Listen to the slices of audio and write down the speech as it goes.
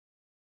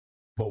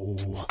bow,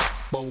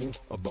 bow,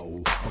 a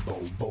bow, a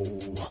bow, bow,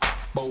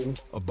 bow,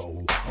 a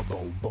bow, a bow,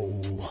 bow,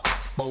 bow,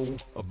 a bow,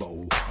 a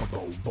bow,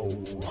 bow, bow,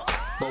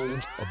 a bow,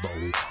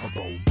 a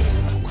bow,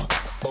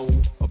 bow,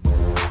 a bow, a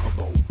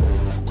bow,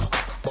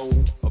 bow,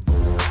 a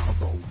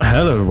bow.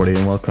 Hello, everybody,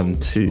 and welcome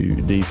to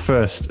the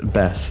first,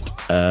 best,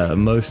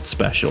 most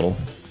special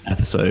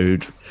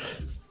episode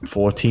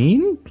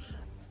 14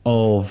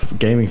 of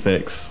Gaming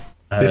Fyx.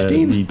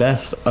 15? The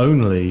best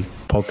only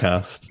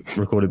podcast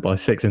recorded by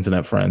 6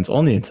 internet friends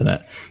on the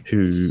internet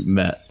who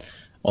met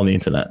on the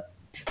internet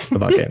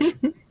about games.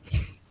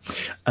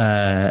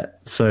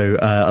 So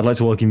I'd like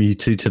to welcome you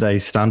to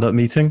today's stand-up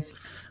meeting.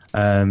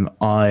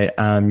 I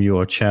am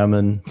your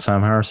chairman,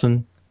 Sam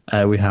Harrison.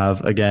 We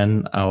have,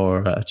 again,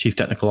 our chief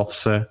technical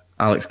officer,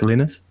 Alex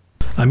Galinas.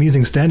 I'm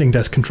using standing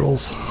desk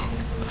controls.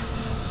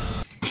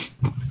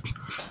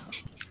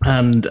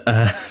 And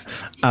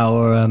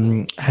our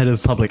head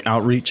of public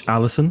outreach,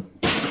 Alison.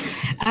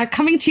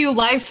 Coming to you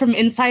live from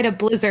inside a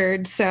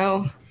blizzard,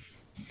 so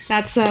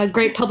that's a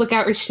great public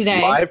outreach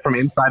today. Live from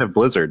inside of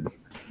Blizzard.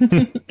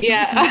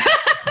 Yeah.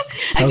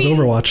 How's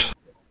Overwatch?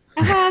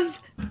 I have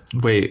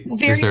Wait,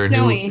 very is there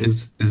snowy.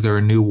 is there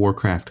a new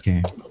Warcraft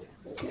game?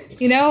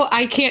 You know,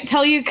 I can't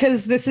tell you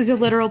because this is a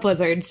literal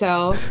blizzard,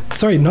 so...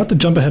 Sorry, not to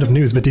jump ahead of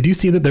news, but did you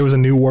see that there was a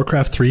new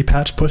Warcraft 3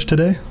 patch pushed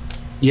today?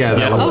 Yeah,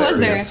 that Oh, was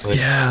there? Like,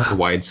 Yeah.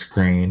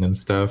 widescreen and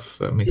stuff.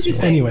 That makes me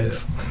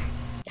Anyways,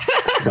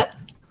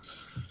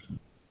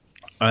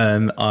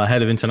 Our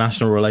head of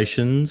international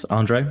relations,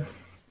 Andre.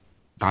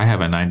 I have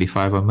a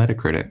 95 on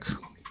Metacritic.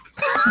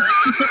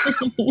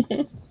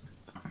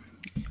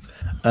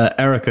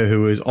 Erica,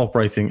 who is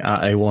operating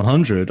at a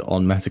 100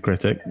 on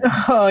Metacritic.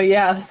 Oh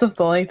yeah,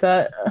 something like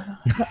that.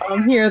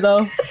 I'm here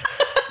though.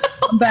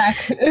 I'm back.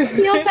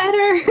 Feel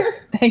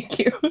better. Thank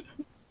you.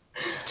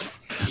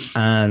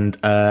 And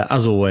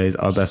as always,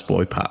 our best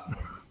boy, Pat.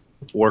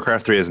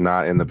 Warcraft 3 is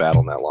not in the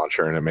BattleNet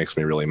launcher, and it makes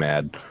me really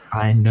mad.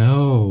 I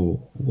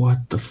know.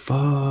 What the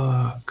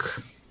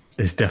fuck?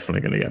 It's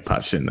definitely going to get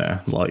patched in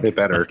there. Like, It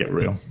better. Let's get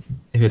real.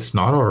 If it's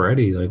not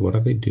already, like, what are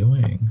they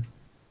doing?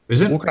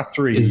 Is it Warcraft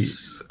 3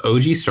 is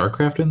OG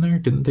StarCraft in there?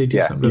 Didn't they do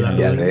Yeah, something? yeah, like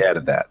Yeah, that? they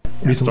added that.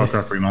 recently.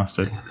 StarCraft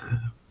remastered.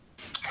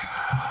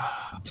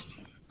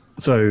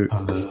 So,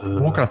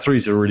 Warcraft 3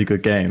 is a really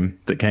good game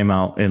that came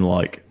out in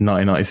like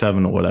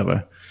 1997 or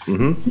whatever.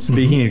 Mm-hmm.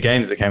 Speaking of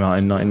games that came out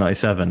in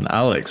 1997,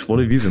 Alex, what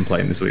have you been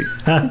playing this week?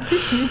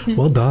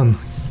 Well done.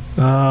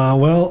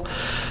 Well,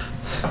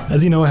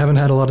 as you know, I haven't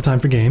had a lot of time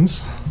for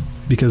games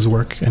because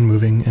work and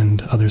moving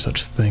and other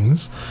such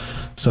things.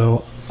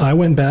 So I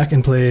went back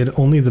and played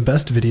only the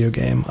best video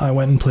game. I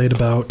went and played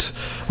about,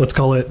 let's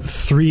call it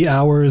 3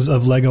 hours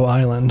of Lego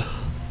Island.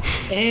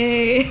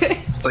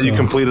 Hey. So you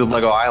completed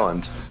Lego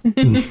Island.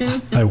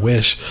 I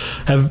wish.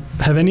 Have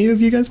any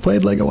of you guys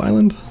played Lego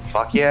Island?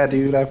 Fuck yeah,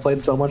 dude. I've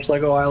played so much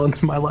Lego Island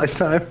in my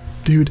lifetime.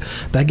 Dude,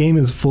 that game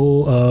is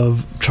full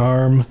of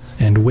charm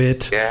and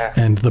wit Yeah.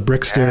 and the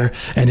Brickster,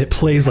 and it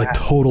plays like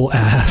total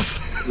ass.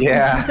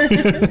 Yeah.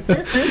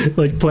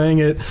 Like, playing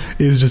it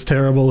is just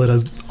terrible. It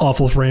has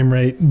awful frame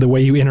rate. The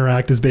way you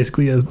interact is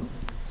basically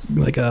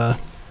like an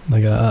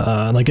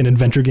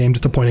adventure game,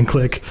 just a point and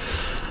click.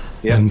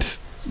 Yeah. And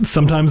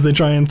sometimes they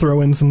try and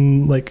throw in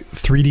some like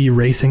 3D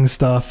racing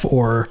stuff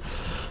or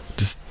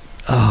just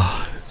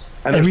And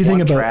there's everything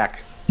one about track.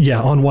 yeah,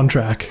 on one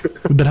track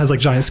that has like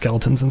giant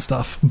skeletons and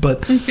stuff.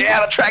 But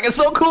Yeah, the track is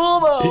so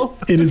cool, though.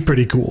 it is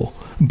pretty cool.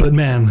 But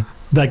man,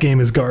 that game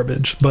is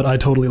garbage. But I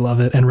totally love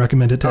it and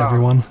recommend it to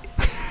everyone.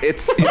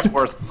 It's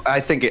worth.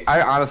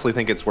 I honestly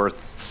think it's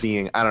worth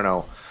seeing. I don't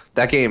know.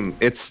 That game.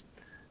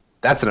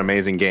 That's an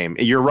amazing game.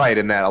 You're right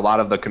in that a lot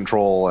of the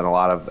control and a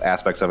lot of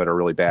aspects of it are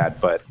really bad,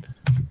 but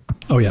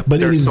Oh yeah, but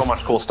there's so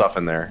much cool stuff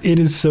in there. it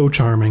is so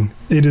charming.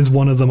 It is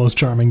one of the most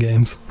charming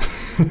games.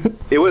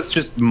 It was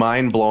just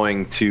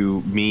mind-blowing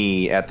to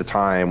me at the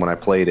time when I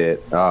played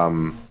it,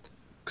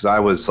 because I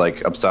was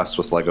like obsessed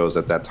with Legos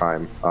at that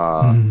time.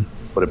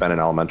 Would have been in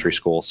elementary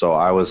school, so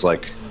I was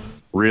like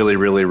really,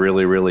 really,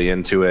 really, really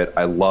into it.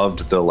 I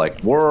loved the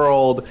like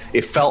world.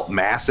 It felt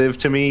massive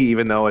to me,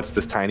 even though it's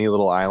this tiny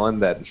little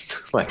island that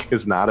like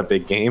is not a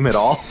big game at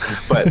all.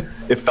 But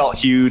it felt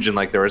huge, and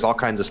like there was all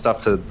kinds of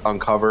stuff to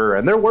uncover,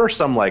 and there were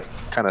some like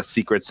kind of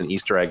secrets and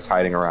Easter eggs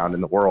hiding around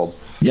in the world.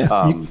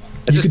 Yeah, you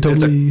it's could just- it's a-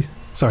 totally.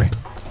 Sorry.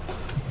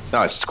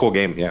 No, it's just a cool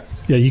game. Yeah.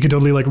 Yeah, you could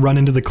totally like run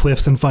into the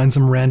cliffs and find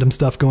some random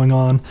stuff going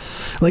on.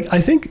 Like,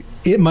 I think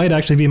it might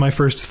actually be my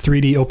first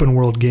 3D open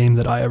world game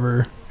that I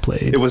ever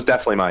played. It was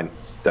definitely mine.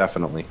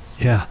 Definitely.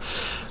 Yeah.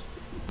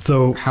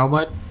 So How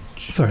much?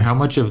 Sorry. How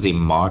much of the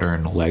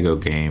modern Lego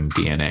game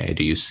DNA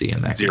do you see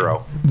in that?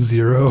 Zero.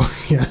 0.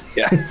 Yeah.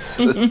 Yeah.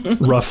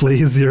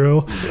 Roughly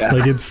 0. Yeah.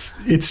 Like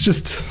it's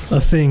just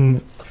a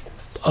thing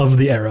of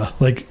the era.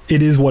 Like,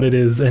 it is what it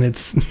is, and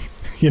it's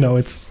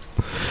it's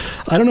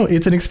I don't know,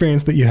 it's an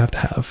experience that you have to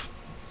have.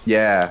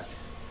 Yeah,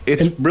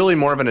 it's really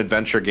more of an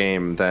adventure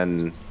game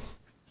than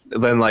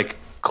like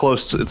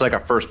close to, it's like a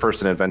first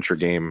person adventure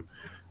game.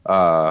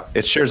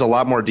 It shares a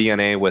lot more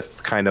DNA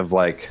with kind of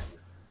like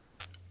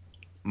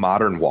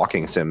modern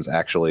walking sims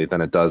actually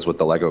than it does with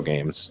the Lego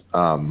games.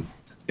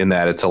 In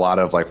that it's a lot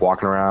of like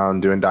walking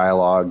around, doing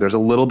dialogue. There's a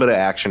little bit of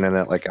action in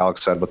it, like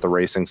Alex said, with the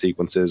racing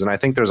sequences, and I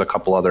think there's a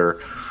couple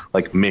other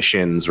like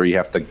missions where you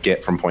have to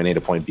get from point A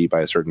to point B by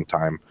a certain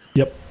time.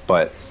 Yep.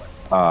 But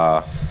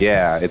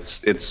yeah,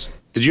 it's.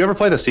 Did you ever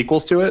play the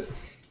sequels to it?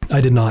 I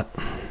did not.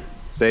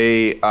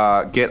 They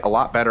get a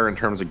lot better in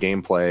terms of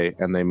gameplay,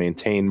 and they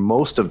maintain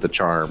most of the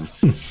charm.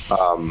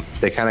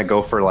 They kind of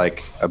go for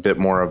like a bit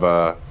more of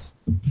a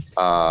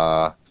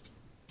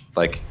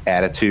like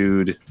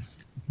attitude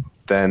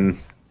than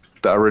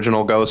the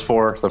original goes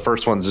for. The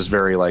first one's just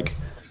very like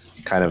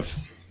kind of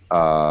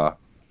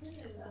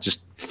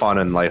just fun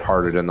and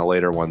lighthearted, and the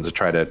later ones that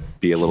try to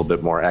be a little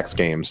bit more X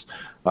Games.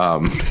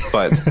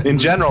 But in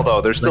general,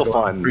 though, they're still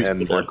fun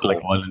and they're cool.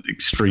 Lego Island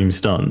Extreme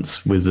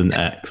Stunts with an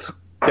X.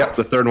 Yep,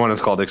 the third one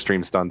is called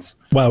Extreme Stunts.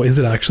 Wow, is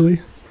it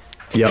actually?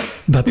 Yep.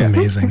 That's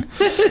amazing.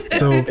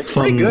 So It's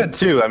pretty good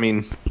too. I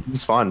mean,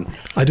 it's fun.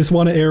 I just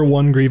want to air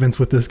one grievance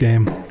with this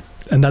game,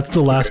 and that's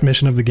the last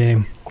mission of the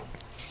game.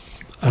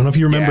 I don't know if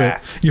you remember it.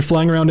 You're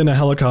flying around in a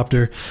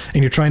helicopter,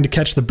 and you're trying to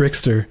catch the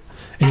Brickster,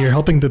 and you're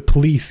helping the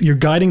police. You're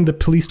guiding the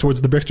police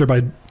towards the Brickster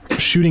by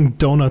shooting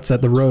donuts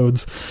at the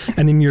roads,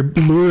 and then you're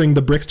luring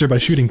the Brickster by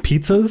shooting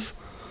pizzas.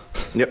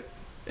 Yep.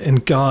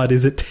 And God,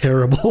 is it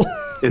terrible.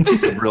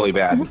 It's really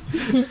bad.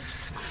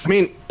 I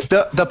mean,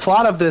 the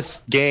plot of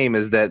this game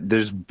is that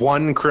there's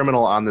one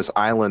criminal on this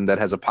island that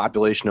has a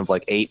population of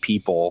like 8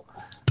 people,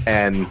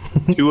 and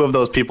 2 of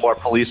those people are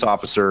police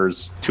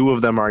officers, 2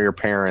 of them are your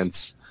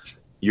parents,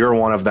 you're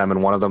one of them,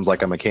 and one of them's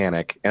like a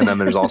mechanic, and then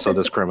there's also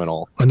this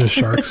criminal. And there's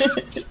sharks.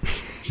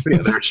 Yeah,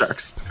 there are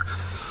sharks.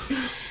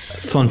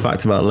 Fun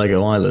fact about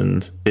Lego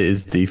Island: it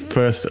is the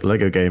first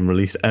Lego game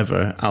released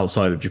ever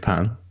outside of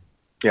Japan.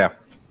 Yeah.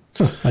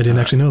 I didn't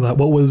actually know that.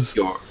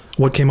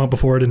 What came out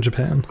before it in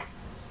Japan?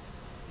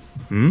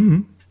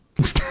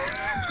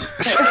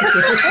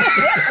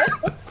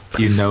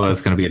 You know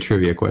it's going to be a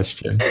trivia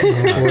question.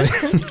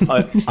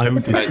 I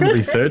did some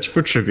research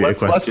for trivia Let's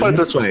questions. put it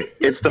this way.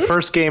 It's the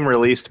first game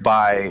released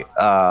by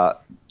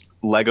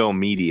Lego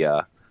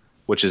Media,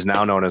 which is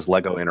now known as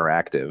Lego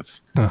Interactive.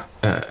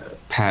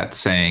 Pat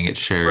saying it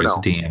shares no.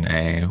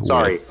 DNA.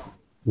 Sorry.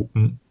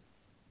 With,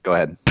 Go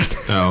ahead.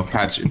 no,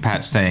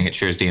 Pat saying it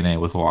shares DNA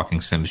with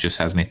walking sims just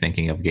has me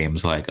thinking of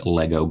games like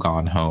Lego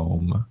Gone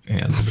Home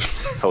and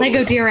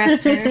Lego Dear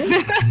Esther.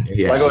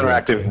 yeah, Lego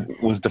Interactive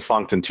was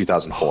defunct in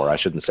 2004. I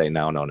shouldn't say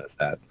now known as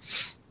that.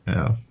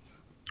 Yeah.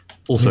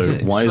 Also,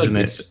 why isn't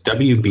it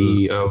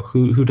WB? Oh,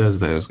 who does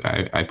those?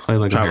 I play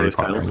Lego Harry Traveller's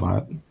Potter a Tales.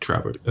 lot.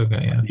 Trevor.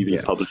 Okay,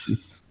 yeah. publishing?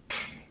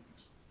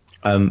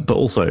 But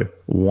also,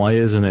 why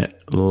isn't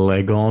it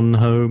Legon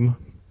Home?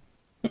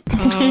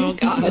 Oh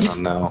God. Oh,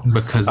 no.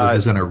 Because this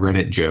isn't a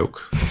Reddit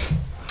joke.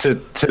 To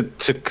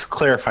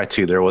clarify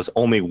too, there was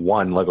only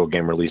one Lego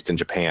game released in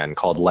Japan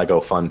called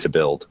Lego Fun to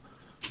Build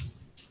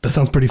That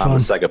sounds pretty on fun.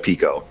 the Sega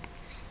Pico,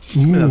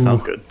 Ooh, That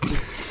sounds good.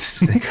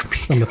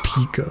 on the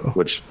Pico.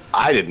 which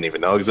I didn't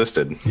even know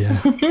existed. Yeah.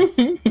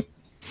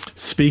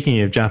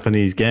 Speaking of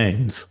Japanese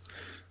games,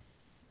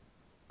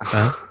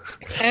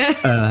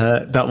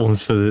 that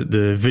one's for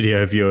the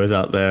video viewers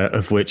out there,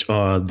 of which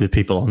are the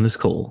people on this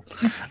call.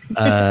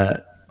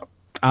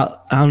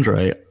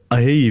 Andre,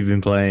 I hear you've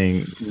been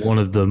playing one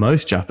of the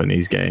most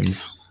Japanese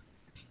games.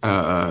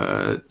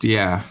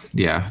 Yeah.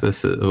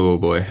 This is, oh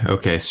boy.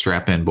 Okay,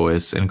 strap in,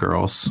 boys and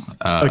girls.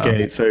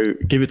 Okay, so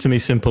give it to me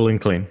simple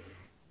and clean.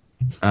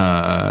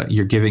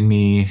 You're giving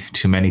me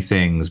too many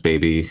things,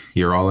 baby.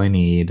 You're all I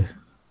need.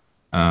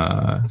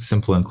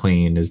 Simple and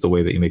clean is the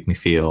way that you make me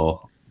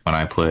feel when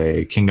I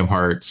play Kingdom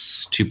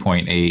Hearts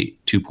 2.8,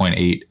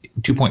 2.8,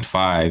 2.5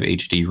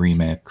 HD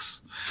Remix,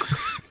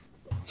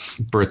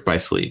 Birth by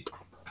Sleep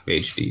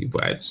HD,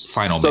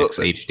 Final Mix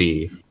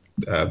HD,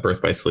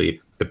 Birth by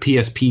Sleep, the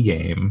PSP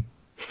game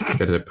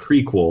that is a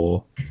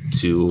prequel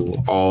to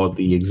all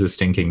the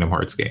existing Kingdom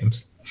Hearts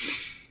games.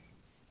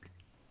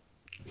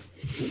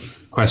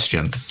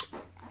 Questions.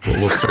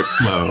 We'll start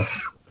slow.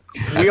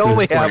 We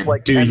only have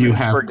like 10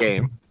 minutes per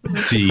game.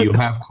 Do you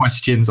have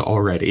questions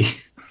already?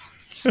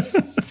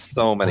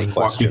 So many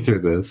Walk me questions. through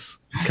this.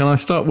 Can I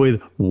start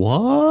with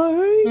why?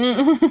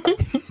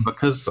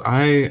 Because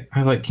I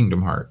like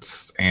Kingdom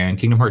Hearts, and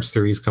Kingdom Hearts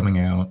 3 is coming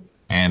out,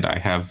 and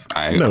I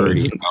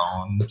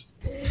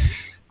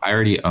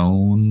already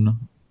own,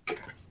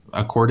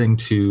 according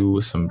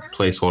to some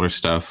placeholder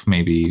stuff,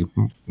 maybe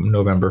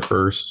November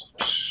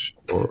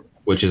 1st,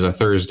 which is a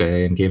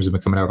Thursday, and games have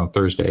been coming out on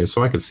Thursdays,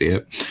 so I could see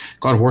it.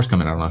 God of War's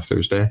coming out on a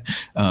Thursday.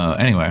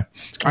 Anyway,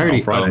 I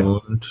already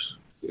owned.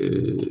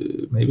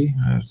 Maybe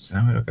I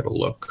gotta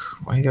look.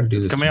 Why you gotta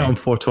do this? Coming out on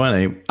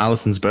 420,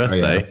 Allison's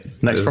birthday,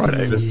 next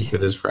Friday.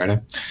 It is Friday.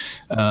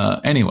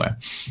 Anyway,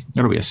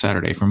 it'll be a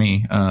Saturday for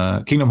me.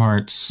 Kingdom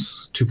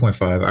Hearts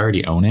 2.5. I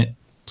already own it,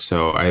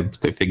 so I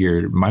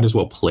figured might as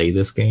well play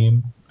this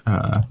game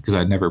because I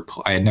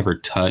had never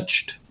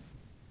touched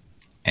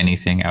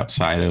anything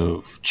outside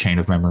of Chain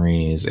of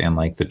Memories and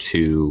like the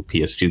 2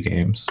 PS2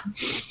 games,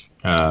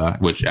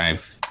 which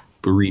I've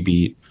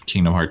rebeat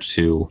Kingdom Hearts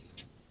 2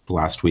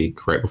 last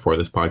week right before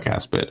this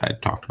podcast, but I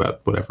talked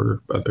about whatever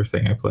other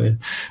thing I played.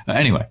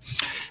 Anyway,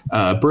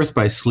 Birth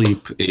by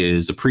Sleep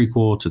is a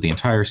prequel to the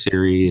entire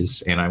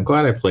series, and I'm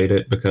glad I played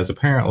it because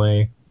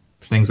apparently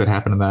things that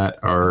happen in that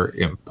are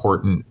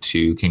important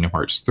to Kingdom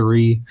Hearts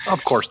 3.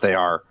 Of course they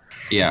are.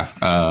 Yeah,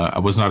 I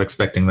was not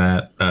expecting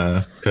that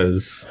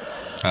because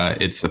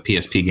it's a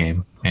PSP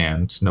game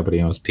and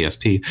nobody owns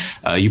PSP.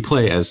 You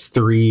play as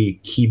 3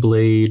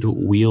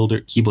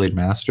 Keyblade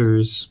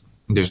Masters.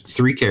 There's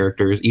 3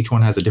 characters. Each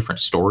one has a different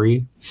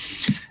story.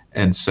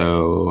 And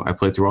so I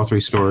played through all 3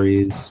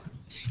 stories,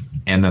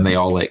 and then they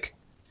all like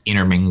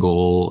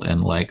intermingle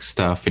and like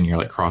stuff, and you're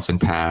like crossing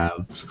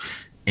paths,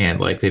 and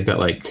like they've got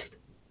like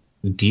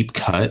deep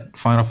cut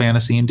Final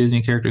Fantasy and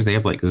Disney characters. They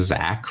have like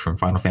Zack from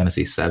Final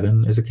Fantasy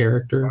VII as a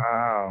character.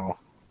 Wow.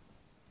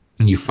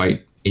 And you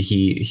fight.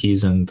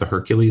 He's in the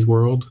Hercules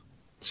world,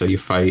 so you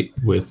fight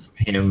with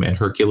him and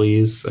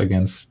Hercules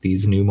against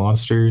these new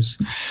monsters.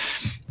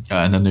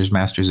 And then there's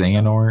Master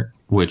Xehanort,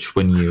 which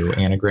when you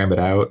anagram it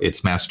out,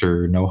 it's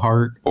Master No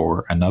Heart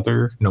or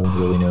another. No one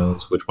really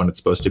knows which one it's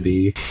supposed to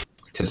be.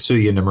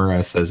 Tetsuya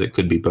Nomura says it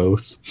could be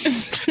both.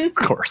 Of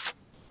course.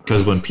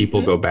 Because when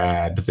people go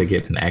bad, they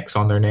get an X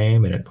on their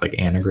name and it like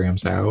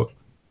anagrams out.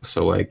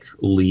 So like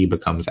Lee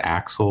becomes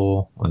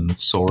Axel and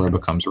Sora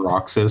becomes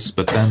Roxas.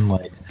 But then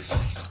like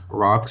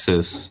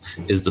Roxas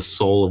is the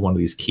soul of one of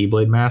these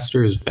Keyblade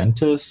Masters,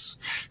 Ventus,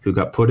 who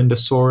got put into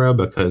Sora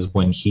because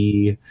when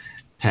he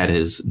had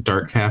his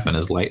dark half and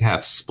his light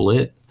half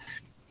split,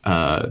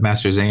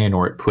 Master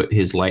Xehanort put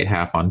his light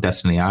half on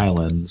Destiny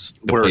Islands,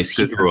 the place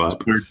he grew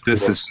up.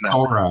 This is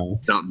Sora. We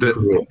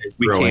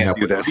can't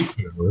do this.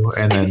 Riku,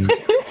 and then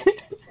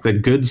the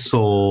good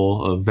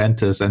soul of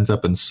Ventus ends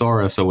up in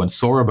Sora. So when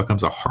Sora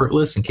becomes a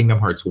Heartless in Kingdom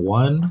Hearts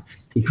 1,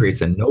 he creates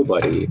a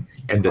nobody,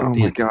 and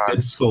the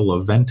good soul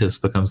of Ventus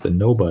becomes the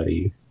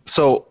nobody.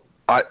 So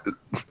I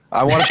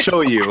want to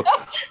show you.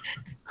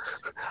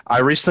 I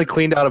recently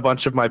cleaned out a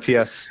bunch of my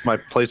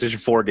PlayStation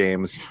 4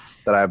 games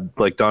that I've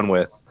like done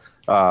with,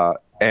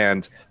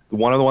 and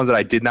one of the ones that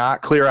I did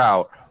not clear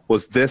out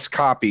was this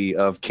copy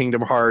of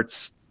Kingdom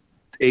Hearts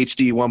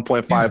HD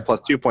 1.5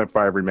 plus 2.5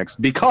 remix,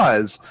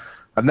 because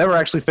I've never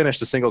actually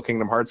finished a single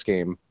Kingdom Hearts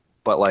game,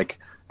 but like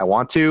I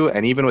want to,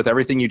 and even with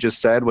everything you just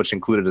said, which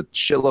included a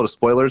shitload of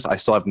spoilers, I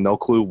still have no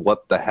clue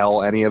what the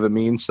hell any of it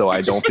means, so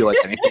I don't feel like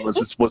anything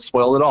was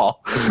spoiled at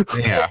all.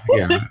 Yeah.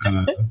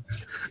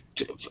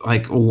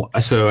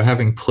 So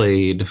having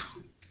played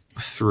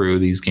through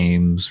these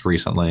games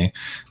recently,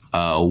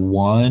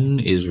 1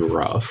 is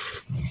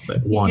rough.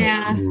 One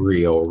is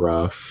real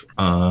rough.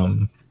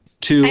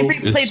 2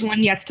 I played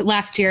 1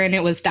 last year, and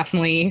it was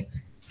definitely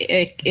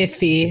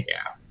iffy.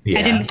 Yeah.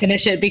 I didn't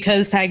finish it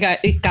because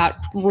it got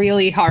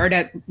really hard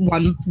at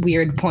one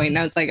weird point, and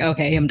I was like,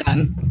 okay, I'm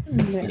done.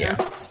 Yeah.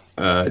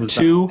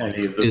 2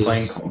 is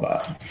playing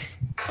combat.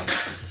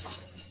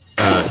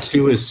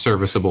 2 is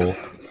serviceable.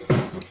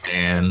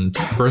 And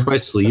Birth by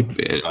Sleep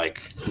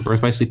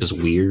is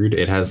weird.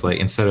 It has like,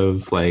 instead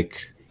of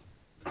like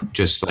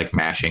just like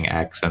mashing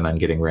X and then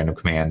getting random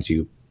commands,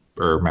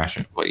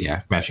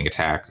 mashing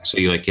attack. So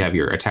you have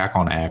your attack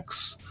on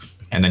X,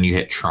 and then you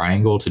hit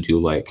triangle to do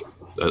like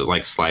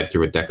slide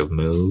through a deck of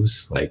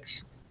moves. Like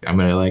I'm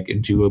gonna like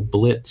do a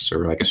blitz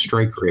or like a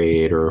strike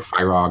raid or a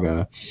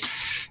Firaga,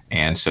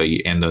 and so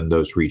and then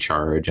those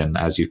recharge. And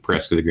as you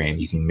progress through the game,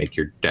 you can make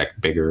your deck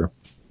bigger,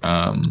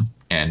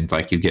 and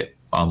like you get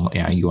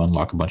you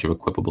unlock a bunch of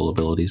equipable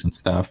abilities and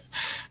stuff.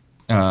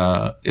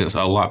 It's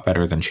a lot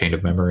better than Chain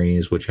of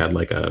Memories, which had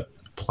like a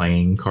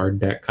playing card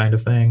deck kind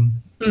of thing,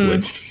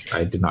 which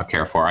I did not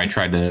care for. I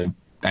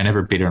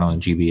never beat it on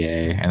the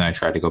GBA, and I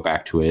tried to go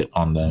back to it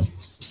on the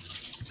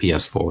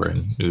PS4,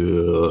 and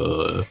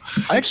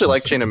I actually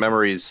like Chain of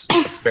Memories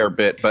a fair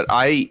bit, but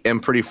I am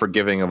pretty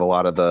forgiving of a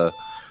lot of the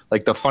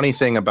funny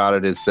thing about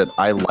it is that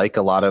I like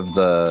a lot of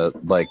the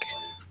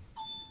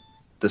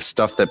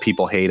stuff that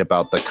people hate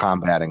about the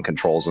combat and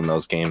controls in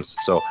those games,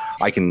 so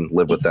I can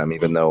live with them,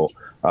 even though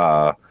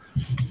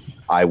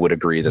I would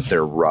agree that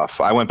they're rough.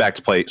 I went back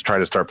to try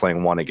to start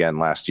playing 1 again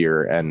last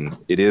year, and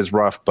it is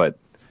rough, but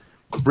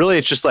really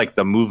it's just like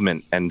the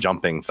movement and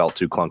jumping felt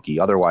too clunky.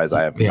 Otherwise,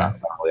 I don't really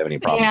have any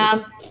problem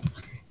with it.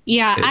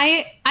 Yeah,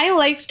 I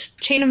liked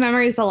Chain of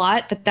Memories a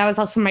lot, but that was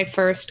also my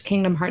first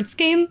Kingdom Hearts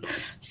game,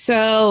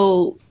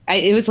 so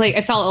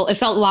it felt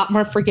a lot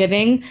more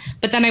forgiving.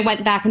 But then I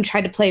went back and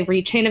tried to play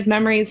Chain of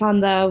Memories on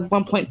the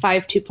 1.5,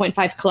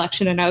 2.5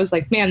 collection, and I was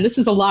like, man, this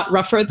is a lot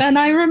rougher than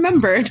I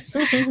remembered.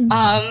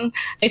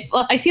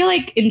 I feel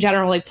like in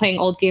general, like playing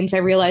old games, I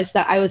realized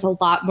that I was a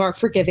lot more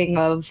forgiving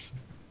of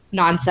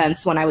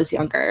nonsense when I was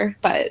younger.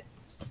 But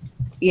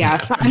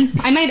so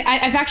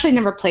I've actually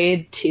never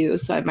played 2,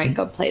 so I might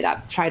go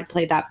try to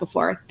play that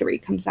before 3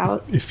 comes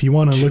out. If you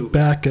want to look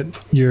back at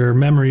your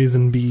memories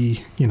and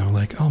be,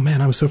 like, oh man,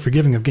 I was so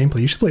forgiving of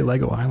gameplay, you should play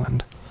Lego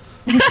Island.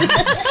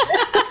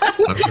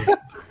 I've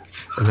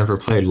never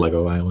played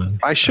Lego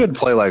Island. I should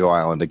play Lego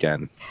Island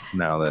again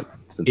now that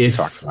since we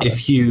talked about it.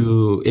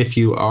 If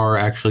you are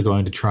actually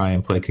going to try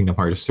and play Kingdom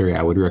Hearts 3,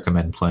 I would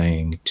recommend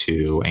playing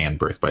 2 and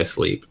Birth by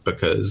Sleep,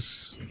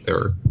 because there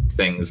are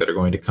things that are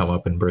going to come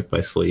up in Birth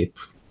by Sleep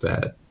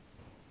that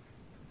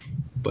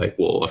like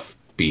will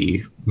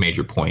be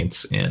major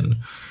points in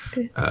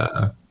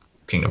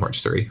Kingdom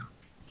Hearts 3.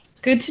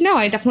 Good to know.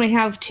 I definitely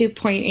have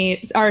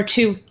 2.8 or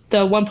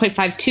the 1.5,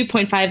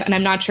 2.5, and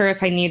I'm not sure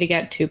if I need to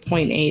get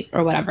 2.8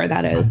 or whatever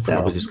that is. I'm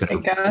probably just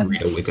going to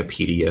read a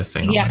Wikipedia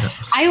thing on it.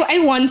 I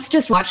once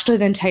just watched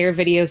an entire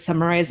video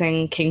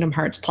summarizing Kingdom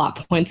Hearts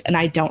plot points, and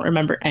I don't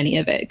remember any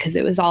of it because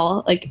it was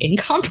all like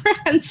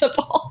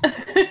incomprehensible.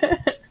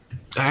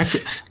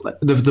 Actually,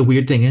 the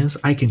weird thing is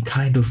I can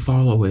kind of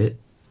follow it.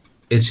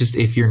 It's just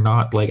if you're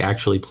not like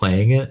actually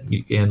playing it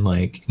and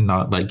like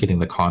not like getting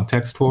the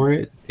context for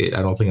it, I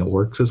don't think it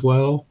works as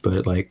well.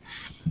 But like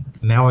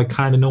now I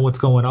kind of know what's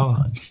going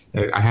on.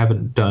 I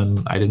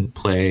didn't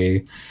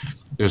play.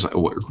 There's like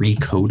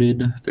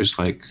Recoded. There's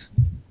like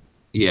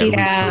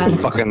Who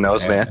fucking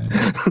knows, man.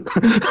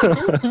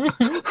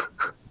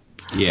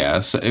 Yeah,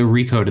 so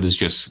Recoded is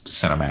just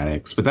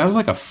cinematics, but that was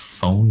like a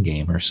phone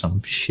game or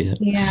some shit.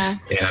 Yeah.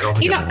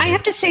 I I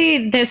have to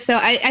say this, though.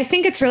 I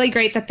think it's really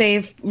great that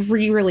they've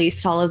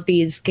re-released all of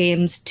these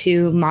games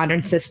to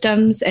modern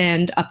systems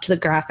and up to the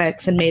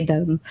graphics and made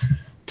them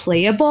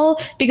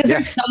playable, because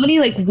there's so many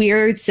like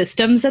weird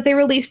systems that they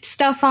released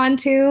stuff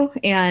onto,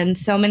 and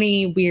so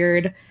many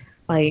weird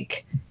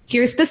like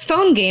here's this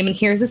phone game and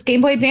here's this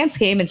Game Boy Advance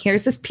game and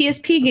here's this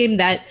PSP game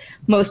that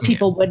most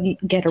people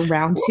wouldn't get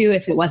around to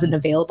if it wasn't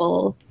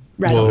available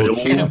readily. Well,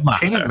 Chain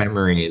of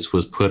Memories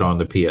was put on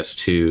the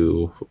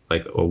PS2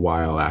 like a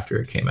while after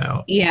it came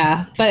out.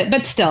 Yeah,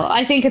 but still,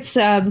 I think it's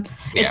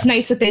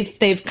nice that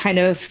they've kind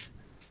of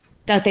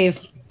that they've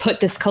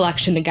put this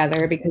collection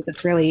together, because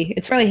it's really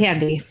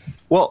handy.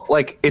 Well,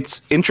 like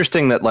it's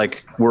interesting that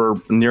like we're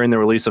nearing the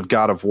release of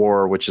God of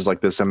War, which is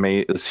like this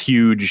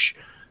huge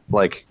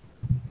like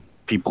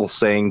people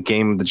saying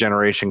game of the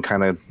generation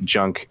kind of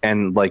junk,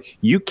 and like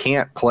you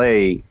can't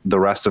play the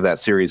rest of that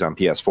series on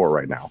PS4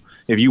 right now.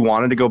 If you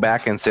wanted to go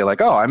back and say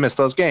like, oh, I missed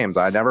those games,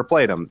 I never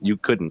played them, you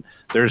couldn't.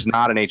 There's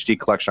not an HD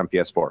collection on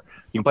PS4.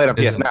 You can play it on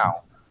PS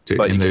Now,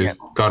 but you can't.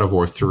 God of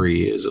War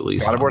 3 is at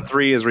least. God of War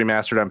 3 is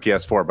remastered on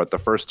PS4, but the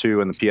first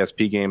two and the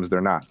PSP games,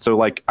 they're not. So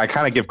like I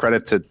kind of give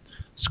credit to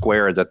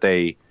Square that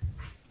they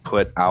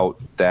put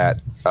out that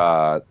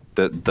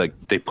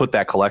they put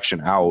that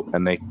collection out,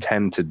 and they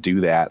tend to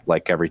do that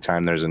like every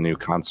time there's a new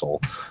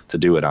console to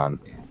do it on.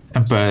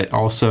 But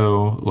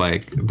also,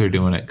 like, they're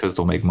doing it because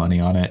they'll make money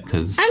on it,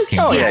 because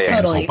totally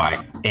will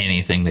buy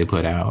anything they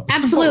put out.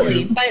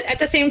 Absolutely. But at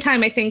the same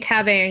time, I think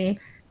having,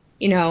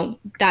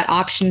 that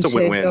option to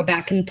go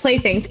back and play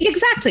things.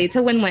 Exactly. It's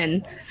a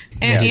win-win.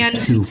 And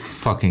 2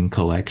 fucking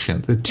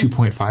collections, the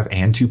 2.5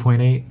 and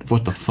 2.8.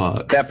 What the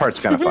fuck? That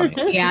part's kind of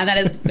funny. Yeah, that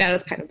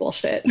is kind of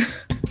bullshit.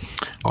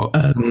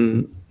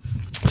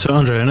 So,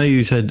 Andre, I know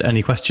you said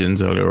any questions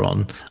earlier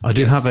on. I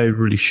do have a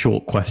really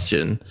short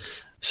question.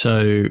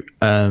 So,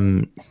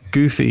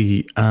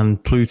 Goofy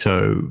and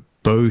Pluto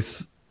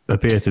both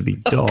appear to be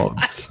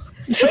dogs.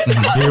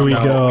 Here we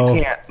go.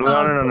 No. I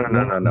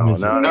want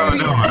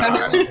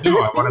to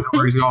know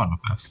where he's going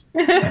with this.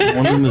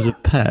 One of them is a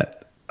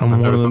pet, and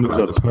one of them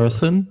is a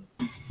person.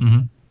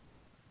 Mm-hmm.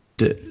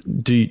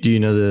 Do you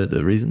know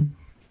the reason?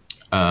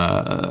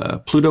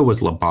 Pluto was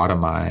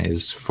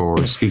lobotomized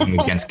for speaking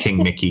against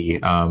King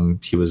Mickey.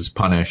 He was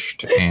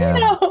punished,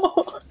 and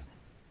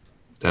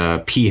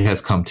P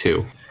has come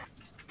too.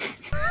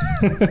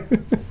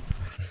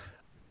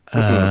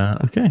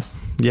 Okay.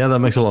 Yeah, that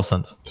makes a lot of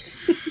sense.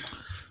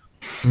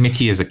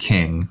 Mickey is a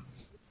king.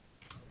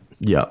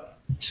 Yeah.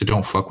 So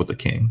don't fuck with the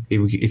king.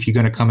 If you're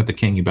going to come at the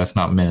king, you best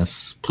not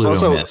miss. Pluto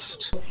also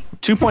missed.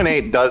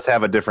 2.8 does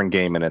have a different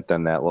game in it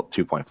than that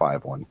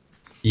 2.5 one.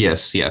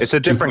 Yes. It's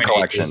a different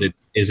collection.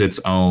 Is its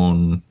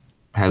own,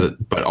 has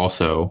it, but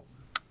also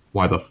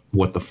what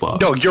the fuck?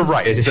 No, you're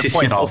right. The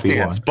point all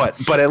stands,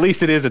 but at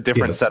least it is a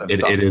different set of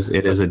stuff. It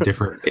is a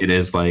different. It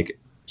is like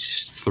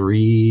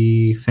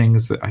 3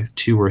 things that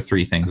 2 or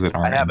 3 things that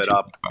aren't. I have it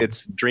up.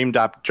 It's Dream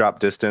Drop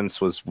Distance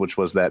which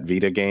was that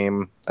Vita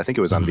game. I think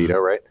it was on Vita,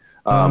 right?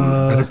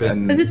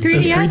 Was it 3DS?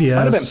 It's 3DS.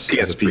 Might have been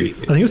PSP.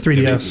 I think it was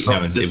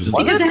 3DS.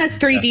 Because it has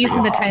 3 Ds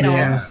in the title.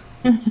 Yeah.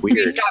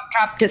 Weird.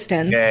 Drop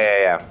Distance.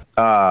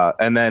 Yeah.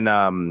 And then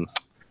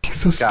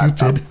So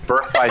stupid.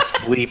 Birth by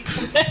Sleep.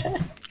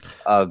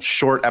 A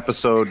short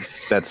episode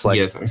that's like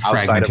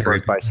outside of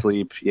Birth by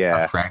Sleep.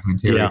 Yeah. A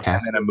fragmentary and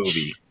then a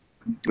movie.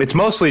 It's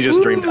mostly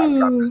just Dream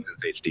Drop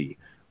Distance HD.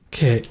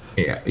 Okay.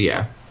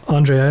 Yeah.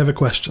 Andre, I have a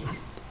question.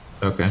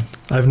 Okay.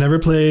 I've never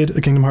played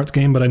a Kingdom Hearts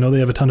game, but I know they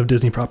have a ton of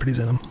Disney properties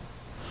in them.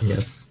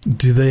 Yes.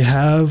 Do they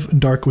have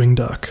Darkwing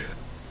Duck?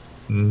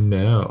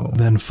 No.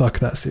 Then fuck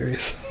that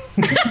series.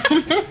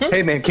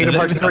 Hey man, Kingdom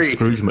Hearts 3.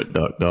 Scrooge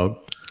McDuck, dog.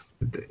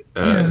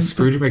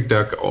 Scrooge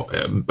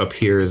McDuck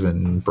appears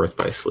in Birth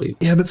by Sleep.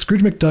 Yeah, but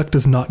Scrooge McDuck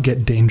does not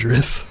get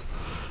dangerous.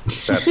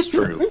 That's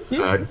true.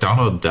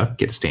 Donald Duck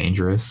gets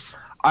dangerous.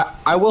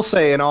 I will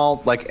say, in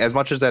all, like, as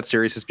much as that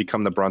series has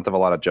become the brunt of a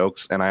lot of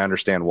jokes, and I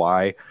understand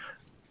why,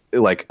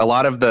 like a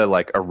lot of the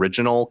like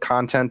original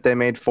content they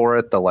made for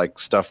it, the like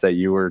stuff that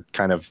you were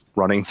kind of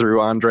running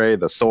through, Andre,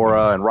 the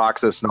Sora and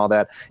Roxas and all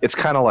that. It's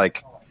kind of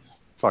like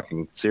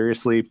fucking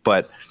seriously,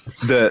 but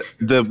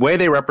the way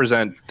they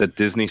represent the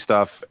Disney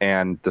stuff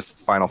and the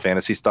Final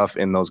Fantasy stuff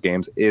in those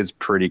games is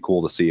pretty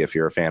cool to see if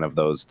you're a fan of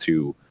those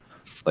two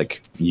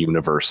like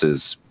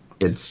universes.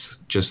 It's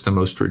just the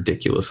most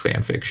ridiculous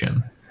fan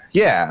fiction.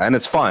 Yeah, and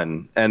it's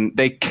fun, and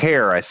they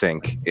care, I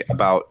think,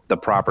 about the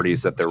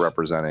properties that they're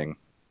representing.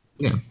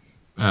 Yeah.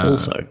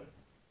 Also,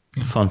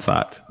 fun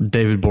fact: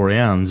 David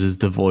Boreanaz is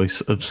the voice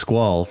of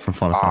Squall from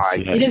Final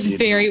Fantasy VIII. It is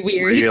very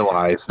weird.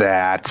 Realize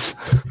that.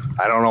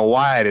 I don't know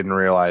why I didn't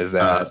realize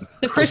that.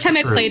 The first time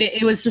I played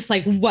it, it was just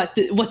like,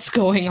 what's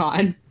going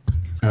on?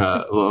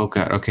 Oh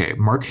god. Okay,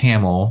 Mark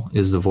Hamill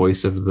is the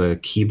voice of the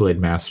Keyblade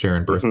Master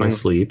in Birth by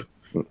Sleep,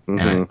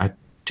 and I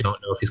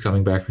don't know if he's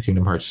coming back for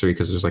Kingdom Hearts 3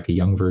 because there's like a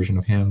young version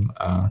of him,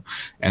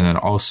 and then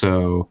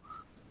also,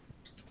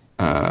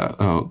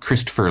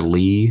 Christopher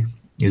Lee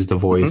is the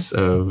voice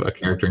of a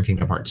character in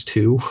Kingdom Hearts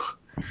 2.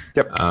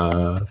 Yep.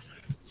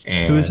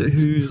 And Who's the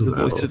who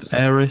voice else? of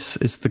Eris?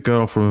 It's the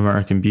girl from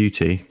American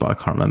Beauty, but I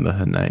can't remember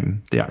her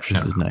name, the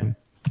actress's name.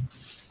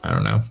 I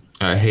don't know.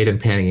 Hayden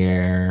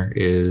Panettiere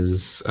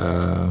is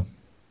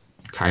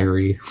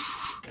Kyrie.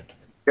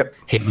 Yep.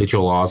 Haley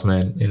Joel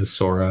Osment is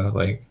Sora.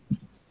 Like,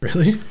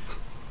 Really?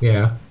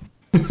 yeah.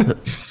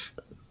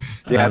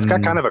 Yeah, it's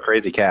got kind of a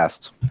crazy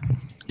cast.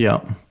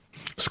 Yeah.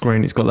 Square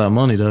Enix got that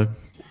money, though.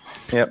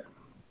 Yep.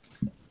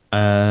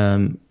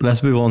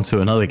 Let's move on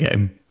to another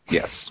game.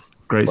 Yes.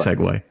 Great Let's.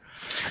 segue.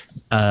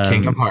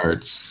 Kingdom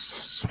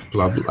Hearts.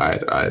 Blah, blah,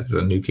 it's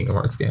a new Kingdom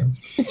Hearts game.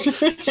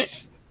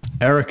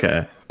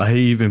 Erica, I hear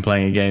you've been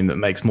playing a game that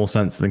makes more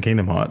sense than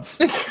Kingdom Hearts.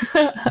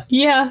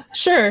 Yeah,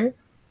 sure.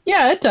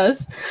 Yeah, it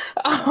does.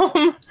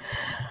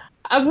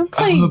 I've been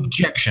playing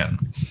Objection.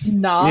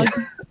 Nog.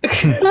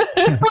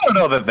 I don't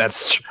know that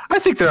that's. I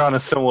think they're on a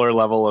similar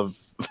level of.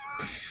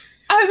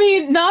 I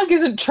mean, Nog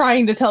isn't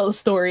trying to tell a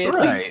story, at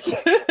Right. least.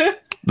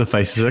 The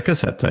faces are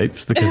cassette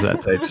tapes. The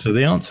cassette tapes are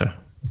the answer.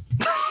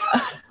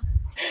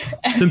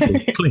 Simple,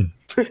 clean.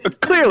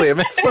 Clearly, it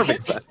makes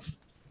perfect sense.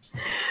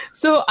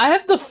 So I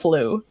have the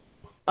flu.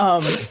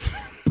 I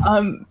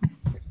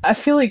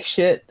feel like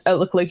shit. I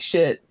look like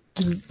shit.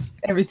 Just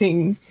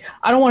everything.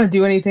 I don't want to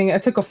do anything. I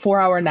took a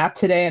 4-hour nap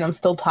today and I'm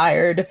still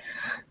tired.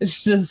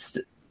 It's just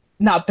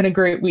not been a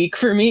great week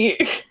for me.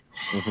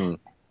 Mm-hmm.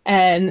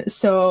 And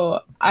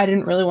so I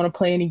didn't really want to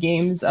play any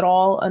games at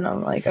all. And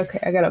I'm like, okay,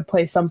 I gotta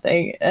play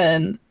something.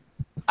 And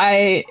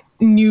I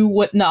knew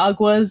what Nog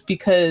was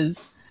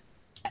because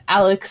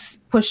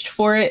Alex pushed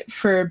for it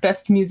for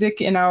best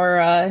music in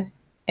our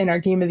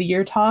Game of the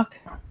Year talk.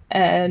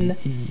 And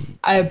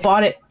I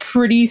bought it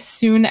pretty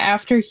soon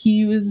after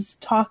he was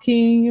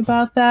talking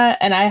about that.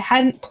 And I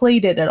hadn't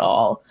played it at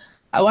all.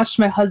 I watched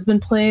my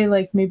husband play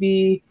like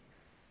maybe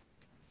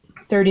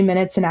 30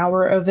 minutes, an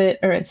hour of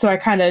it. So I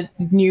kind of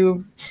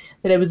knew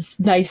that it was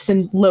nice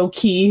and low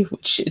key,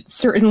 which it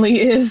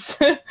certainly is.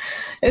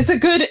 It's a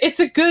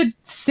good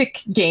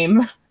sick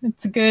game.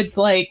 It's a good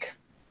like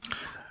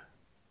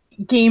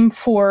game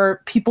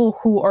for people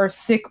who are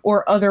sick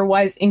or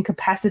otherwise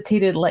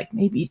incapacitated, like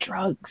maybe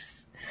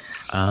drugs.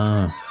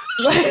 My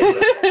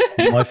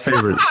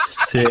favorite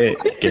sick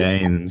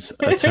games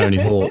are Tony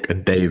Hawk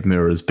and Dave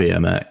Mirra's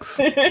BMX.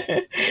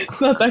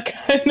 It's not that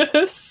kind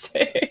of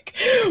sick.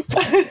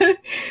 But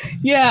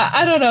yeah,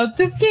 I don't know.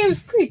 This game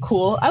is pretty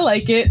cool. I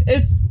like it.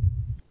 It's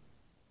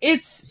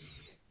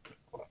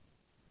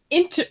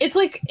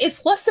like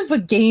it's less of a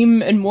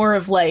game and more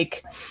of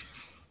like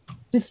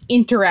just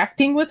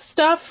interacting with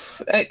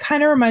stuff. It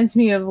kind of reminds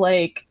me of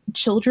like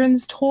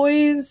children's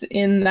toys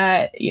in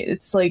that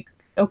it's like,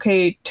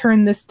 okay,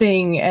 turn this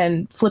thing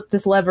and flip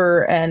this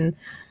lever and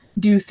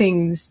do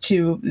things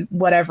to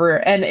whatever.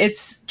 And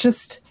it's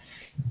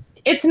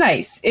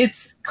nice.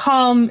 It's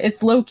calm.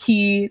 It's low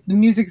key. The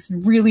music's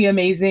really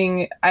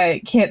amazing.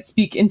 I can't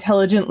speak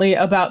intelligently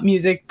about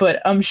music,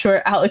 but I'm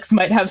sure Alex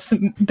might have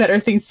some better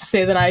things to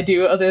say than I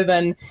do, other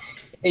than,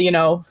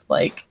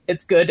 like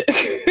it's good.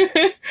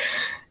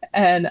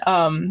 And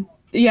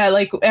yeah,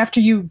 like after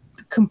you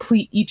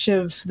complete each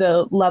of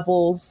the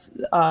levels,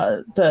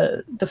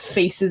 the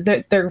faces,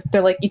 they're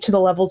like each of the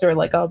levels are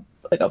like a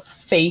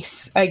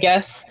face, I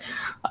guess,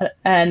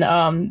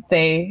 and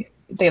they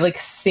like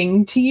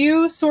sing to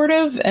you sort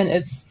of, and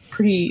it's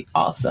pretty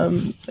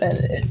awesome, and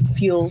it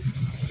feels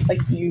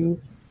like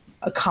you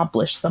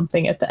accomplished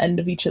something at the end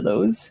of each of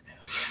those.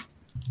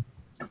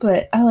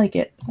 But I like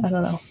it. I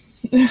don't know.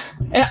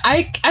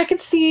 I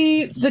could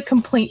see the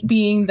complaint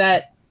being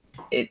that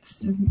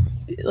it's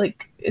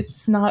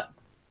not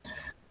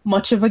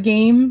much of a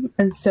game,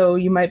 and so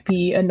you might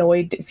be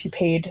annoyed if you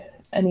paid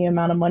any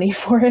amount of money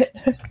for it.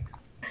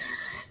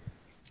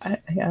 I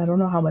don't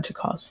know how much it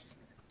costs.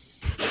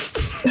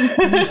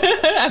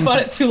 I bought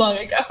it too long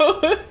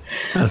ago.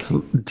 That's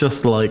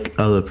just like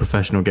other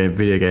professional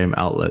video game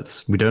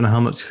outlets. We don't know how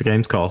much the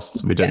games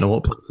cost. We don't know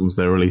what platforms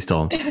they're released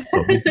on,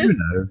 but we do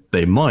know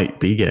they might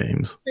be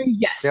games.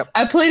 Yes, Yep.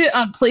 I played it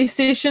on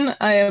PlayStation.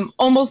 I am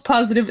almost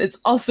positive it's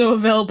also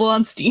available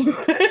on Steam.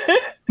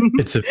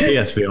 It's a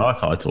PSVR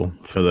title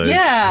for those.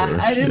 Yeah, who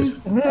are I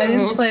interested.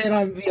 didn't play it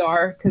on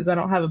VR because I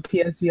don't have a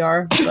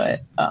PSVR,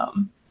 but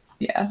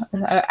yeah,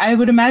 I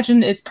would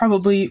imagine it's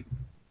probably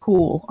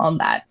cool on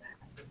that.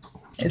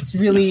 It's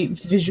really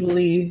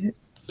visually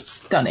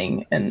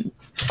stunning and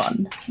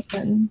fun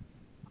and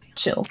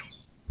chill.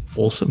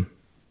 Awesome.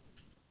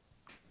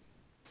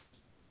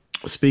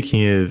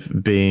 Speaking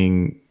of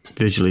being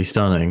visually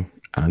stunning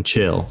and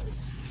chill,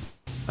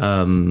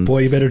 Boy,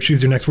 you better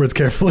choose your next words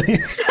carefully.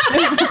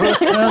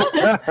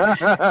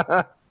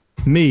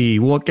 me,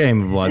 what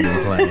game have I been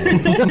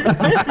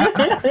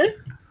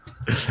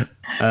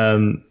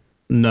playing?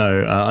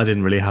 No, I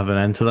didn't really have an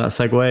end to that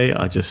segue.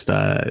 I just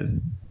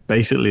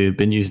basically have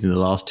been using the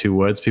last two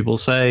words people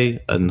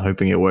say and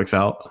hoping it works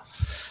out.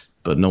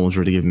 But no one's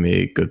really given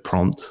me a good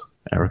prompt,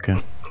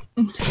 Erica.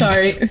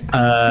 Sorry.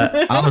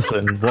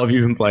 Alison, what have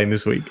you been playing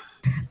this week?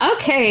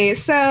 Okay,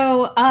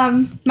 so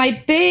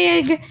my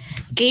big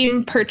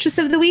game purchase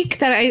of the week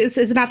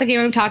it's not the game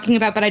I'm talking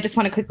about, but I just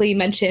want to quickly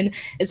mention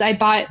is I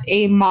bought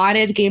a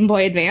modded Game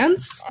Boy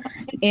Advance,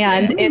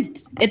 and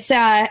it's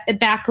a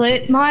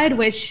backlit mod,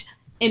 which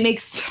it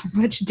makes so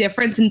much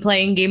difference in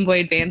playing Game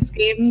Boy Advance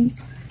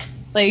games.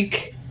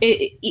 Like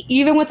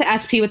even with the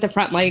SP with the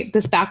front light,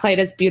 this backlight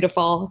is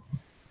beautiful,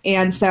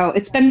 and so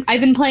I've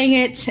been playing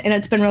it, and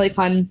it's been really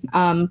fun.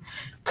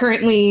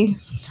 Currently,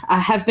 I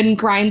have been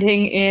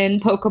grinding in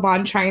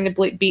Pokemon, trying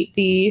to beat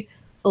the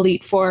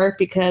Elite Four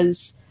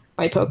because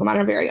my Pokemon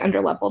are very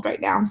underleveled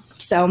right now.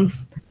 So,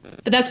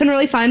 but that's been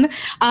really fun.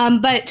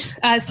 But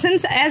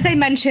since, as I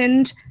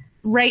mentioned,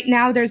 right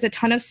now there's a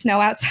ton of snow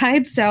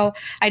outside, so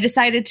I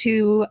decided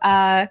to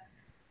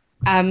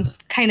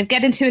kind of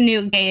get into a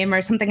new game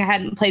or something I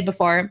hadn't played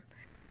before.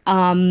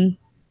 I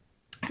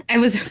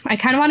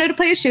kind of wanted to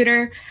play a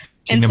shooter,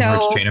 Kingdom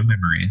Hearts Chain of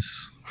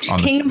Memories.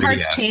 Kingdom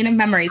Hearts Chain of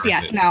Memories.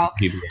 Yes. No.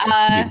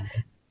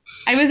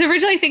 I was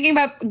originally thinking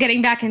about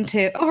getting back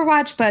into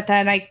Overwatch, but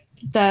then it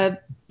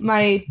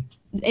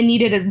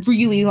needed a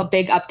really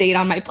big update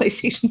on my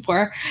PlayStation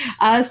 4.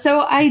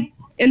 So I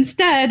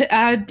instead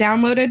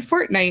downloaded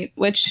Fortnite,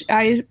 which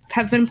I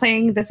have been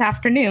playing this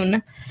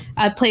afternoon.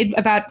 I played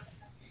about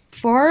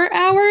 4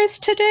 hours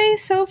today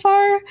so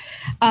far.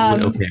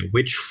 Okay,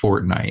 which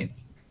Fortnite?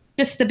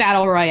 Just the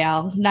Battle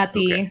Royale, not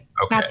the.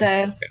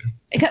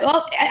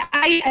 Well,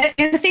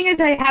 and the thing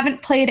is, I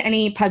haven't played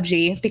any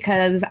PUBG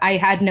because I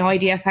had no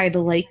idea if I'd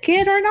like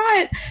it or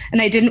not,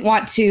 and I didn't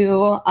want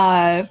to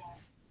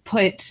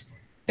put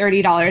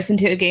 $30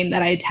 into a game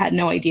that I had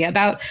no idea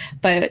about.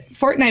 But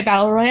Fortnite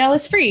Battle Royale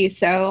is free,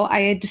 so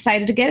I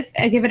decided to give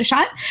it a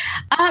shot.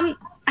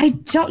 I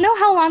don't know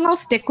how long I'll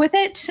stick with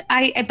it,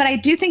 but I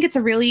do think it's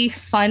a really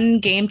fun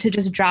game to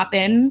just drop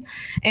in,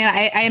 and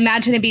I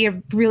imagine it'd be a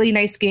really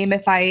nice game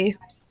if I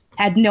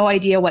had no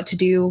idea what to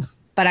do,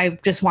 but I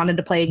just wanted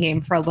to play a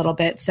game for a little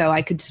bit, so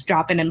I could just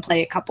drop in and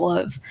play a couple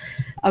of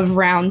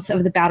rounds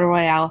of the Battle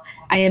Royale.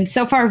 I am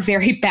so far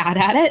very bad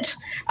at it,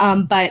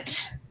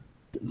 but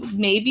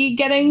maybe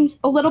getting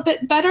a little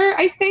bit better,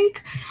 I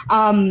think.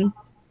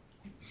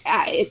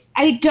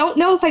 I don't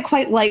know if I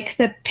quite like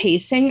the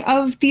pacing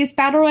of these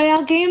Battle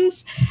Royale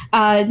games,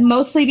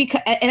 mostly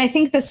because, and I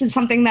think this is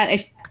something that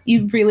if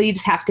you really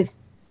just have to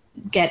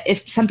get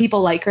if some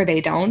people like or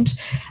they don't,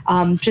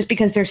 just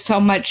because there's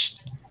so much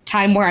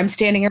time where I'm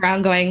standing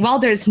around going, well,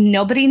 there's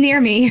nobody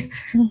near me.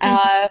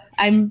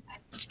 I'm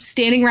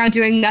standing around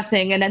doing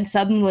nothing, and then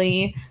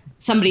suddenly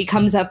somebody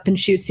comes up and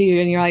shoots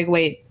you, and you're like,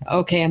 wait,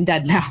 okay, I'm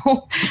dead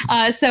now.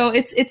 So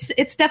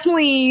it's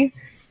definitely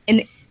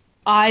an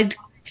odd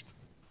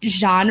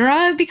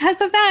genre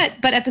because of that,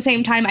 but at the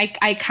same time,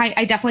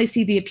 I definitely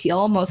see the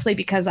appeal, mostly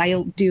because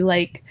I do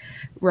like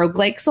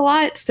roguelikes a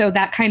lot. So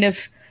that kind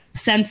of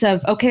sense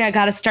of, okay, I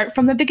got to start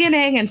from the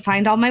beginning and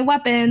find all my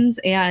weapons,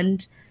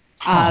 and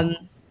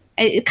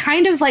it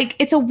kind of like,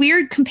 it's a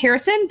weird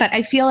comparison, but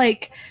I feel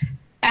like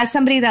as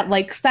somebody that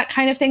likes that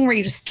kind of thing where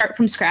you just start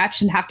from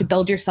scratch and have to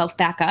build yourself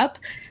back up,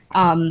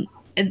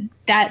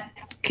 that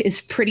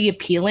is pretty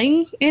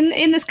appealing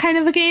in this kind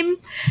of a game.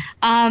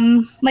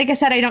 Like I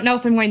said, I don't know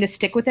if I'm going to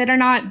stick with it or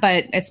not,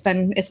 but it's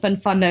been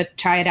fun to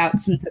try it out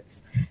since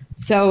it's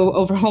so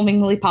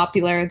overwhelmingly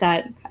popular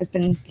that I've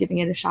been giving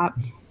it a shot.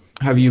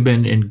 Have you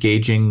been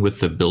engaging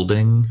with the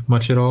building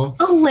much at all?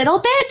 A little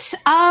bit.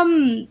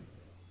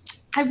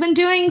 I've been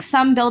doing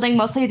some building,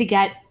 mostly to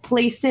get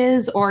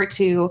places or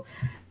to,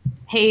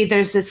 hey,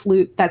 there's this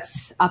loot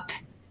that's up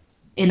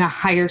in a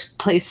higher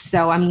place,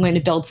 so I'm going to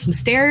build some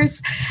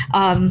stairs.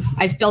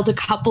 I've built a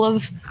couple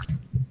of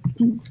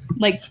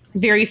like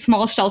very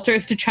small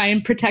shelters to try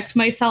and protect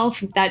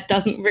myself. That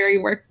doesn't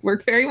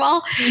work very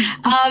well.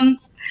 I'm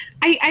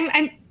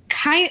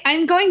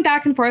going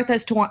back and forth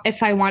as to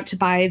if I want to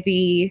buy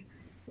the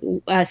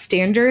a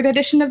standard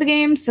edition of the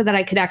game so that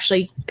I could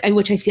actually,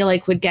 which I feel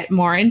like would get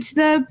more into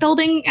the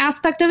building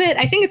aspect of it.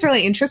 I think it's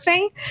really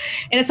interesting,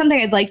 and it's something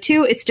I'd like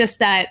to. It's just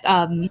that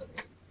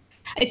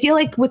I feel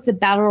like with the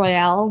battle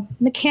royale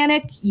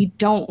mechanic, you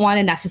don't want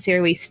to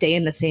necessarily stay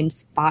in the same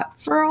spot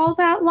for all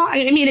that long.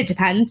 I mean, it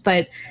depends,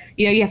 but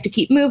you have to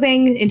keep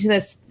moving into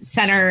the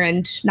center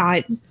and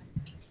not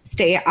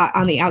stay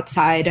on the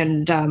outside.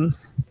 And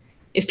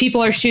if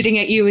people are shooting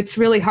at you, it's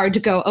really hard to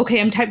go,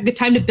 okay,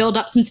 time to build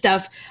up some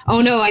stuff.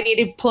 Oh no, I need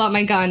to pull out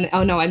my gun.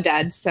 Oh no, I'm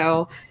dead.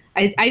 So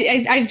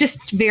I've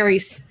just very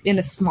in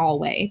a small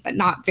way, but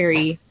not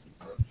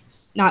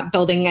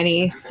building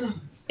any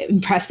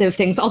impressive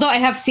things. Although I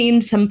have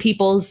seen some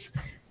people's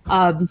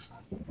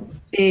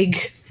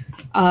big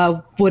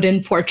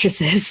wooden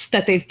fortresses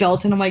that they've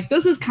built, and I'm like,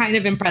 this is kind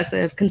of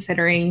impressive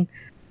considering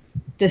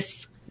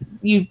this.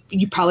 You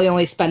probably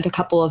only spent a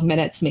couple of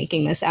minutes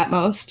making this at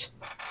most.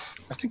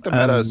 I think the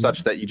meta is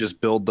such that you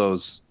just build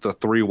the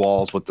 3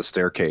 walls with the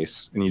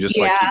staircase, and you just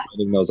like keep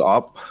building those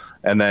up,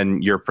 and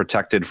then you're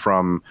protected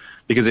from,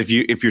 because if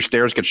your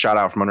stairs get shot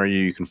out from under you,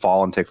 you can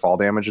fall and take fall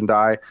damage and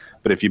die.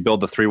 But if you build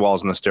the 3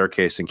 walls in the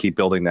staircase and keep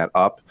building that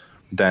up,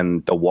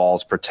 then the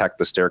walls protect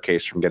the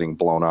staircase from getting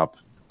blown up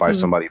by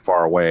somebody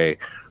far away,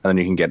 and then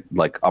you can get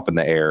like up in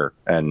the air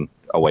and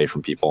away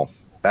from people.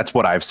 That's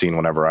what I've seen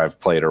whenever I've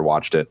played or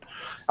watched it.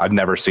 I've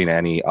never seen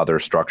any other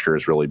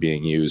structures really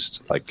being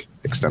used like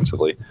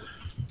extensively.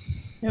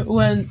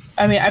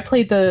 I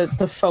played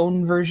the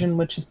phone version,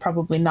 which is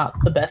probably not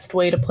the best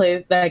way to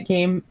play that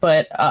game,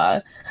 but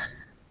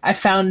I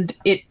found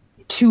it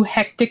too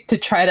hectic to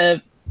try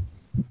to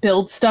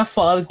build stuff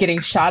while I was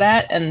getting shot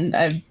at, and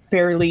I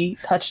barely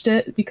touched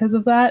it because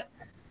of that.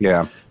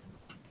 Yeah.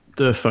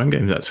 The phone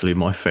game is actually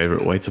my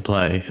favorite way to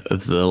play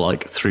of the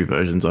like 3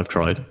 versions I've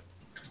tried.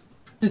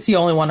 It's the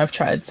only one I've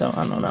tried, so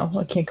I don't know.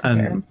 I can't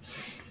compare them.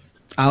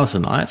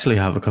 Alison, I actually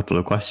have a couple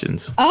of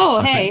questions.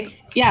 Oh, hey.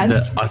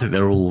 Yes. I think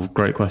they're all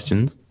great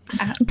questions.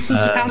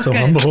 Sounds So good.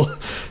 humble.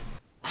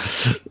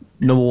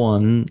 Number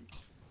 1,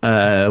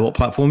 what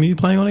platform are you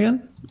playing on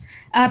again?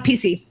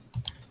 PC.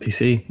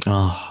 PC.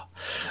 Oh.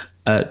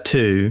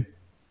 2,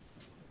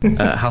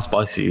 how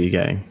spicy are you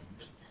getting?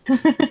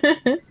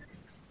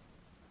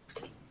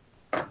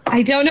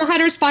 I don't know how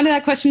to respond to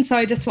that question, so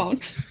I just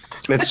won't.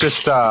 It's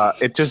just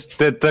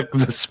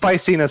the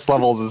spiciness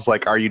levels is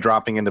like, are you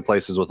dropping into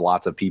places with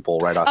lots of people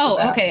right off the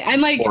bat? Okay.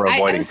 I'm like, or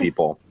avoiding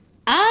people?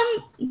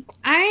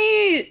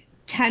 I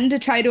tend to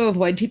try to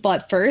avoid people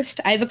at first.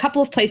 I have a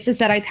couple of places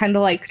that I tend to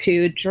like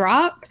to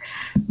drop,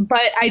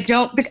 but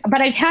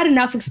I've had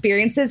enough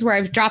experiences where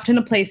I've dropped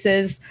into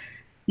places,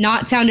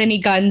 not found any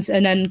guns,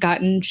 and then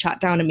gotten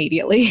shot down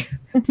immediately.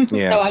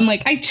 Yeah. So I'm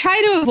like, I try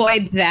to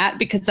avoid that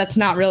because that's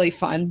not really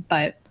fun.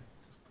 But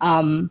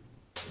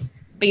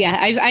yeah,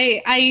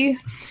 I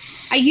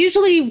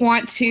usually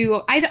want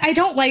to. I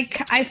don't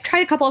like. I've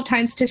tried a couple of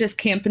times to just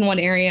camp in one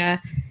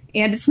area,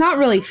 and it's not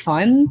really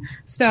fun.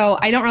 So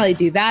I don't really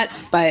do that.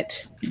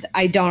 But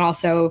I don't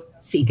also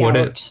seek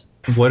out.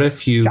 What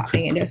if you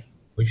dropping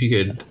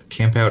could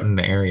camp out in an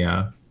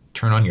area,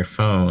 turn on your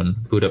phone,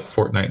 boot up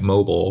Fortnite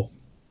Mobile,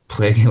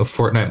 play a game of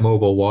Fortnite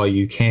Mobile while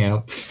you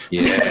camp?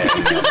 Yeah.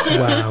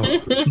 Wow.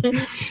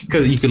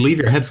 Because you could leave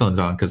your headphones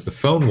on, because the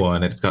phone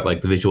one, it's got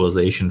like the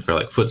visualization for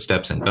like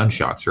footsteps and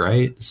gunshots,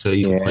 right? So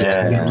you can play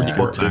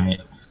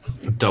Fortnite,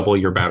 double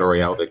your battle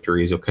royale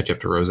victories. You'll catch up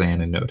to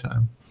Roseanne in no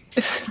time.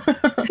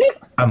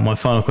 And my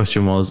final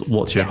question was,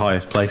 what's your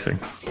highest placing?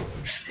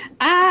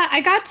 I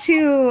got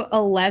to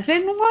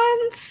 11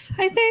 once,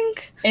 I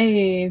think.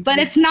 Hey, But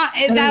it's not.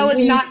 That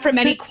was not from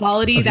any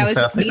quality. That was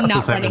just me that's the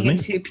not same running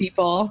as me. into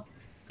people,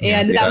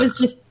 and that was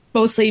just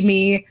mostly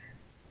me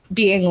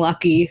being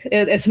lucky.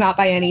 It's not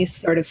by any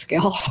sort of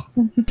skill.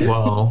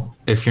 Well,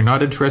 if you're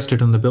not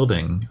interested in the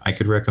building, I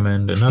could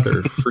recommend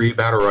another free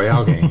battle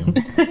royale game,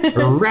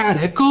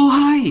 Radical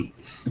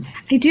Heights.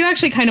 I do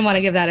actually kind of want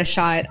to give that a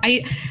shot.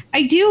 I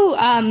do.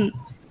 I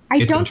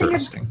It's don't think.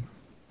 interesting.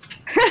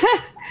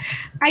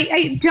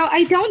 I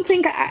don't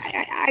think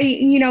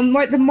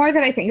the more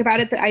that I think about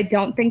it, that I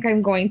don't think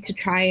I'm going to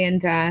try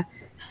and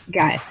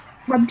get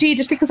PUBG,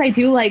 just because I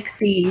do like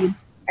the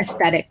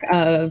aesthetic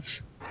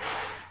of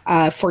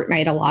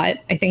Fortnite a lot.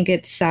 I think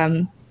it's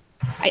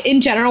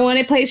in general, when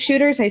I play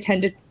shooters, I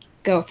tend to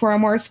go for a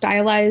more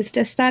stylized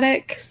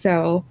aesthetic.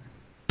 So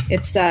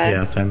it's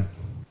Yeah, same.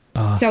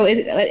 so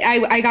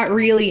I got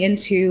really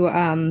into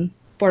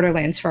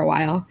Borderlands for a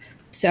while.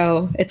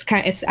 So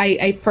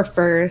I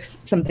prefer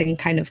something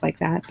kind of like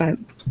that. But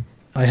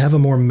I have a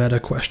more meta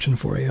question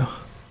for you.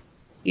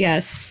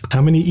 yes,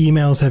 How many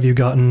emails have you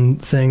gotten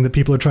saying that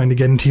people are trying to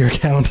get into your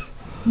account?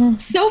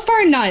 so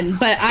far none.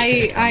 But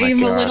I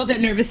am a God. little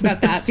bit nervous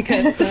about that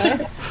because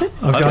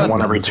I've got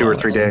One every 2 or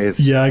 3 days.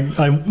 Yeah,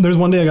 there's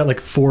one day I got like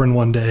 4 in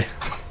one day.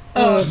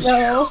 oh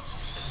no.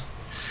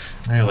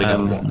 I only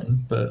got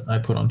one, but I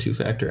put on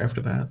 2-factor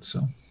after that.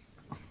 So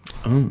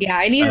yeah,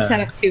 I need to set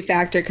up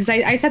 2-factor because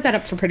I set that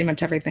up for pretty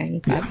much everything.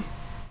 But.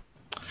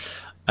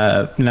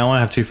 Now I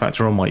have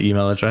two-factor on my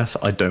email address.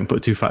 I don't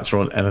put two-factor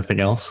on anything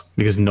else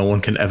because no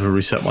one can ever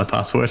reset my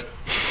password.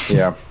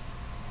 Yeah.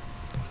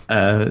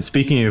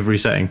 Speaking of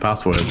resetting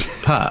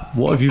passwords, Pat,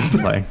 what have you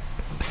been playing?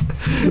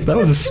 That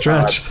was a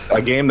stretch.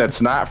 A game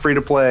that's not free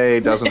to play,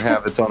 doesn't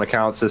have its own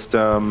account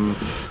system,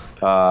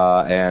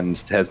 and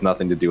has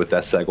nothing to do with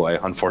that segue,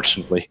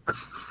 unfortunately.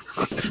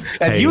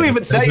 And Hey, you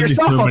even set there's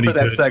yourself only up so for many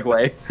that good-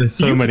 segue. There's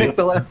so You many, picked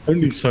the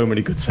only so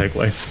many good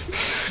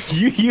segues.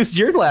 You used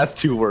your last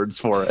two words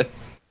for it.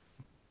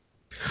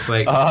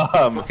 Like,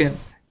 fucking,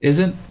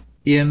 isn't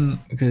in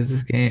because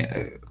this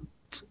game,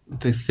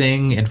 the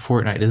thing in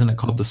Fortnite, isn't it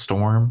called the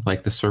storm?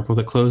 Like the circle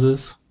that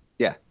closes.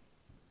 Yeah.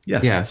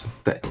 Yes. Yes,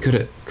 that could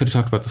have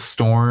talked about the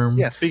storm.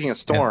 Yeah. Speaking of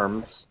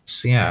storms,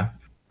 So, yeah.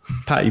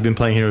 Pat, you've been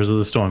playing Heroes of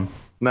the Storm.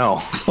 no,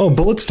 Oh,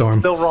 Bulletstorm.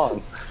 still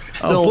wrong.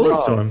 Oh, Still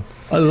wrong. Bulletstorm.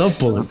 I love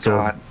Bulletstorm.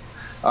 God.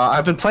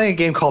 I've been playing a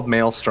game called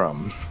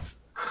Maelstrom.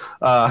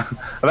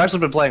 I've actually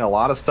been playing a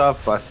lot of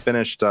stuff. I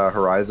finished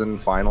Horizon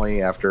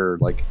finally after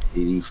like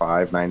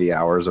 85, 90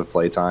 hours of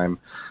playtime.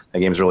 That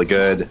game's really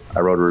good. I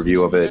wrote a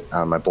review of it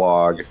on my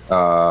blog.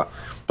 But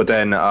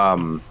then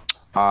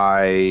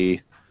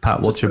I...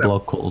 Pat, what's your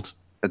blog called?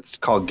 It's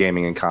called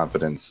Gaming and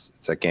Confidence.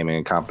 It's at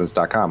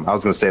gamingandconfidence.com. I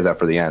was going to save that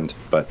for the end,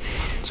 but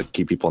to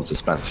keep people in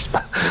suspense.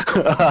 But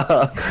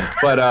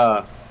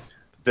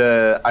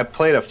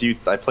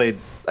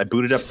I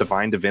booted up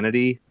Divine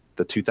Divinity,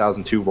 the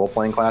 2002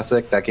 role-playing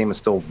classic. That game is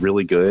still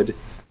really good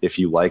if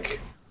you like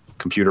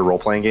computer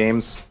role-playing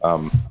games.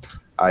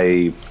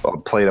 I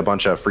played a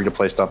bunch of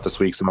free-to-play stuff this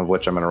week, some of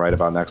which I'm going to write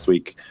about next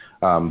week.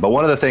 But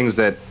one of the things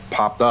that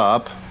popped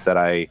up that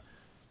I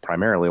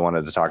primarily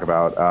wanted to talk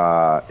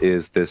about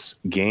is this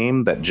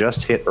game that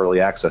just hit early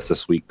access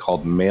this week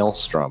called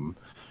Maelstrom,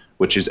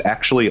 which is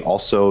actually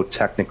also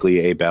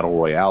technically a battle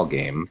royale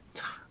game.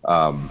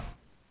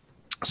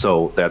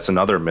 So that's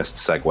another missed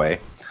segue.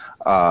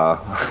 I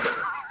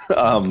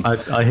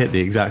hit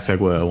the exact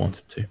segue I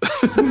wanted to.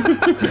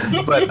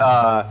 But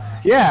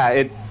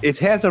yeah, it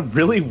has a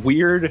really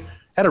weird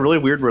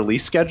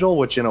release schedule,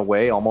 which in a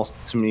way almost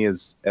to me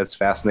is as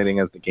fascinating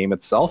as the game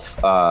itself.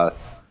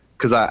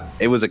 Because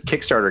it was a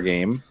Kickstarter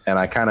game, and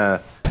I kind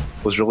of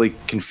was really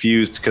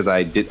confused because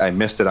I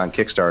missed it on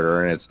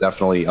Kickstarter, and it's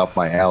definitely up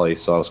my alley.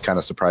 So I was kind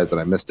of surprised that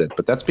I missed it.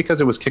 But that's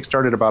because it was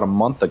kickstarted about a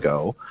month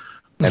ago,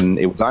 and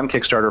it was on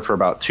Kickstarter for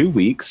about 2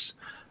 weeks.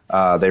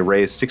 They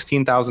raised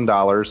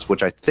 $16,000,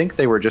 which I think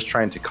they were just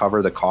trying to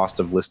cover the cost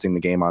of listing the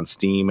game on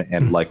Steam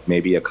and like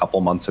maybe a couple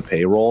months of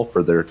payroll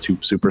for their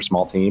super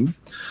small team.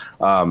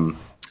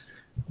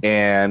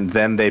 And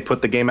then they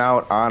put the game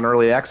out on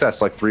early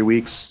access like 3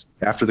 weeks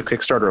after the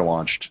Kickstarter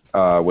launched,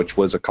 which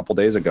was a couple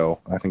days ago.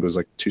 I think it was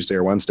like Tuesday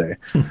or Wednesday.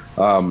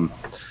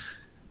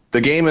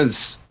 The game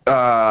is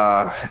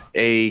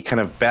a kind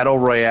of battle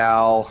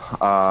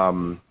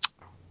royale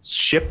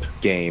ship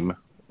game,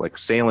 like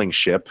sailing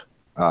ship.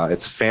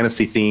 It's a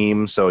fantasy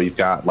theme, so you've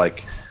got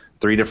like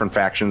 3 different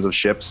factions of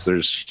ships.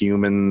 There's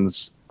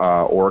humans,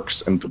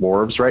 orcs, and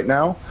dwarves right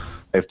now.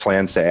 They have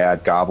plans to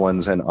add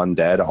goblins and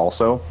undead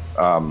also.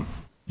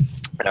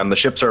 And the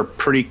ships are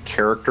pretty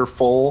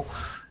characterful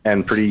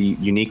and pretty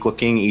unique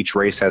looking. Each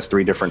race has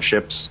 3 different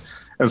ships.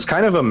 And it's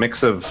kind of a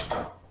mix of,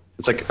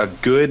 it's like a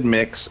good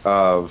mix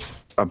of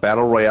a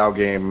battle royale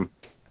game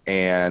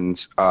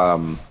and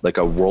like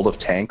a World of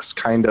Tanks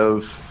kind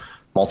of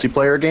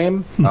multiplayer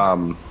game.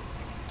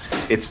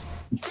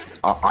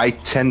 I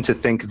tend to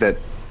think that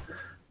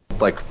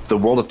like the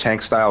World of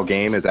Tanks style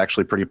game is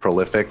actually pretty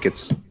prolific.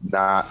 It's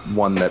not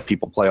one that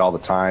people play all the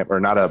time, or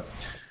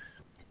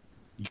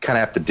you kind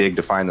of have to dig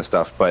to find the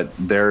stuff, but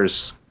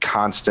there's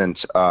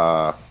constant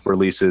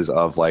releases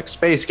of like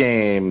space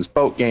games,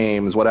 boat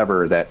games,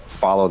 whatever, that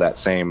follow that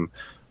same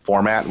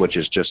format, which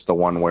is just the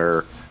one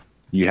where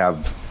you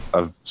have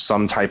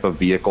some type of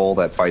vehicle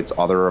that fights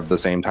other of the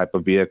same type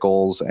of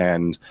vehicles,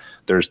 and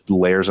there's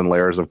layers and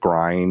layers of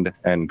grind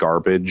and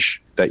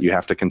garbage that you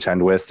have to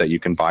contend with that you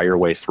can buy your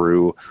way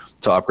through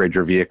to upgrade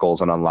your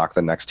vehicles and unlock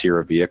the next tier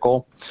of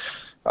vehicle.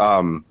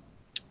 And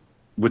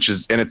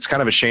it's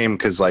kind of a shame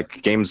because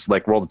like games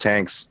like World of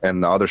Tanks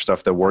and the other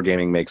stuff that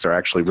Wargaming makes are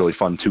actually really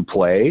fun to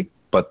play,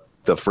 but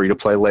the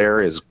free-to-play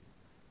layer is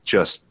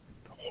just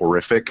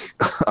horrific.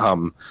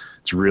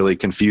 It's really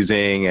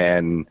confusing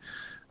and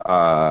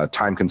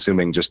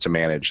time-consuming just to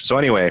manage. So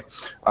anyway,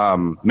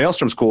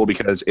 Maelstrom's cool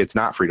because it's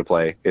not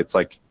free-to-play. It's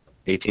like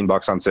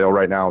 $18 on sale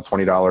right now,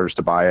 $20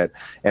 to buy it,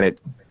 and it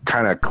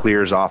kind of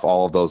clears off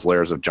all of those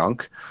layers of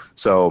junk.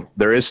 So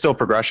there is still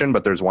progression,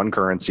 but there's one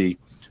currency.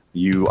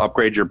 You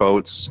upgrade your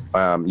boats,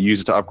 you use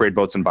it to upgrade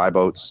boats and buy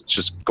boats. It's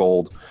just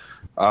gold.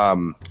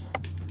 And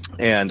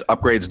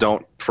upgrades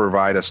don't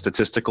provide a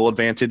statistical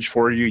advantage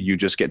for you. You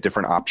just get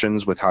different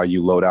options with how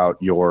you load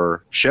out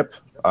your ship.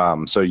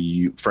 So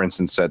you, for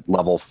instance, at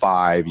level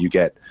 5, you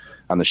get,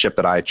 on the ship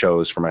that I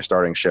chose for my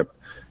starting ship,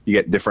 you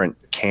get different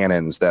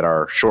cannons that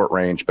are short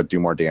range but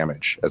do more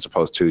damage as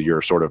opposed to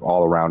your sort of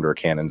all-arounder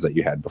cannons that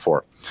you had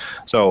before.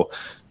 So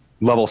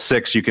level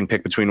 6, you can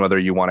pick between whether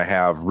you want to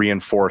have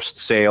reinforced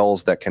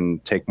sails that can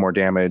take more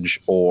damage,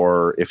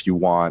 or if you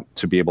want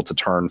to be able to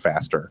turn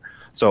faster.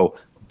 So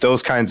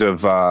those kinds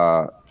of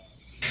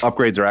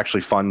upgrades are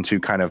actually fun to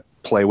kind of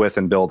play with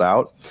and build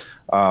out.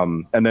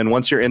 And then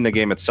once you're in the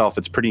game itself,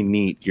 it's pretty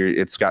neat.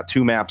 It's got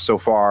 2 maps so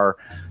far.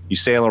 You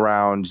sail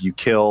around, you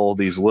kill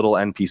these little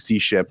NPC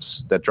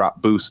ships that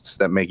drop boosts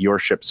that make your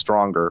ship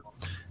stronger.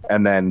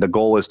 And then the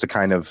goal is to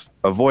kind of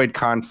avoid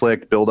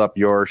conflict, build up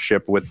your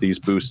ship with these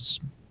boosts.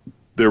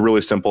 They're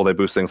really simple. They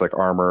boost things like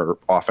armor,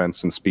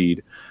 offense, and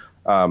speed.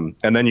 And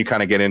then you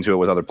kind of get into it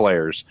with other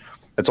players.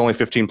 It's only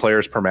 15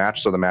 players per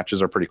match, so the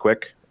matches are pretty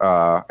quick.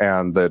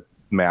 And the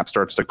map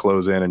starts to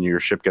close in, and your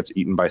ship gets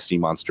eaten by sea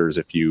monsters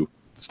if you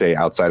stay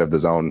outside of the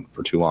zone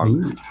for too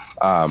long.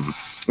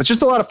 It's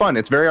just a lot of fun.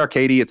 It's very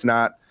arcadey. It's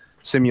not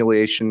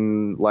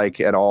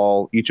simulation-like at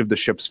all. Each of the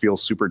ships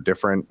feels super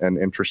different and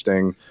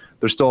interesting.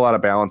 There's still a lot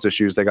of balance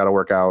issues they got to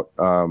work out.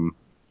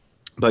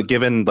 But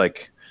given,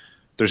 like,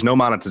 there's no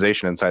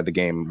monetization inside the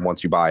game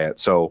once you buy it,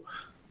 so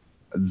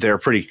they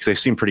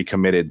seem pretty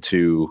committed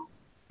to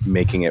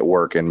making it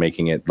work and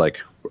making it like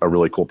a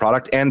really cool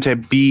product. And to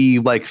be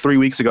like 3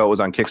 weeks ago, it was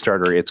on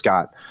Kickstarter. It's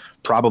got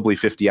probably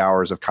 50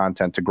 hours of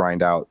content to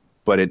grind out,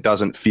 but it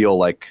doesn't feel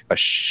like a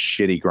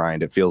shitty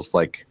grind. It feels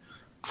like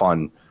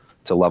fun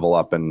to level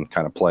up and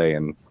kind of play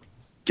and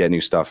get new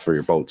stuff for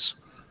your boats.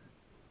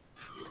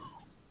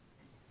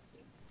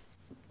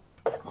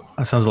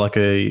 That sounds like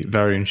a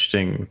very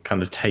interesting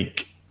kind of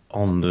take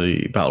on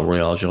the battle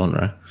royale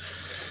genre.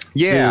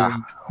 Yeah.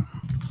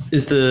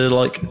 Is the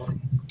like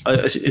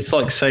it's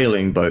like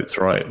sailing boats,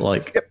 right?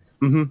 Like, yep.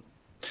 Mm-hmm.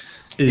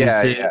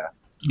 Is it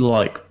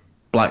like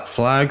Black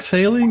Flag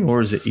sailing,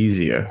 or is it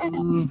easier?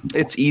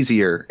 It's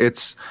easier.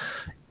 It's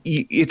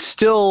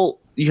still,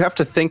 you have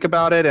to think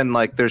about it, and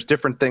like there's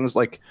different things,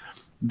 like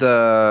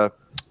the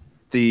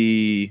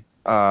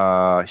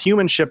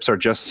human ships are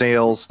just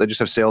sails. They just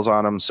have sails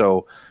on them,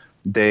 so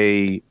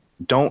they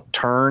don't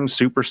turn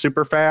super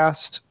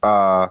fast.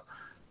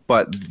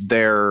 But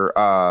they're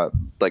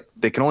like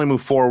they can only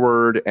move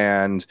forward,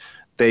 and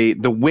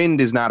the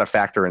wind is not a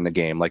factor in the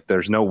game. Like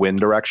there's no wind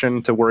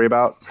direction to worry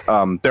about.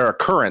 There are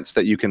currents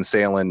that you can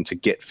sail in to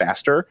get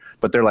faster,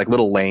 but they're like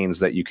little lanes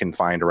that you can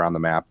find around the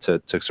map to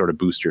sort of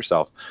boost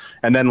yourself.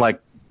 And then like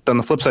on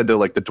the flip side, though,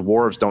 like the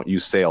dwarves don't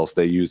use sails;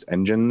 they use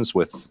engines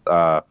with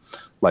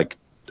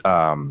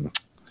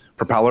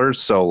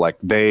propellers. So like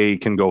they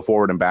can go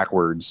forward and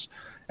backwards,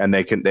 and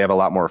they have a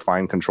lot more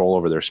fine control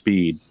over their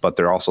speed, but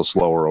they're also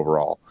slower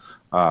overall.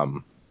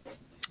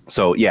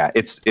 So yeah,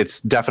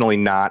 it's definitely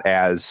not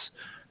as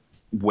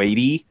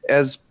weighty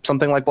as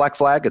something like Black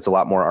Flag. It's a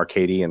lot more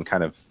arcadey and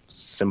kind of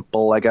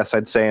simple, I guess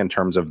I'd say, in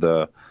terms of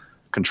the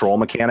control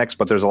mechanics,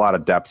 but there's a lot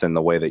of depth in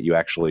the way that you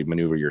actually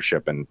maneuver your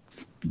ship and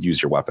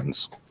use your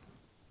weapons.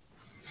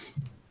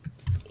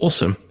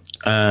 Awesome.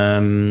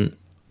 I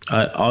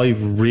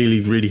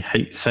really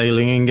hate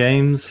sailing in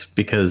games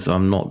because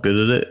I'm not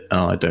good at it and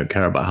I don't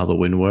care about how the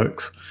wind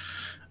works.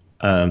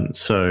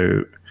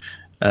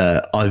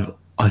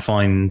 I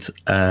find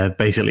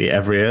basically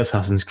every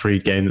Assassin's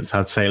Creed game that's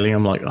had sailing,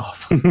 I'm like, oh,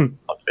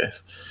 fuck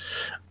this.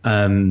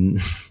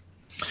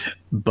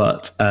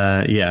 But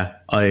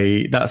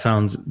that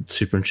sounds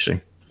super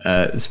interesting,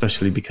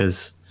 especially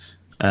because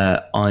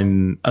as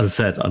I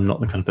said, I'm not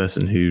the kind of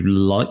person who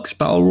likes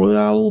Battle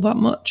Royale that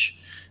much.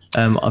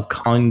 I've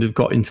kind of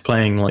got into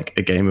playing like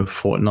a game of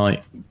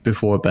Fortnite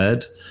before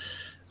bed,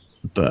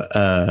 but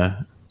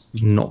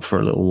not for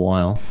a little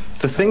while.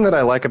 The thing that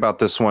I like about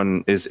this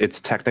one is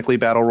it's technically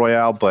Battle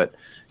Royale, but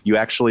you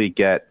actually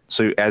get,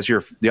 so as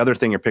the other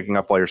thing you're picking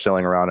up while you're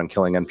sailing around and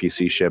killing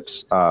NPC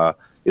ships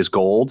is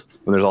gold,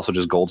 and there's also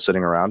just gold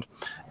sitting around.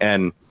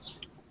 And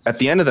at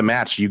the end of the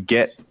match, you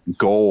get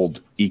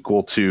gold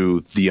equal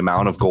to the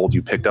amount of gold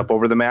you picked up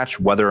over the match,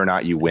 whether or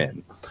not you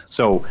win.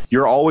 So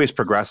you're always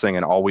progressing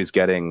and always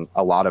getting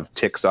a lot of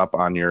ticks up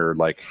on your,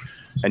 like,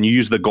 and you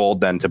use the gold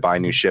then to buy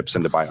new ships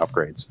and to buy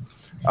upgrades.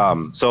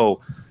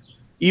 So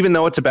even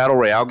though it's a Battle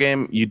Royale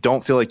game, you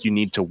don't feel like you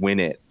need to win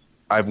it.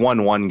 I've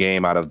won one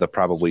game out of the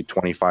probably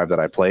 25 that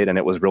I played, and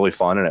it was really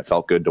fun and it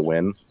felt good to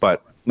win.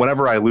 But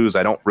whenever I lose,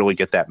 I don't really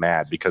get that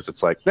mad because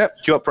it's like,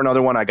 queue up for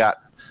another one. I got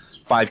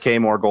 5K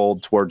more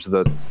gold towards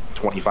the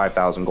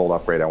 25,000 gold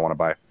upgrade I want to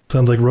buy.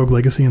 Sounds like Rogue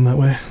Legacy in that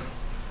way.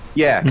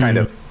 Yeah, kind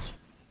of.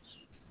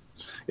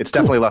 It's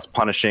definitely less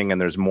punishing,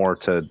 and there's more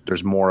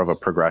of a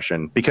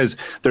progression because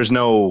there's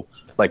no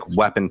like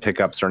weapon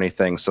pickups or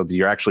anything. So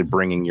you're actually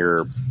bringing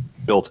your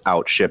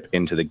built-out ship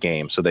into the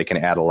game, so they can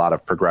add a lot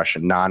of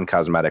progression,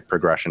 non-cosmetic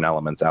progression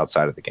elements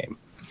outside of the game.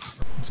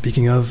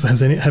 Speaking of,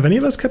 have any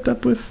of us kept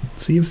up with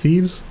Sea of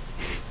Thieves?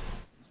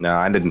 No,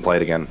 I didn't play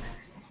it again.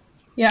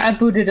 Yeah, I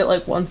booted it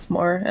like once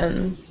more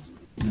and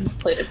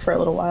played it for a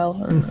little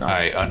while. And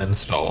I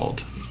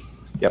uninstalled.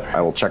 Yep,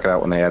 I will check it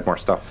out when they add more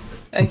stuff.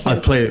 I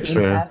play it for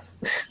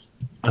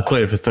I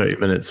played it for 30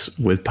 minutes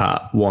with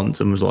Pat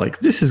once and was like,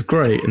 "This is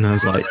great," and I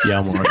was like, "Yeah,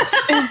 I'm alright."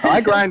 I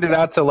grinded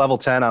out to level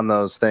 10 on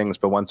those things,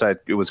 but once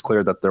it was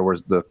clear that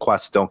the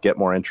quests don't get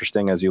more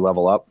interesting as you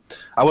level up.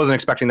 I wasn't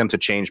expecting them to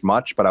change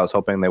much, but I was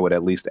hoping they would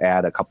at least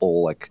add a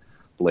couple like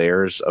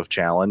layers of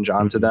challenge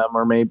onto them,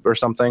 or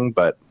something.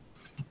 But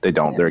they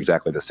don't. They're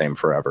exactly the same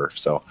forever.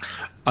 So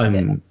I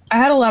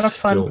had a lot of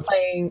fun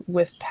playing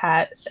with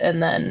Pat,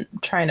 and then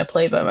trying to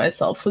play by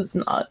myself was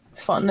not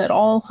fun at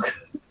all.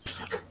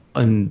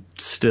 I'm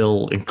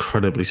still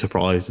incredibly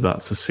surprised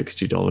that's a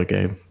 $60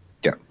 game.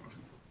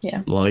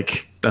 Yeah.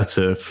 Like, that's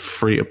a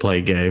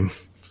free-to-play game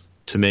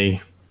to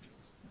me.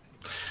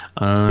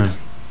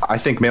 I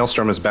think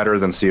Maelstrom is better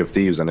than Sea of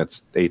Thieves, and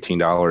it's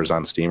 $18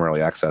 on Steam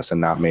Early Access and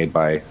not made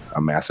by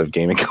a massive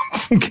game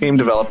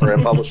developer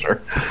and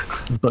publisher.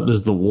 But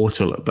does the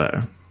water look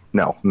better?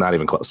 No, not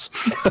even close.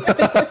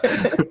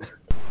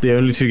 The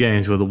only two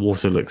games where the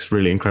water looks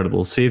really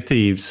incredible, Sea of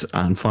Thieves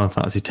and Final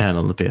Fantasy X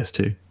on the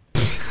PS2.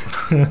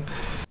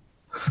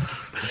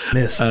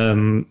 Missed.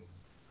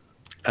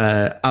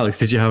 Alex,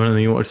 did you have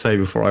anything you wanted to say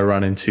before I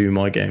ran into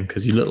my game?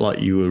 Because you look like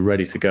you were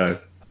ready to go.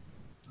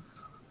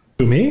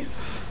 Who, me?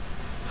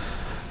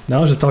 No,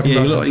 I was just talking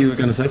about. You look like you were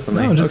going to say something.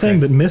 No, I was just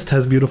saying that Mist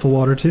has beautiful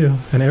water too,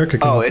 and Erica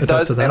can it attest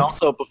does. to that. And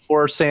also,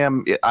 before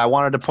Sam, I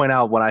wanted to point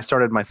out when I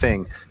started my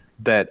thing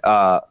that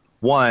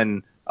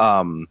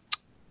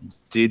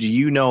did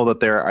you know that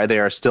they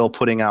are still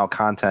putting out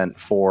content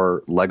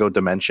for Lego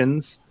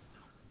Dimensions?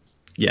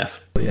 Yes.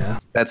 Yeah.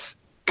 That's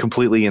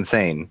completely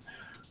insane.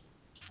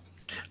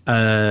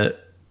 I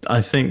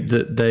think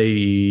that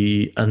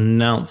they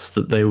announced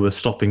that they were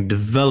stopping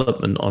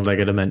development on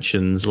Lego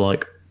Dimensions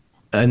like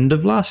end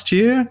of last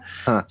year.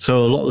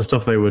 So a lot of the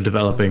stuff they were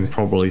developing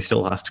probably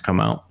still has to come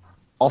out.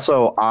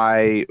 Also,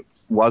 I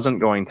wasn't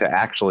going to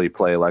actually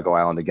play Lego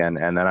Island again,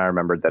 and then I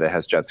remembered that it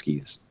has jet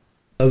skis.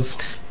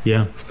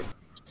 Yeah.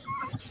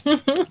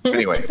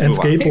 Anyway, and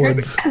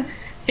skateboards.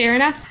 Fair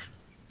enough.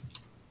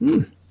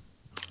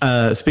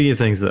 Speaking of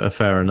things that are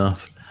fair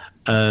enough,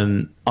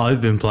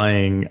 I've been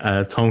playing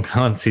Tom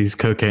Clancy's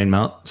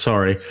Tom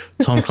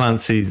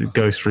Clancy's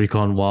Ghost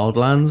Recon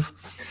Wildlands.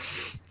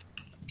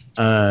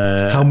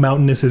 How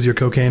mountainous is your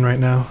cocaine right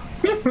now?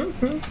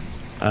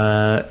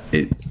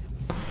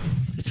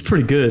 It's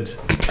pretty good.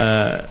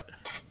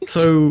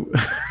 So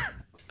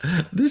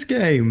this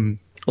game,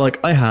 like,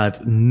 I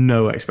had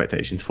no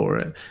expectations for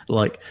it.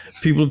 Like,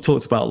 people have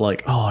talked about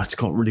like, oh, it's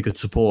got really good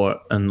support,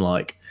 and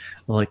like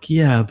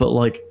yeah, but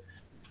like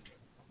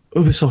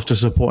Ubisoft are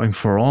supporting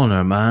For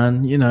Honor,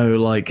 man. You know,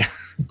 like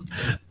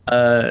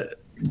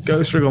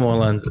Ghost Recon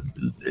Wildlands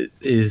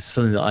is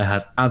something that I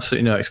had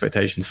absolutely no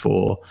expectations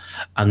for,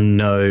 and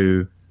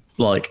no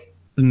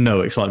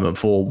excitement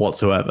for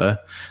whatsoever.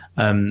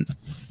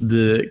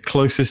 The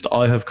closest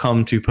I have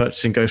come to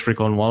purchasing Ghost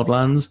Recon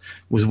Wildlands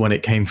was when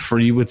it came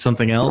free with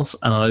something else,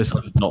 and I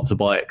decided not to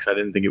buy it because I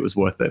didn't think it was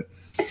worth it.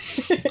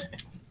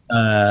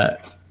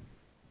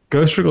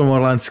 Ghost Recon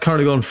Wildlands is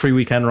currently on free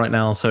weekend right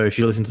now, so if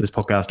you listen to this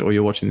podcast or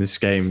you're watching this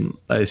game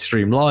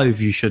stream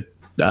live, you should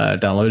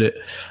download it.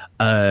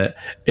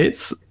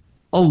 It's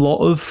a lot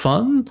of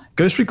fun.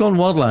 Ghost Recon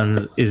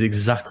Wildlands is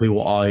exactly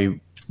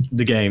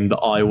the game that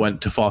I went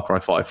to Far Cry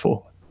 5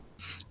 for.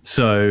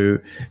 So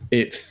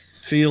it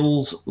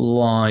feels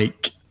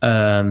like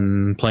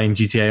playing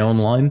GTA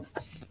Online.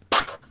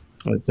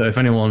 So if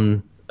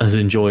anyone has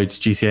enjoyed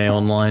GTA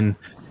Online,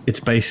 it's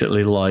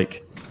basically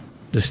like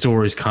the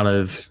story's kind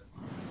of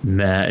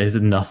meh, is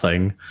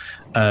nothing,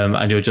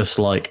 and you're just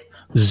like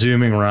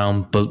zooming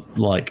around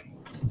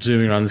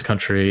this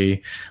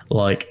country,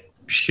 like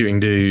shooting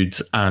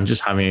dudes and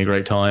just having a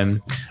great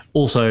time.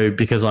 Also,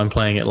 because I'm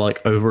playing it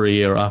like over a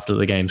year after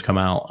the game's come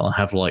out, I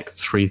have like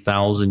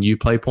 3,000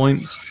 Uplay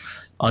points.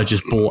 I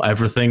just bought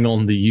everything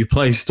on the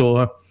Uplay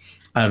store,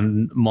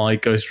 and my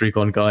Ghost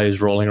Recon guy is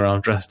rolling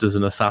around dressed as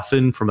an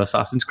assassin from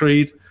Assassin's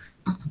Creed.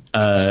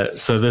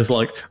 So there's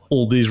like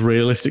all these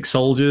realistic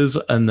soldiers,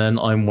 and then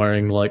I'm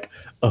wearing like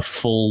a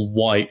full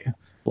white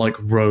like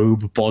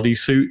robe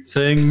bodysuit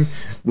thing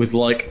with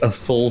like a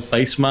full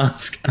face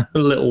mask and a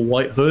little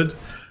white hood.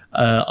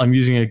 I'm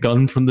using a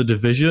gun from The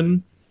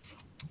Division,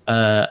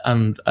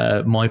 and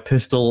my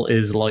pistol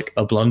is like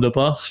a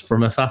blunderbuss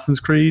from Assassin's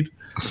Creed.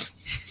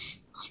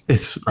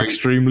 It's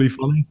extremely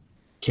funny.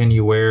 Can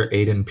you wear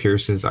Aiden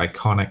Pierce's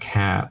iconic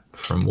hat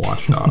from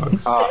Watch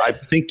Dogs? I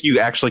think you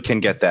actually can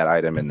get that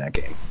item in that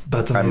game.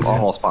 That's amazing. I'm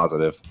almost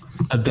positive.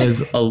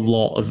 There's a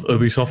lot of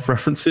Ubisoft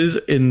references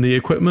in the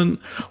equipment.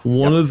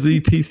 One of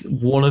the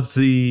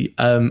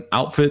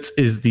outfits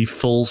is the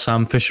full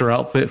Sam Fisher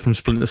outfit from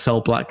Splinter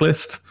Cell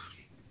Blacklist.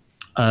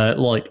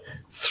 Like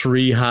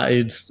three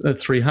lensed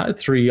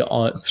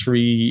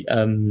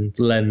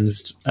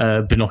lensed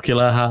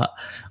binocular hat,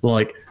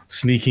 like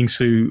sneaking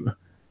suit.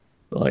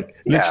 Like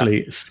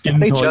literally skin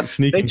tight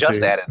sneaking. They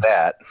just added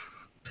that.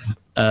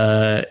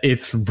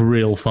 It's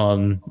real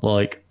fun.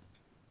 Like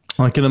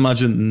I can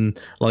imagine.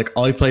 Like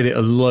I played it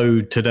a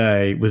load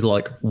today with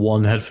like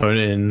one headphone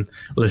in,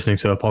 listening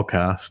to a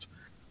podcast,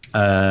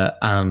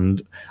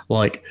 and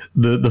like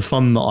the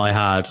fun that I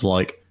had,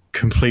 like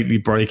completely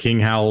breaking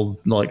how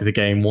like the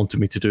game wanted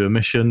me to do a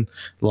mission.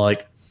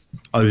 Like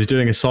I was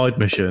doing a side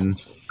mission,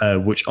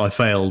 which I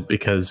failed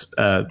because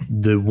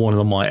the one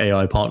of my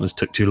AI partners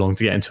took too long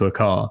to get into a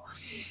car.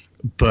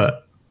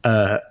 But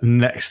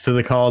next to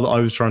the car that I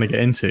was trying to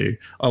get into,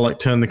 I like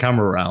turned the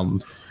camera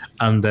around,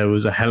 and there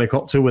was a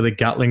helicopter with a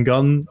Gatling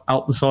gun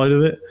out the side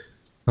of it.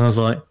 And I was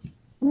like,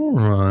 all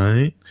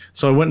right.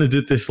 So I went and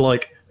did this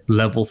like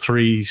level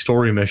 3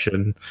 story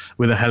mission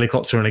with a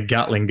helicopter and a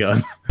Gatling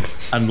gun.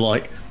 And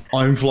like,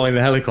 I'm flying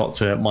the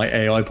helicopter. My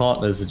AI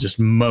partners are just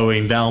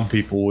mowing down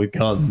people with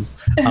guns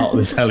out of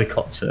this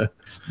helicopter,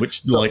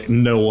 which like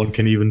no one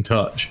can even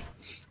touch.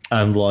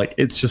 And like,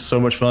 it's just so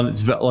much fun.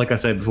 It's like I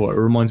said before, it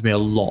reminds me a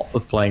lot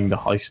of playing the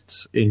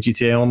heists in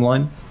GTA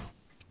Online.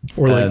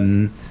 Or like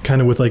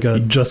kind of with like a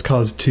Just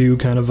Cause 2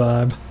 kind of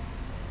vibe.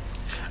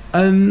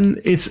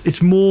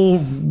 It's more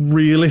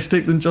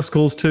realistic than Just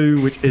Cause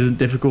 2, which isn't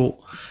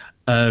difficult.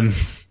 I'm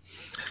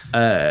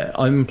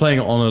playing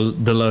it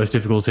on the lowest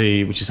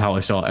difficulty, which is how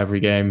I start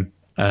every game.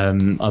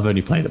 I've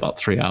only played about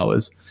 3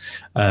 hours.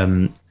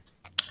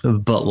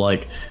 But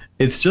like,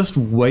 it's just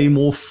way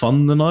more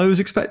fun than I was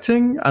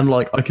expecting. And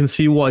like, I can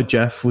see why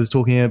Jeff was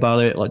talking about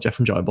it, like Jeff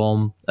from Giant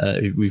Bomb,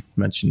 who we've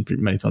mentioned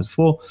many times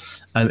before.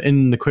 And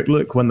in the quick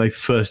look, when they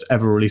first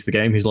ever released the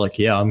game, he's like,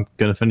 yeah, I'm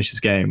going to finish this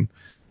game.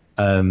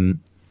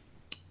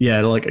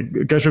 Yeah,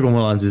 like Ghost Recon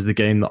Wildlands is the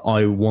game that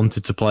I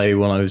wanted to play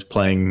when I was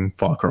playing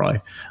Far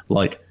Cry.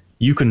 Like,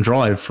 you can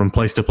drive from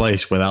place to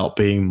place without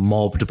being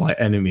mobbed by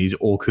enemies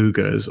or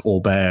cougars or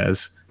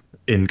bears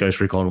in Ghost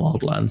Recon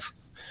Wildlands.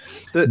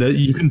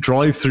 You can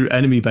drive through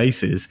enemy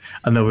bases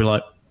and they'll be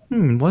like,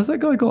 why's that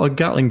guy got a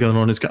Gatling gun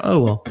on his gun? Oh,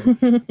 well.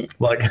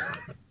 Like,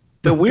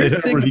 the weird they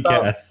don't thing really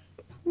about, care.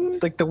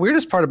 like, the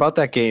weirdest part about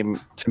that game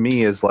to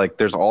me is like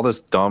there's all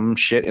this dumb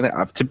shit in it.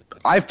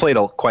 I've played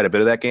quite a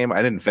bit of that game.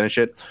 I didn't finish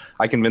it.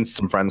 I convinced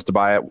some friends to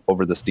buy it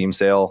over the Steam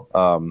sale.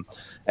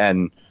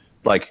 And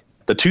like,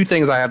 the two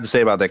things I have to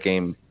say about that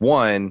game: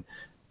 one,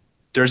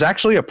 there's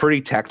actually a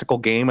pretty tactical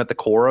game at the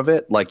core of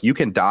it. Like, you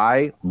can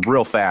die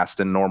real fast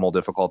in normal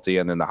difficulty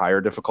and in the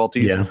higher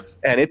difficulties. Yeah.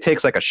 And it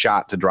takes like a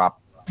shot to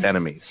drop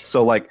enemies.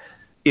 So like,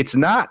 it's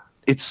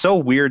so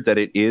weird that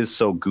it is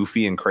so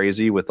goofy and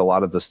crazy with a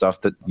lot of the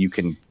stuff that you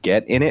can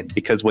get in it,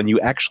 because when you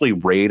actually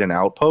raid an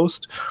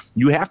outpost,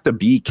 you have to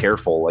be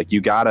careful. Like, you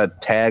got to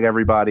tag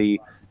everybody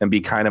and be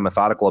kind of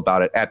methodical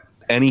about it at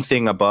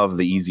anything above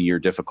the easier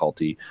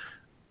difficulty.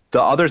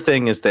 The other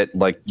thing is that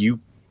like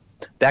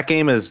that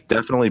game is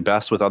definitely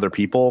best with other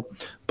people,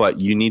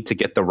 but you need to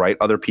get the right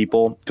other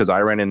people, because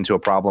I ran into a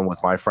problem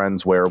with my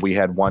friends where we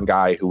had one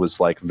guy who was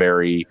like,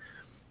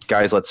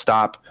 guys, let's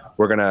stop.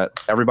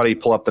 Everybody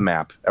pull up the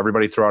map.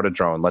 Everybody throw out a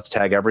drone. Let's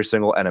tag every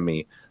single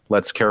enemy.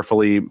 Let's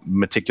carefully,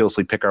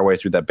 meticulously pick our way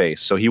through that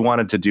base. So he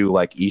wanted to do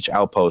like each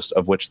outpost,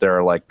 of which there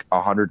are like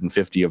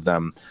 150 of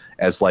them,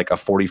 as like a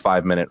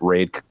 45-minute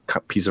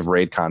piece of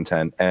raid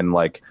content. And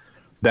like,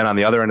 then on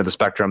the other end of the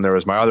spectrum, there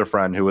was my other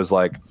friend who was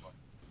like,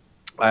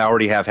 I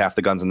already have half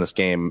the guns in this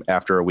game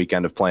after a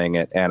weekend of playing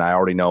it, and I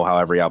already know how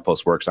every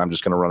outpost works. I'm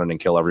just going to run in and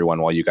kill everyone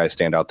while you guys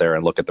stand out there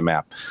and look at the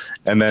map.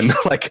 And then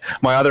like,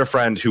 my other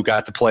friend who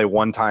got to play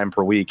one time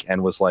per week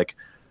and was like,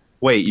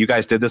 wait, you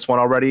guys did this one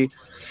already?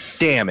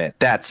 Damn it,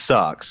 that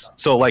sucks.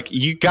 So like,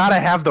 you got to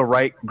have the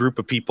right group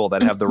of people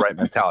that have the right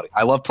mentality.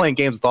 I love playing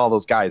games with all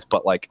those guys,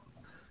 but like,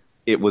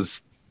 it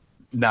was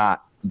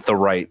not the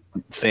right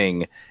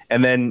thing.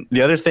 And then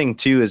the other thing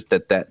too is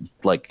that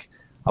like,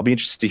 I'll be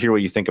interested to hear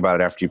what you think about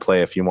it after you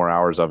play a few more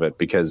hours of it,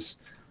 because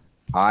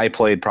I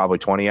played probably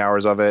 20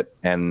 hours of it,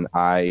 and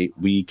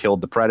we killed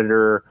the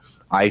Predator.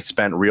 I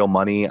spent real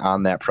money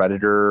on that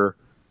Predator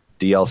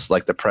DLC,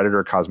 like the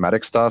Predator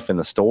cosmetic stuff in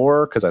the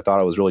store, because I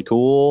thought it was really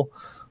cool.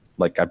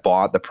 Like, I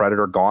bought the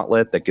Predator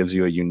gauntlet that gives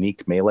you a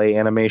unique melee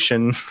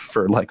animation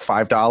for like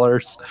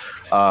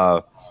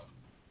 $5.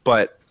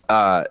 But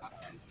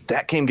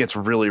that game gets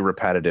really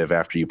repetitive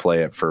after you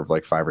play it for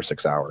like 5 or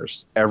 6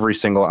 hours. Every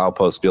single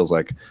outpost feels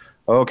like,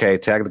 okay,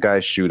 tag the guy,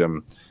 shoot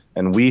him.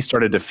 And we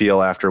started to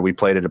feel, after we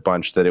played it a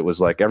bunch, that it was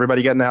like,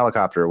 everybody get in the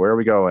helicopter. Where are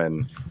we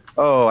going?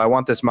 Oh, I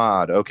want this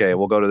mod. Okay,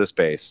 we'll go to this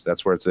base.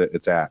 That's where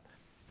it's at.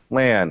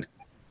 Land.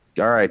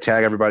 All right,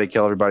 tag everybody,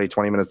 kill everybody.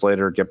 20 minutes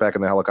later, get back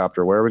in the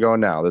helicopter. Where are we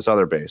going now? This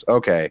other base.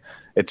 Okay.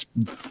 It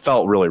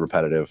felt really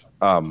repetitive.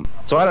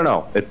 So I don't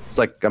know. It's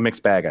like a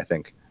mixed bag, I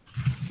think.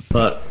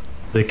 But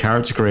the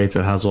character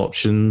creator has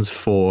options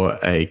for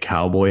a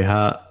cowboy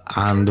hat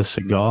and a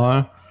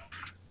cigar.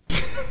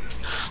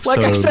 Like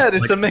I said,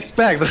 it's a mixed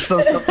bag. There's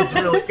some stuff that's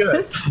really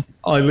good.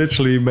 I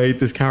literally made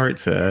this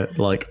character.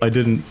 Like, I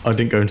didn't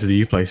go into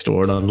the Uplay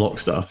store and unlock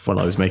stuff when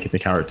I was making the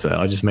character.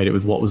 I just made it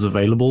with what was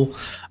available.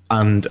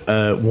 And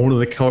one of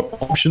the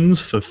options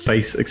for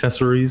face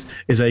accessories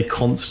is a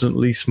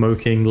constantly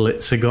smoking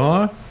lit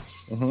cigar.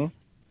 Mm-hmm.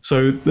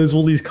 So there's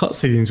all these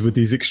cutscenes with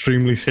these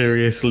extremely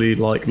seriously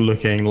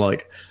looking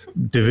like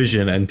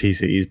Division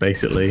NPCs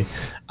basically,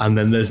 and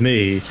then there's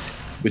me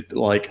with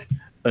like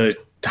a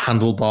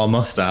handlebar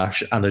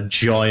mustache and a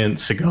giant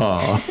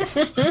cigar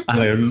and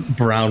a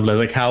brown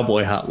leather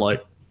cowboy hat.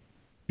 Like,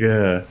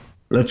 yeah,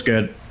 let's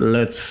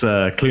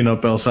clean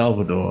up El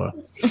Salvador.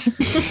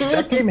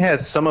 That game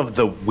has some of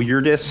the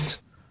weirdest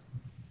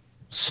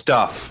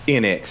stuff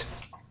in it.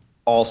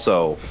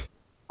 Also,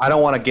 I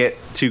don't want to get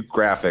too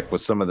graphic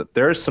with some of the.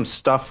 There's some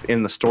stuff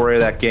in the story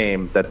of that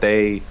game that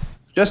they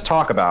just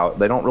talk about.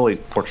 They don't really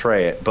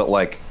portray it, but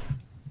like,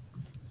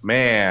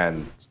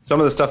 man, some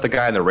of the stuff the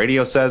guy on the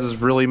radio says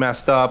is really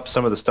messed up.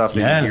 Some of the stuff,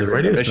 the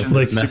radio stuff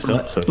like messed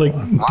up. So like,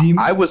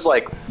 I was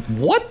like,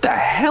 what the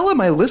hell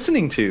am I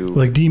listening to?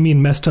 Like, do you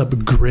mean messed up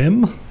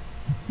grim?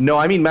 No,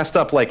 I mean messed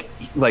up like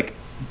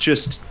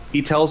just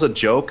he tells a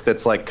joke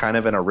that's like kind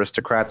of an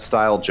aristocrat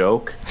style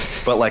joke,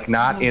 but like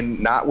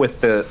not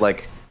with the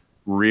like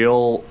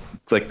real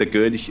like the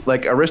good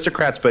like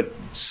aristocrats, but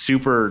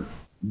super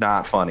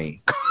not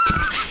funny.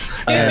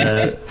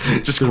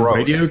 Just the gross.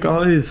 radio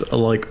guys are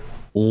like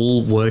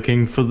all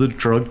working for the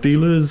drug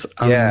dealers,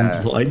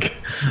 and like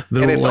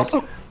they're and it's like,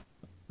 also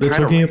they're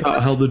kind of talking about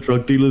racist. how the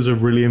drug dealers are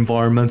really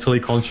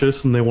environmentally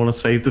conscious and they want to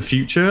save the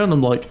future, and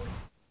I'm like,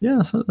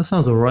 yeah, that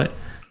sounds all right.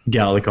 Get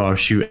out of the car,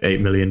 shoot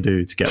 8 million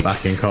dudes, get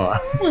back in car.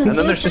 And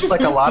then there's just like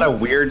a lot of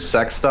weird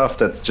sex stuff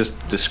that's just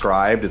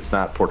described. It's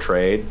not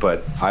portrayed.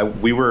 But I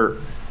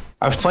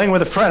was playing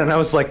with a friend and I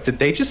was like, did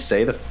they just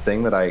say the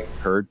thing that I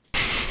heard?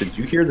 Did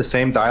you hear the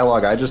same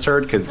dialogue I just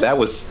heard? Because that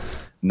was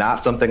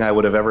not something I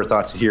would have ever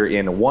thought to hear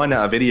in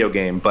a video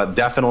game, but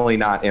definitely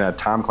not in a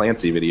Tom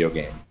Clancy video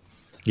game.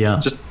 Yeah.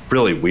 Just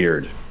really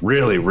weird.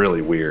 Really,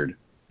 really weird.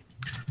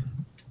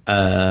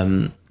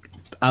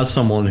 As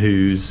someone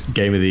whose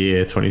Game of the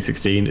Year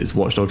 2016 is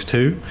Watch Dogs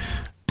 2,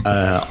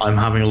 I'm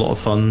having a lot of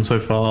fun so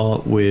far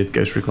with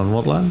Ghost Recon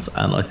Wildlands,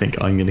 and I think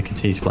I'm going to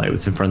continue to play it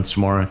with some friends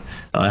tomorrow.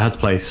 I had to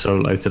play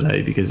solo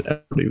today because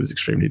everybody was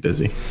extremely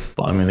busy,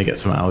 but I'm going to get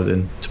some hours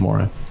in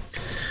tomorrow.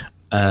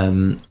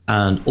 And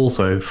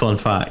also, fun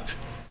fact,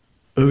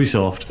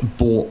 Ubisoft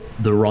bought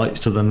the rights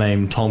to the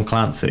name Tom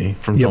Clancy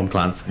from Tom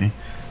Clancy.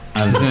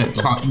 And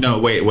wait,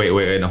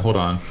 no, hold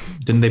on.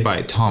 Didn't they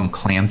buy Tom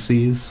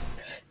Clancy's?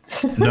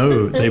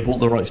 No, they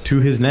bought the rights to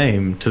his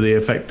name to the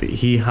effect that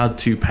he had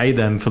to pay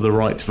them for the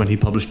rights when he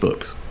published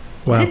books.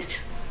 Wow.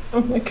 What?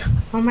 Oh my god.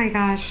 Oh my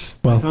gosh. I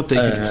Well, thought they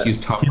could just use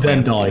Tom He Clancy.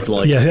 then died.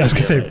 Like, yeah, I was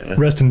gonna say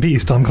rest in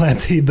peace, Tom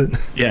Clancy. But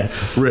yeah,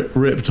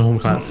 rip Tom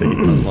Clancy.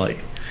 But like,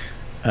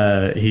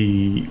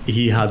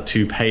 he had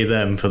to pay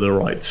them for the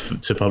rights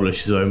to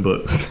publish his own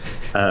books,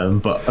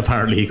 but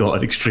apparently he got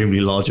an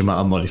extremely large amount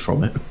of money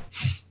from it.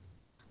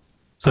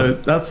 So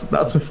that's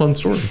a fun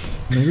story.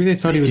 Maybe they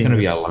thought he was going to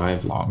be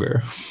alive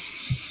longer.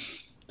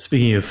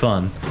 Speaking of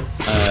fun,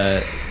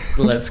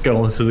 let's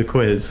go on to the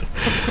quiz.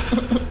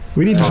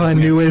 we need to find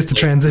new ways to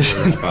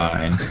transition.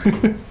 Fine.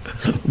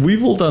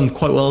 We've all done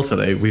quite well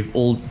today. We've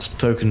all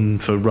spoken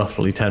for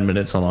roughly 10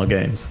 minutes on our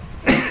games.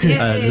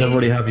 Does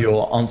everybody have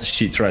your answer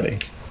sheets ready?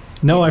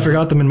 No, I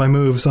forgot them in my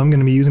move, so I'm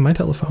going to be using my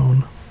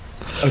telephone.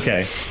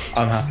 Okay,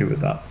 I'm happy with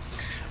that.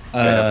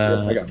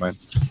 I got mine.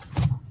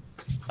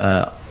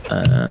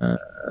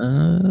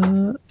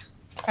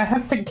 I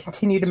have to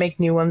continue to make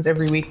new ones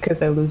every week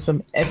because I lose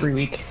them every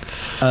week.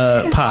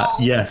 Pat,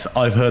 yes,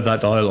 I've heard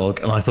that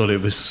dialogue and I thought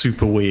it was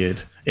super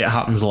weird. It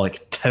happens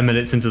like 10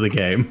 minutes into the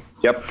game.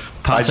 Yep.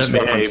 Pat sent me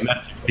a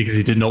message because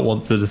he did not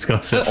want to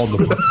discuss it on the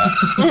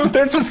podcast.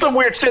 There's just some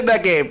weird shit in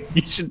that game.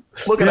 You should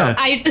look it up.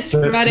 I just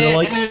read They're it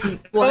like- and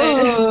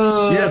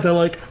what? Yeah, they're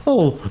like,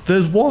 oh,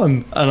 there's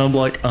one, and I'm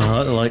like,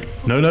 They're like,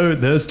 no,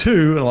 there's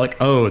two, and I'm like,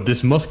 oh,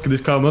 this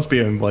car must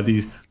be owned by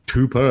these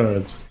two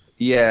pervs.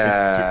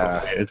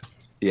 Yeah. Super weird.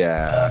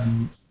 Yeah.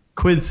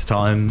 Quiz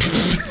time.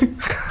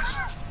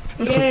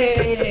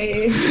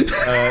 Yay.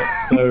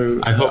 So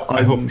I hope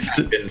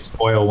that didn't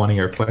spoil one of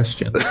your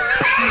questions.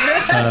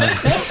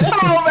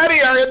 How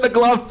many are in the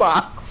glove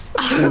box?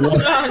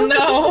 Oh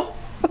no.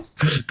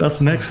 That's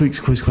next week's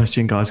quiz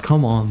question, guys.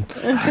 Come on.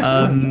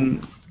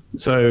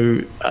 So,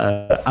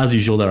 as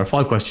usual, there are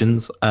 5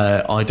 questions.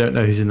 I don't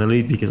know who's in the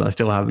lead because I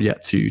still have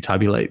yet to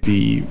tabulate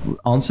the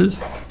answers.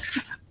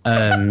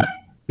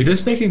 You're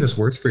just making this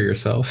worse for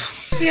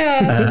yourself.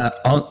 Yeah.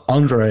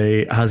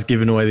 Andre has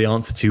given away the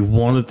answer to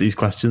one of these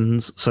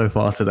questions so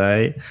far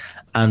today,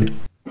 and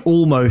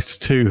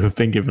almost 2 have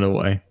been given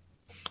away.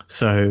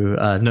 So,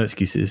 no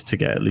excuses to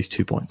get at least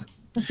 2 points.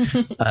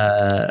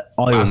 I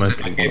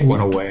gave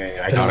one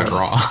away. I got it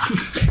wrong.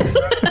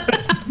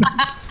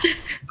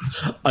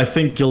 I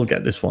think you'll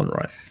get this one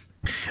right.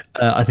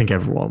 I think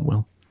everyone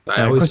will.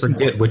 I always question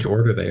forget which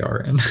order they are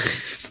in.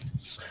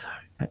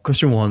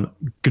 Question 1.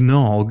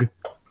 Gnog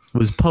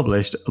was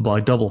published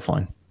by Double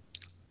Fine,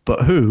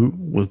 but who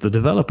was the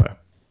developer?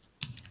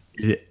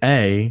 Is it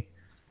A,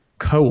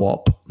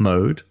 co-op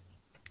mode,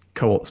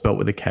 co-op spelled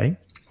with a K?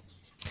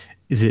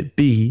 Is it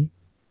B,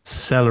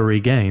 Celery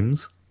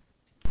Games?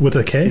 With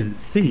a K? Is it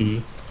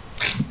C,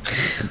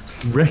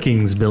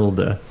 Wreckings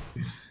Builder?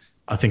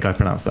 I think I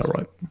pronounced that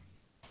right.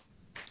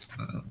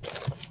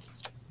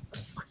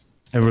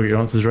 Everybody, your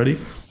answers ready?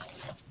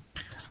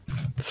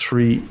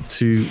 3,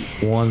 2,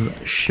 1,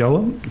 show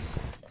them.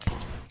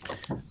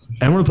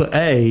 Everyone put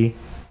A,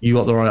 you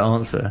got the right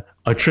answer.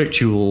 I tricked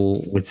you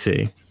all with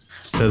C.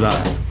 So So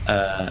that's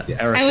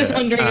Erica. I was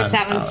wondering if and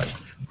that was.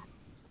 Alex.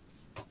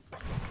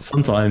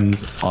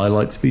 Sometimes I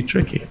like to be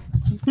tricky.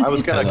 I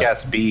was gonna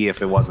guess B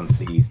if it wasn't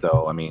C,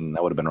 so I mean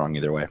that would have been wrong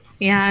either way.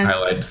 Yeah. I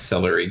like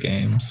celery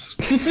games.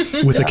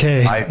 With a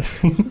K.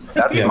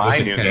 That'd be Yeah, my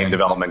with a new K. game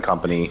development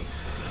company.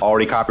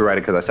 Already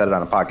copyrighted because I said it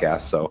on a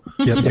podcast. So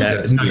Yep.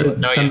 Yeah,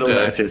 send a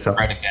letter to yourself.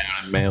 Write it down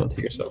and mail it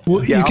to yourself.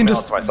 Well, yeah, you I'll can mail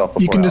just it to myself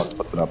you before can Alex just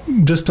puts it up.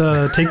 just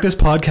take this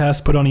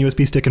podcast, put it on a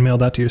USB stick, and mail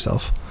that to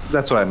yourself.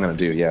 That's what I'm gonna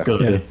do. Yeah.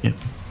 Good idea. Yeah.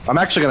 I'm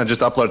actually gonna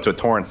just upload it to a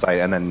torrent site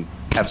and then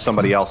have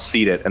somebody else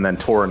seed it and then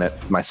torrent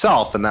it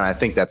myself, and then I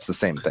think that's the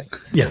same thing.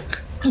 Yeah.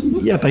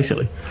 Yeah,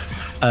 basically.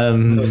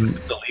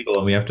 It's illegal,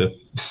 and we have to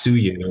sue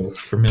you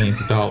for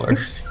millions of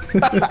dollars.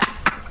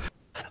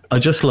 I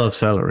just love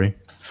celery.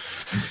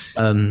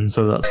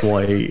 So that's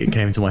why it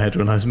came to my head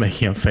when I was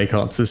making up fake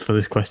answers for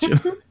this question.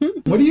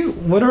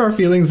 What are our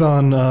feelings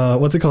on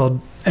what's it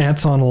called?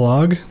 Ants on a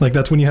log? Like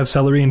that's when you have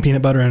celery and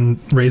peanut butter and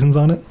raisins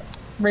on it?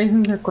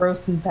 Raisins are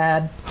gross and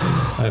bad.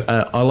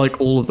 I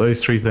like all of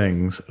those three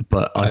things,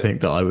 but I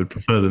think that I would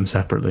prefer them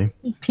separately.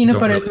 Peanut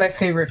butter is my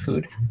favorite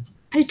food.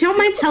 I don't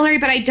mind celery,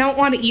 but I don't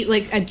want to eat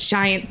like a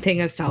giant thing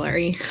of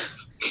celery.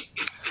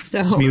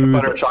 So Smooth,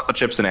 Butter, chocolate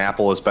chips, and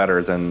apple is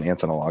better than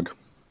ants on a log.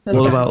 That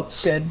What sounds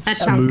about good? that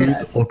sounds smooth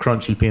good. or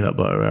crunchy peanut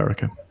butter,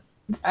 Erica?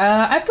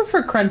 I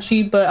prefer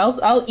crunchy, but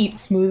I'll eat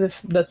smooth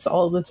if that's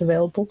all that's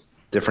available.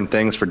 Different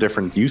things for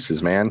different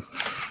uses, man.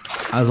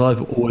 As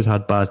I've always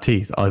had bad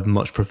teeth, I've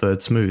much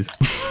preferred smooth.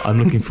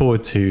 I'm looking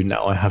forward to,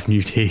 now I have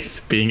new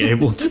teeth, being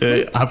able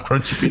to have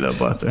crunchy peanut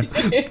butter.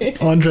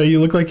 Andre, you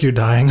look like you're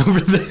dying over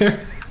there.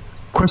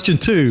 Question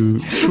 2,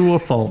 true or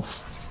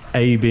false?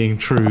 A being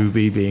true,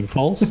 B being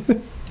false.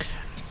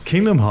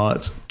 Kingdom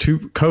Hearts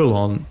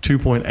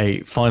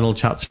 2:2.8 Final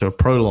Chapter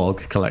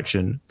Prologue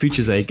Collection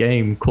features a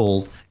game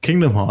called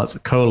Kingdom Hearts: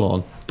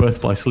 Birth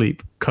by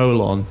Sleep: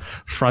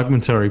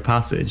 Fragmentary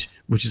Passage,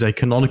 which is a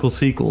canonical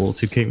sequel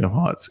to Kingdom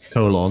Hearts: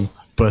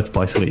 Birth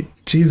by Sleep.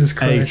 Jesus A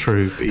Christ.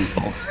 true, B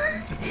false.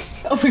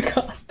 Oh my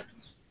god.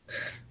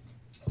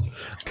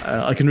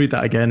 I can read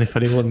that again if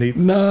anyone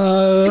needs.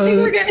 No. I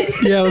think we're good.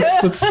 Yeah,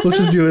 let's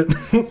just do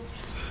it.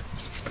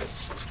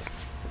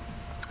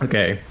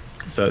 Okay,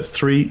 so it's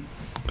 3,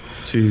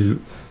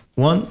 2,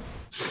 1.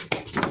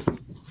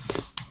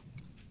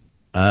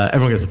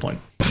 Everyone gets a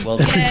point. Well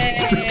done.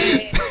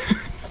 Yay.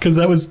 Because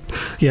that was,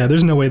 yeah,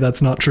 there's no way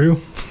that's not true.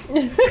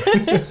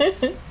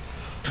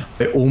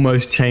 They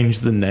almost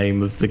changed the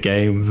name of the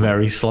game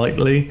very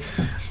slightly,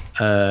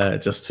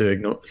 just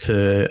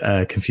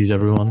to confuse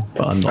everyone.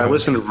 But I'm not. I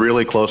listened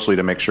really closely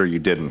to make sure you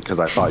didn't because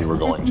I thought you were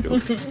going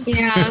to.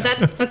 Yeah,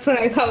 that's what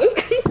I thought was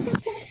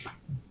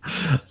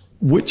good.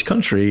 Which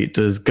country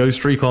does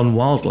Ghost Recon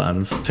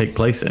Wildlands take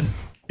place in?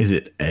 Is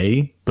it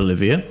A,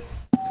 Bolivia,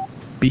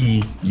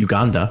 B,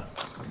 Uganda,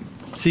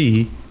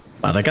 C,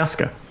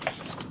 Madagascar?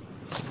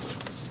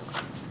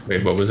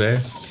 Wait, what was A?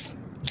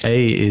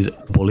 A is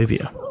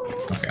Bolivia,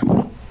 Okay.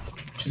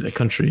 which is a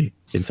country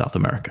in South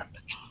America,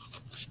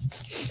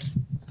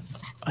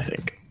 I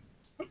think.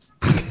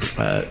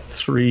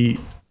 3,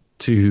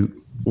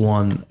 2,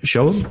 1,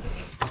 show them.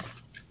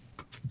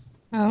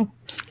 Oh.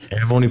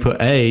 Everyone who put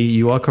A,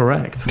 you are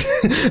correct.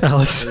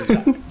 Alice.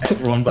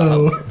 Everyone but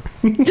Oh.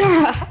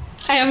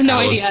 I have no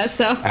idea,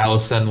 so.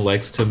 Allison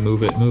likes to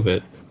move it, move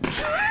it.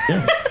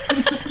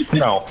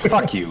 No,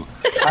 fuck you.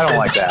 I don't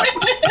like that.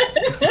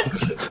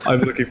 I'm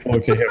looking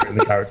forward to hearing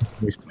the character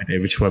voice by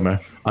David Schwimmer.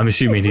 I'm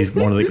assuming he's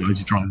one of the guys who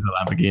drives the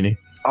Lamborghini.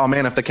 Oh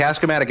man, if the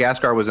Cask of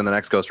Madagascar was in the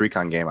next Ghost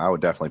Recon game, I would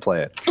definitely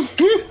play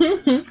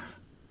it.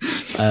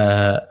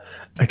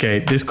 Okay,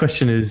 this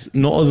question is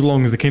not as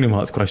long as the Kingdom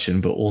Hearts question,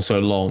 but also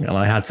long, and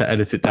I had to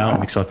edit it down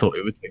because I thought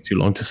it would take too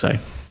long to say.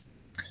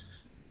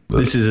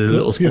 This is a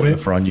little Excuse spoiler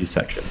me. for our news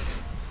section.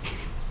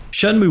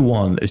 Shenmue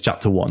 1 is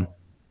Chapter 1.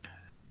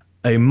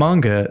 A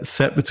manga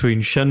set between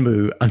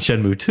Shenmue and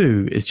Shenmue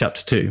 2 is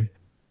Chapter 2.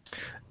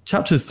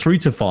 Chapters 3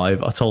 to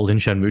 5 are told in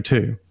Shenmue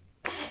 2.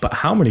 But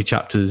how many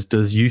chapters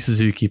does Yu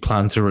Suzuki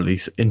plan to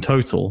release in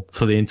total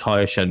for the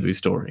entire Shenmue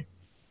story?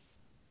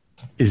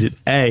 Is it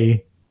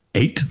A,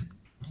 8,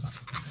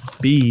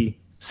 B,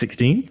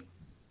 16,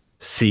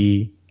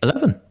 C,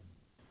 11?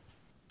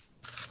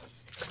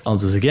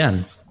 Answers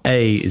again.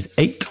 A is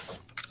 8,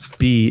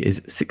 B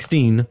is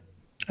 16,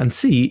 and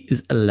C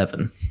is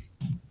 11.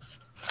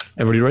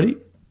 Everybody ready?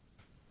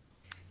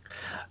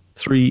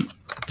 3,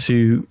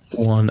 2,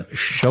 1,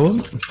 show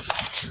them.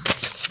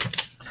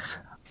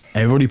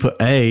 Everybody put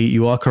A,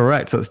 you are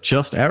correct. That's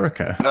just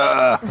Erica.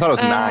 I thought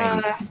it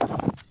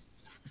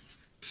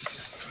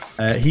was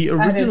 9. He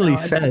originally know,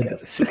 I said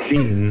guess.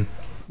 16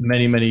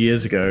 many, many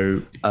years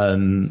ago,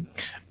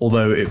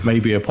 although it may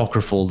be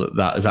apocryphal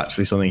that is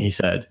actually something he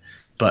said,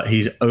 but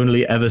he's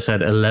only ever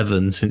said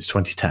 11 since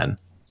 2010.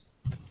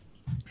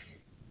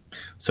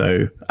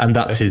 So, and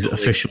that's his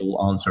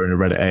official answer in a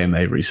Reddit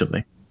AMA recently.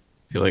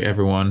 I feel like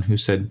everyone who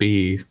said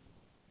B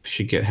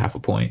should get half a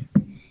point.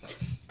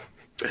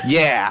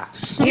 Yeah.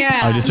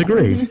 Yeah. I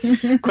disagree.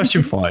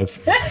 Question 5.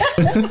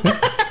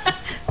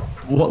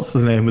 What's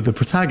the name of the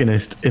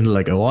protagonist in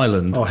Lego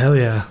Island? Oh, hell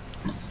yeah.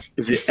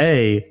 Is it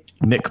A,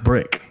 Nick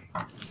Brick?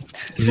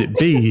 Is it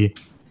B,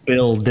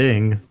 Bill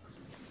Ding?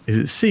 Is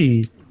it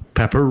C,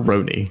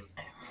 Pepperoni?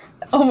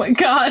 Oh my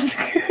god.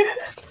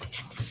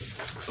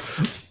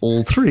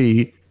 All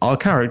three are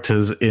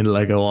characters in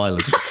Lego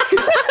Island.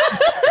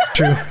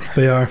 True,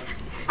 they are.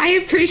 I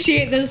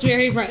appreciate this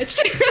very much.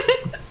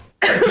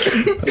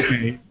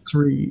 Okay,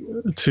 3,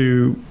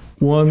 2,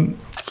 1.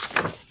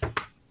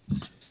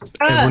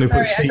 Everyone who Sorry,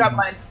 puts I C. got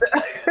mine.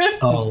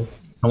 Oh,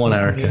 come on,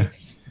 Erica.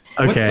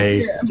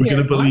 Okay, I'm we're here.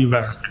 gonna believe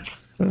Erica.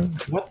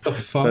 What the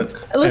fuck?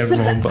 Listen,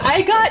 Everyone but-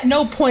 I got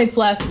no points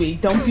last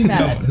week. Don't be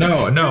mad.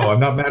 No, I'm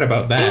not mad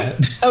about that.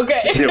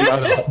 Okay.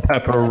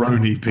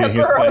 Pepperoni being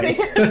a Pepperoni.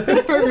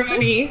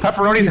 Pepperoni.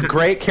 Pepperoni's a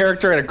great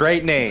character and a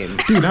great name.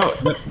 No,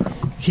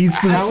 He's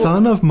the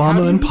son of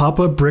Mama and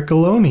Papa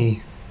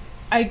Briccoloni.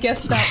 I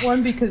guessed that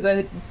one because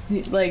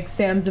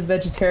Sam's a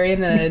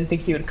vegetarian and I didn't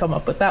think he would come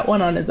up with that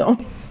one on his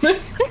own.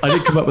 I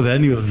didn't come up with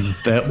any of them.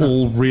 They're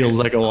all real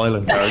Lego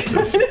Island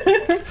characters.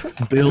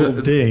 Bill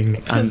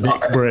Ding and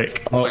Nick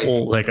Brick are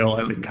all Lego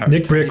Island characters.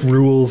 Nick Brick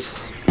rules.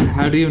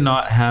 how do you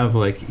not have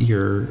like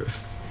your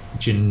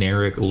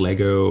generic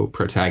Lego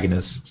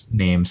protagonist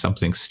name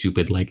something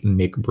stupid like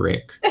Nick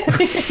Brick?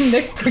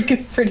 Nick Brick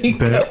is pretty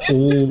They're good.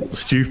 all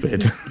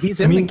stupid. He's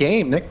in the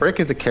game. Nick Brick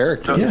is a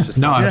character. Yeah. It's just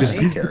No, not I'm a just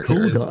main he's the character.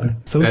 cool guy.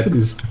 So is That the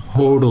is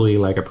totally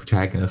like a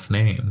protagonist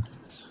name.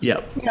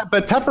 Yep. Yeah,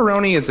 but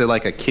Pepperoni is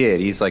like a kid.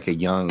 He's like a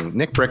young.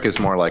 Nick Brick is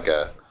more like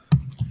a,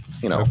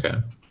 Okay.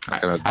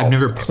 Like an adult. I've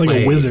never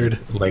played wizard.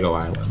 Lego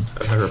Island.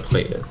 I've never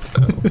played it.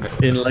 So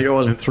In Lego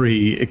Island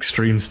 3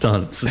 Extreme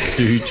Stunts,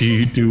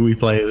 do we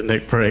play as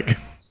Nick Brick?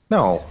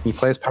 No, he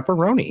plays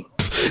Pepperoni.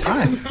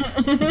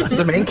 Fine. This is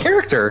the main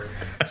character.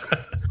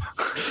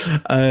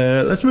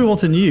 Let's move on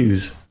to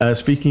news.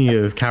 Speaking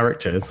of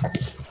characters,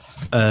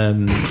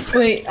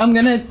 Wait, I'm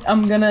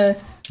gonna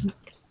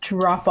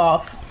drop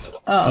off.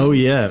 oh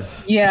yeah,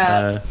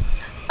 Yeah,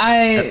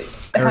 I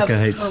Erica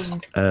have, hates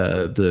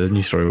the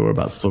news story we're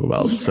about to talk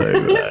about,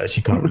 so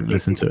she can't really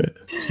listen to it.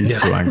 She's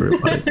too angry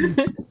about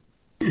it.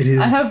 It is.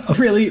 I have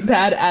really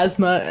bad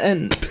asthma,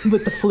 and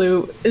with the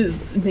flu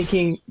is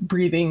making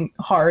breathing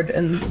hard,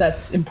 and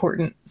that's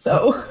important.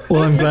 So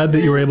Well, I'm glad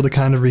that you were able to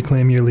kind of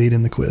reclaim your lead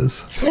in the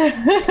quiz.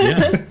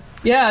 Yeah.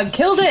 yeah,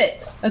 killed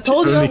it. I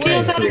told you. Only I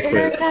came would. for the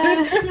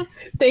quiz.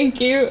 Thank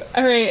you.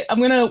 All right,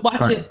 I'm gonna watch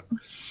Right. it.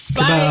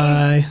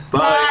 Bye. Goodbye.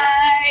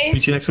 Bye. See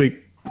you next week.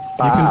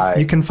 Bye.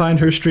 You can find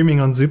her streaming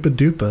on Zupa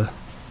Dupa.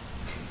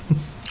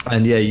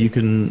 And yeah, you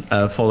can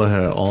follow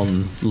her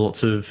on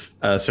lots of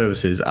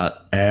services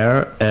at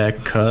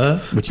Aircuh,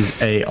 which is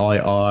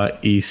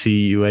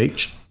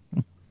AIRECUH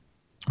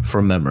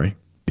from memory.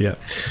 Yeah.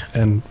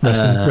 And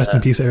rest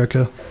in peace,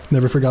 Erica.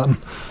 Never forgotten.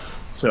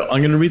 So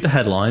I'm going to read the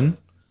headline.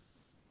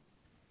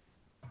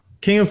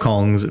 King of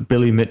Kong's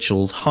Billy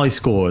Mitchell's high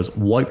scores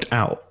wiped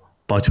out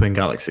by Twin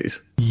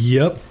Galaxies.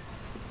 Yep.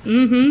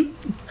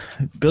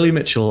 Billy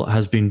Mitchell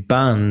has been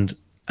banned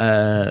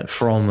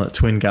from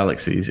Twin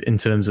Galaxies in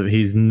terms of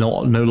he's no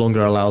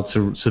longer allowed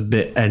to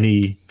submit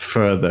any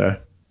further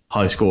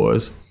high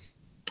scores.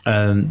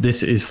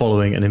 This is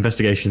following an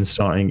investigation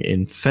starting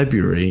in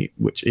February,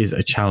 which is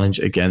a challenge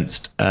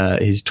against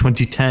his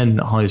 2010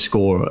 high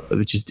score,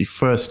 which is the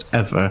first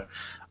ever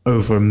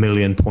over 1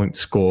 million point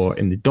score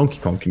in the Donkey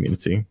Kong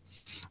community.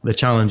 The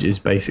challenge is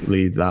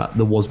basically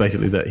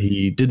that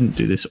he didn't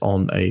do this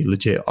on a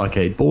legit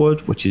arcade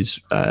board, which is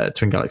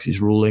Twin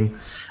Galaxies ruling,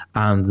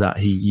 and that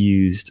he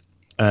used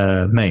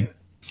MAME,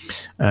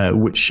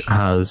 which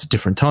has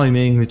different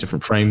timing,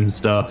 different frame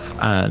stuff,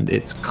 and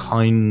it's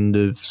kind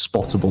of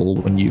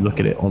spottable when you look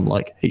at it on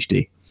like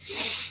HD,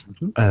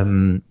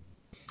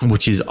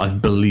 which is, I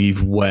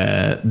believe,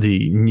 where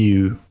the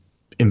new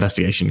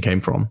investigation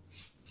came from.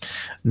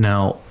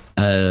 Now,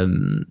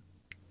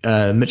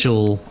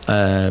 Mitchell,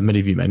 many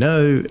of you may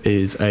know,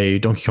 is a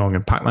Donkey Kong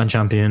and Pac-Man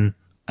champion.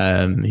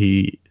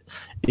 He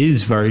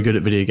is very good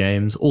at video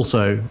games.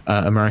 Also,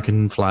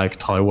 American flag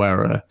tie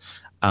wearer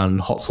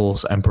and hot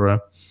sauce emperor.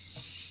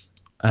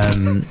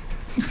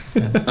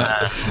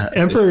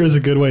 Emperor is a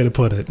good way to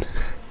put it.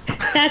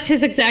 That's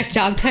his exact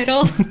job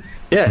title.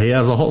 Yeah, he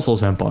has a hot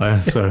sauce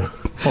empire, so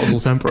hot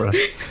sauce emperor.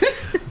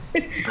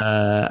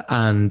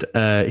 And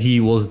he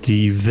was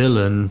the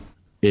villain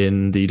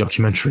in the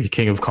documentary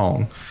King of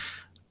Kong,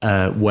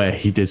 where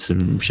he did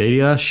some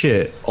shady ass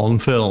shit on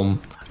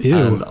film.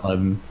 Ew.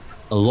 And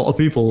a lot of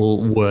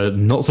people were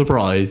not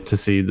surprised to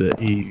see that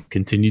he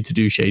continued to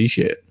do shady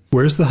shit.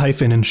 Where's the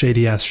hyphen in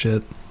shady ass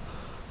shit?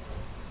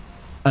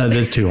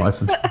 There's 2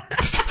 hyphens.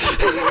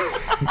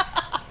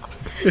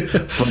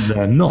 But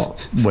they're not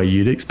where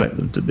you'd expect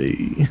them to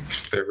be.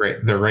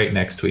 They're right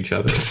next to each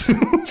other.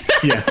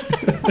 Yeah.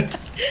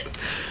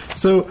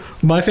 So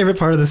my favorite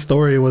part of this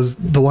story was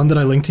the one that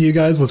I linked to you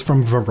guys was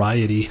from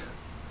Variety.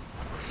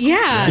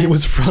 Yeah. It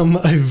was from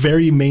a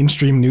very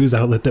mainstream news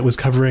outlet that was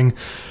covering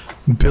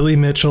Billy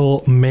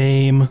Mitchell,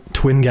 MAME,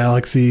 Twin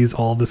Galaxies,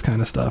 all this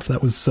kind of stuff.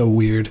 That was so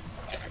weird.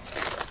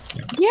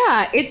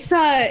 Yeah, it's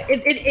a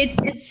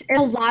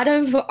lot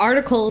of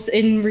articles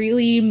in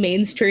really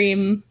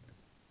mainstream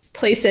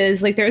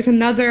places. Like there's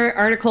another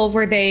article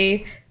where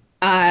they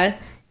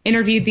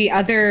interviewed the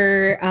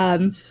other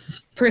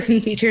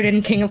person featured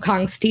in King of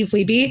Kong, Steve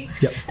Wiebe.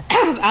 Yep.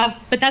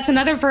 But that's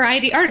another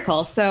Variety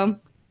article. So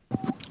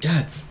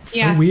Yeah, it's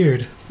so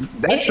weird.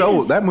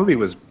 That movie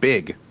was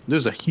big.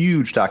 There's a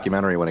huge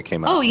documentary when it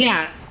came out. Oh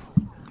yeah,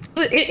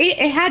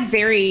 it had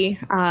very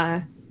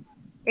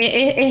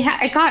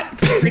it got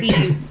pretty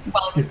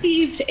well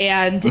received,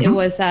 and it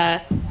was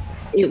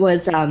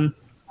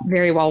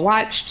very well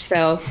watched.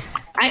 So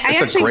I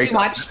actually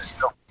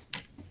rewatched.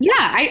 Yeah,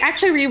 I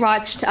actually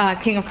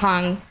rewatched King of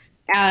Kong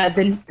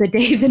the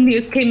day the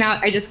news came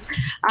out.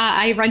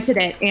 I rented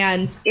it,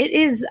 and it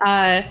is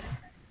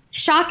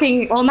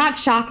shocking. Well, not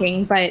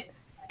shocking, but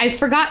I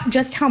forgot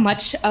just how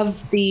much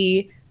of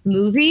the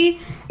movie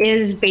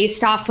is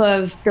based off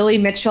of Billy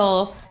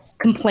Mitchell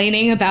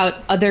complaining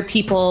about other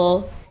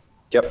people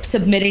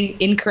submitting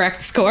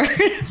incorrect scores.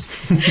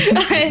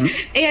 And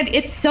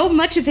it's so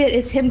much of it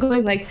is him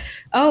going like,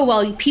 oh,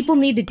 well, people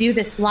need to do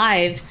this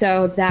live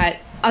so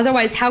that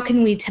otherwise how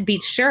can we be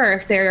sure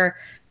if they're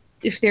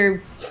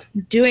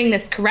doing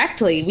this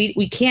correctly?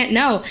 We can't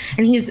know.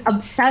 And he's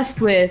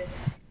obsessed with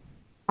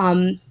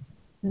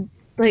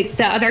like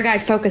the other guy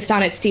focused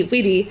on it, Steve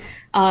Wiebe.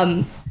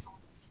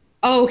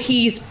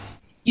 He's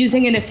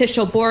using an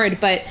official board,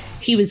 but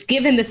he was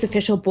given this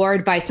official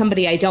board by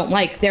somebody I don't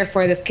like,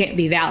 therefore this can't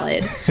be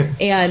valid.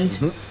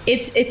 And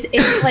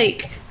it's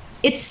like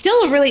it's still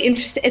a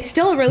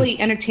really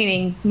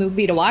entertaining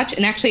movie to watch,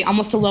 and actually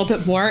almost a little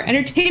bit more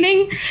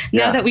entertaining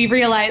now that we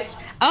realized,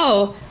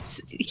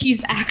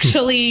 he's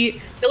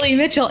actually Billy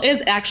Mitchell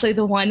is actually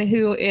the one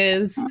who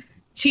is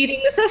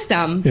cheating the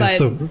system. Yeah, but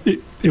so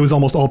it was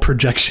almost all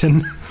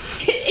projection.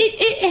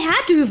 It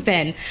had to have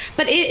been,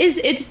 but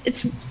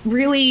it's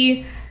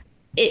really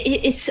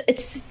it's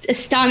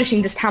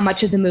astonishing just how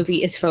much of the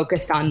movie is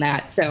focused on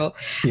that. So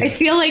I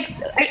feel like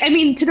I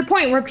mean to the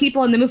point where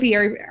people in the movie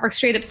are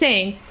straight up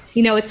saying,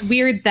 it's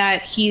weird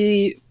that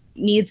he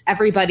needs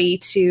everybody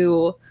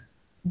to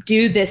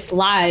do this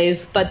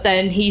live, but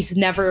then he's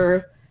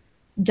never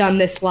done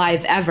this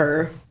live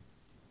ever.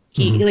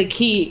 He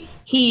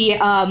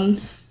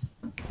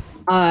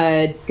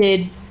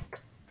did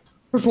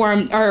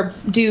perform or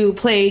do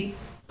play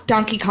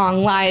Donkey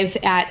Kong live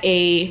at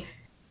an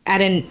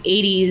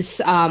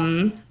 80s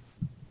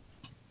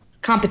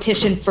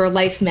competition for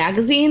Life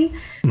magazine.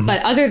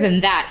 But other than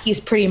that, he's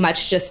pretty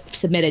much just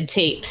submitted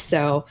tapes.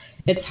 So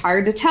it's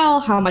hard to tell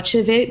how much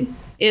of it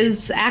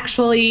is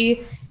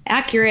actually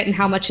accurate and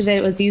how much of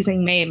it was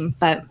using MAME.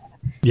 But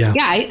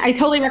I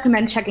totally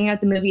recommend checking out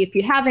the movie if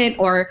you haven't,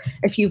 or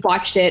if you've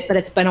watched it, but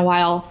it's been a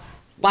while.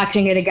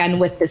 Watching it again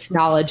with this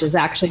knowledge is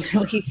actually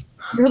really,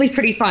 really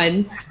pretty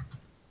fun.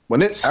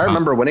 I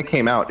remember when it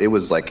came out, it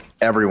was like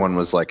everyone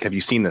was like, "Have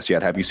you seen this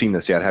yet? Have you seen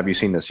this yet? Have you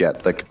seen this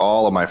yet?" Like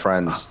all of my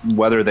friends,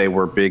 whether they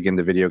were big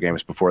into video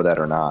games before that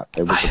or not,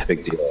 it was a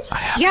big deal.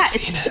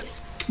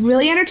 It's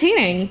really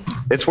entertaining.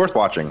 It's worth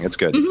watching. It's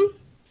good.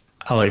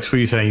 Alex, were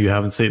you saying you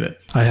haven't seen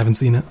it? I haven't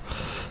seen it.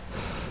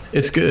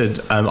 It's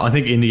good. I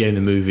think Indie Game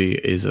the movie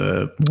is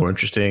a more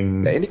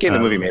interesting. Yeah, Indie Game the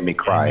movie made me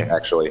cry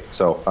actually.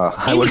 So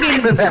I would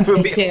recommend that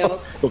movie too.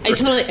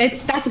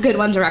 That's a good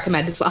one to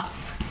recommend as well.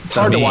 It's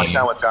hard to watch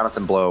now with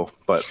Jonathan Blow,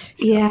 but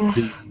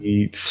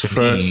the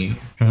first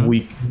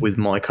week with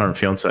my current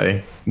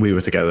fiance, we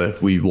were together.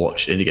 We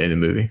watched Indie Game the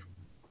movie.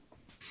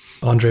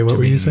 Andre, what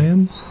were you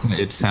saying?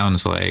 It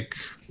sounds like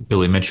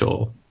Billy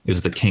Mitchell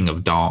is the king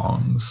of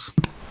dongs.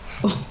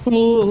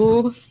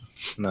 Ooh.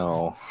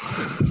 No.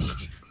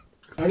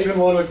 I don't even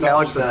want to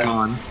acknowledge Alex is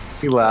gone.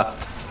 He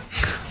left.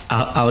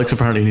 Alex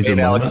apparently needs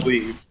a Alex moment.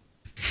 leave.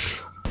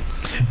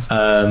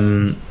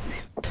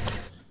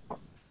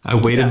 I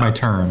waited my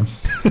turn.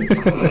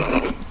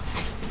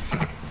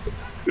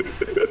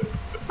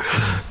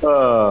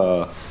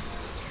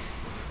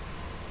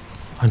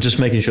 I'm just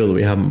making sure that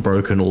we haven't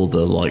broken all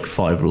the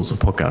 5 rules of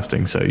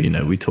podcasting. So,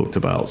 we talked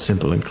about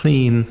simple and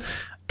clean.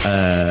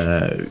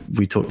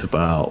 We talked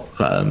about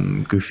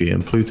Goofy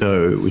and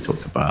Pluto. We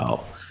talked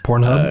about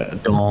Pornhub,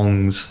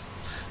 dongs.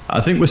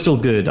 I think we're still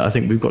good. I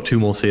think we've got 2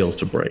 more seals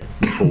to break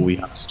before we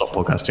have to stop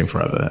podcasting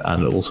forever,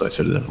 and also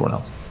so does everyone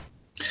else.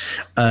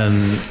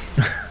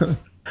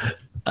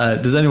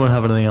 Does anyone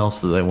have anything else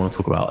that they want to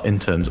talk about in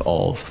terms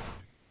of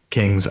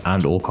Kings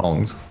and or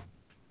Kongs?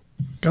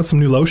 got some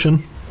new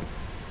lotion.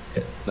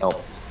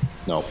 No.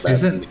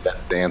 The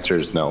answer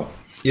is no.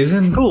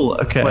 Isn't Cool.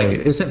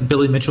 Okay. Isn't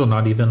Billy Mitchell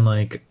not even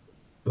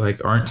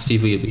aren't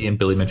Steve Wiebe and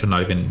Billy Mitchell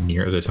not even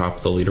near the top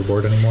of the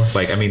leaderboard anymore?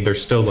 They're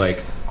still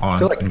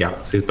on in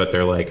Galaxies, but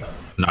they're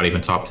not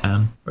even top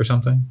 10 or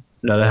something.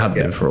 No, they have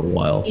been for a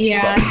while.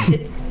 Yeah,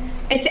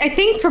 I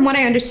think from what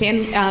I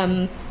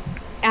understand,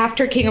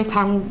 after King of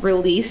Kong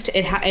released,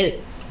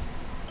 it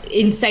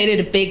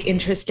incited a big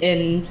interest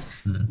in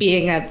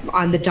being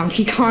on the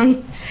Donkey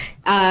Kong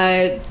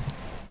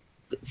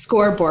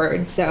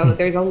scoreboard. So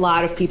there's a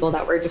lot of people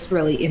that were just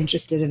really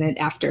interested in it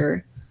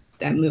after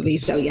that movie.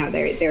 So yeah,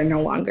 they're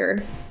no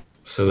longer.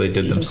 So they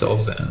did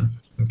themselves then.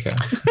 Okay.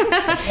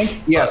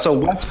 Yeah. So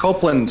Wes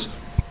Copeland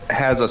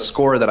has a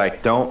score that I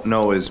don't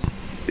know if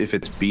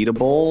it's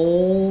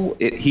beatable.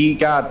 He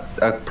got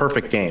a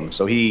perfect game,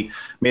 so he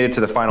made it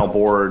to the final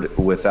board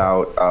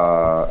without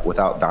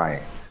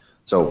dying.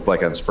 So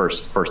like on his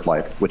first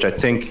life, which I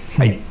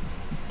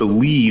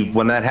believe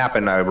when that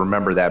happened, I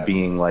remember that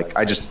being like,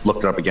 I just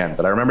looked it up again,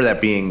 but I remember that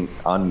being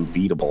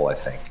unbeatable, I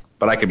think.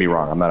 But I could be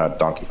wrong. I'm not a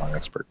Donkey Kong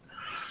expert.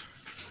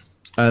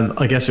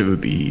 I guess it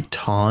would be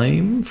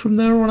time from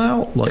there on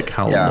out, like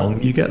how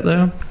long you get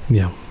there.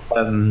 Yeah.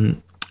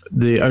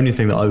 The only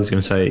thing that I was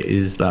going to say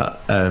is that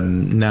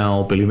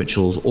now Billy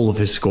Mitchell's, all of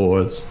his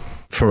scores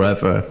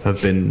forever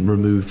have been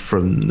removed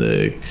from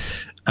the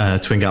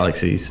Twin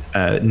Galaxies,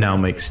 now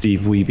makes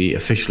Steve Wiebe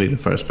officially the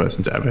first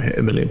person to ever hit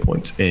 1 million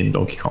points in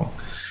Donkey Kong.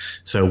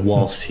 So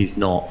whilst he's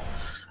not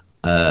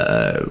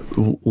the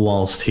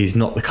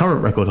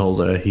current record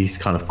holder, he's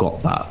kind of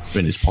got that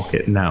in his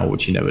pocket now,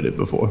 which he never did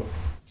before.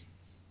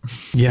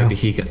 Yeah. Maybe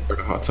he can start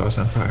a hot sauce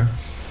empire.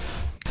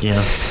 Yeah.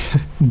 I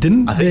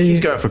think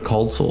he's going for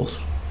cold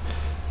sauce.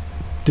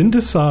 Didn't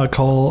this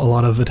call a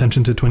lot of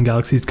attention to Twin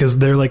Galaxies? Because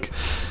they're like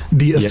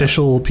the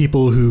official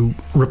people who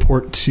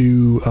report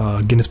to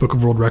Guinness Book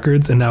of World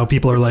Records, and now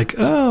people are like,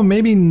 oh,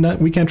 maybe not,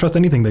 we can't trust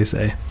anything they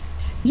say.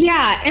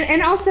 Yeah,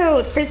 and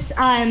also this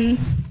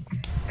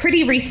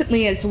pretty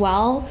recently as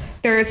well,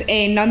 there's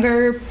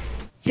another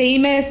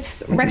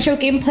famous retro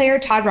game player,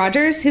 Todd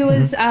Rogers, who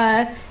was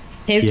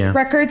his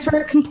records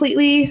were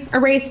completely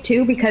erased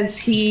too, because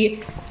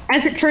he,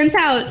 as it turns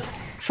out,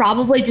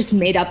 probably just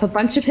made up a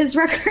bunch of his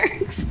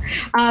records.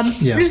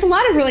 There's a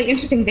lot of really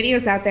interesting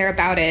videos out there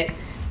about it.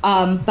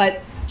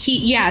 But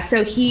he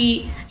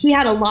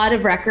had a lot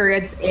of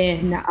records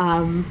in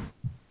a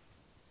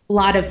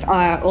lot of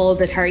old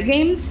Atari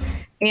games,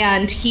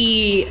 and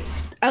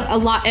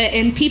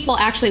and people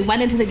actually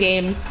went into the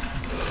games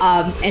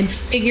and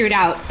figured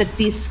out that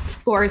these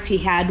scores he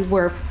had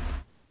were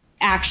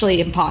actually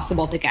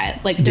impossible to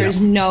get. Like there's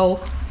no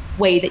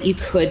way that you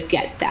could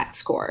get that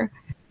score.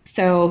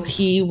 So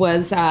he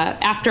was,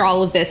 after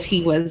all of this,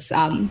 he was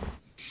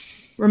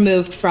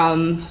removed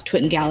from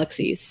Twin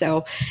Galaxies.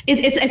 So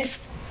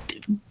it's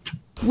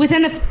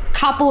within a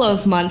couple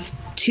of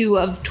months, 2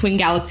 of Twin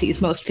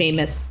Galaxies' most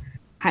famous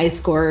high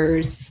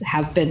scorers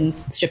have been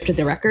stripped of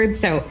their records.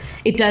 So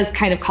it does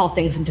kind of call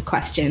things into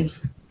question.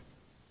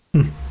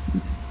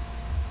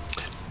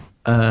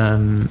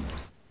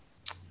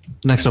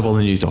 Next up on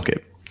the news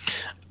docket.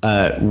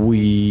 I've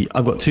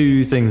got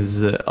 2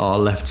 things that are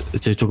left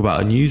to talk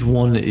about in news.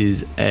 One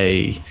is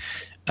a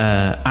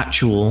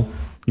actual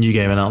new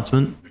game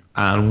announcement,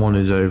 and one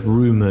is a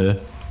rumor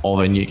of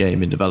a new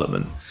game in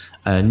development.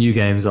 New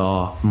games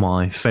are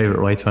my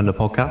favorite way to end a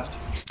podcast,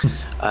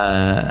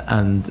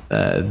 and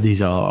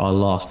these are our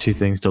last 2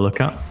 things to look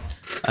at.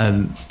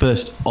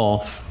 First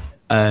off,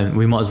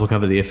 we might as well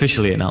cover the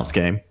officially announced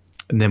game,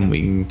 and then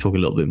we can talk a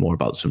little bit more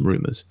about some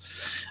rumors.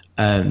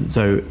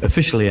 So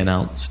officially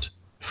announced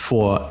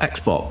for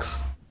Xbox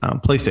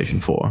and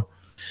PlayStation 4,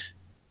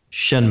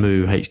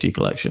 Shenmue HD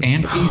Collection.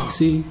 And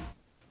PC.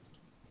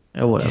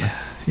 Or whatever. Yeah,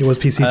 it was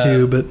PC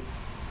too, but...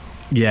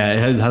 Yeah,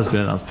 it has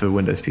been announced for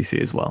Windows PC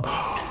as well.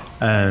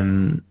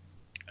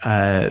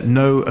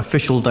 No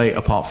official date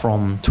apart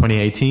from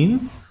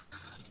 2018.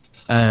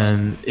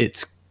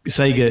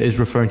 Sega is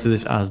referring to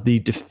this as the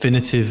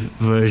definitive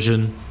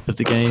version of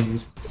the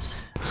games.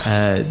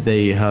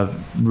 They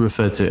have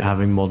referred to it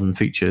having modern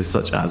features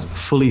such as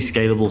fully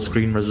scalable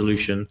screen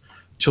resolution,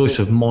 choice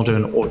of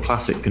modern or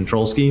classic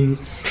control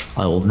schemes.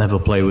 I will never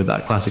play with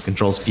that classic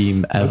control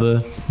scheme ever.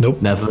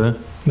 Nope. Never.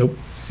 Nope.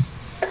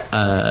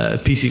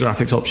 PC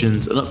graphics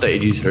options, an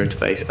updated user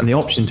interface, and the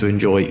option to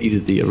enjoy either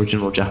the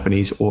original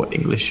Japanese or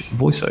English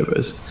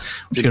voiceovers,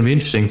 which is going to be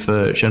interesting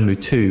for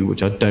Shenmue 2,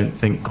 which I don't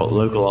think got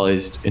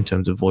localized in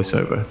terms of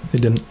voiceover. They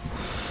didn't.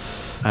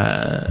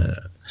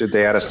 Did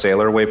they add a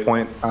sailor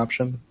waypoint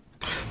option?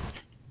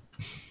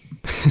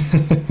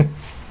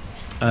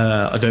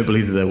 I don't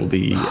believe that there will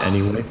be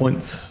any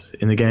waypoints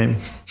in the game.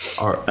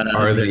 Are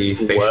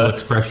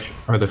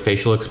the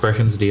facial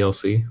expressions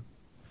DLC?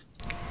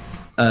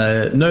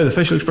 No, the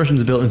facial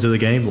expressions are built into the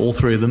game, all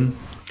 3 of them.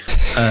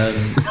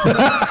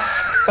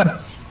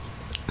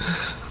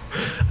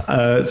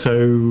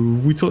 So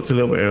we talked a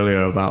little bit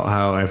earlier about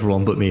how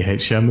everyone but me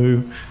hates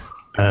Shenmue.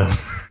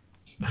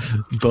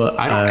 But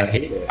I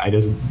hate it. I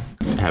just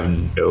have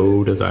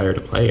no desire to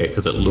play it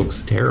because it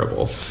looks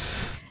terrible.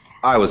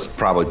 I was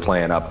probably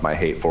playing up my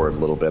hate for it a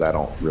little bit. I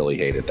don't really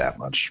hate it that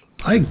much.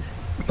 I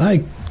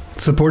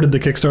supported the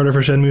Kickstarter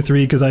for Shenmue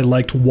 3 because I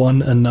liked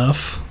 1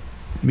 enough.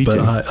 Me too.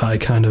 But I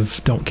kind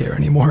of don't care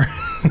anymore.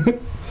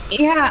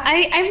 Yeah,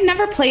 I've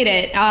never played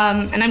it,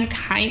 and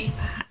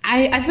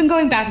I've been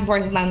going back and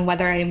forth on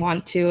whether I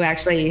want to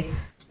actually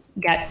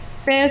get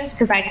this,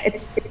 because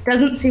it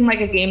doesn't seem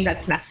like a game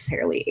that's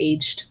necessarily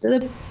aged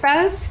the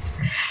best,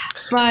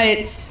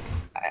 but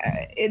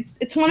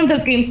it's one of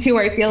those games too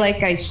where I feel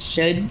like I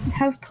should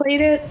have played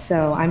it,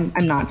 so I'm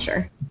not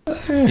sure.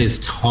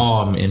 Is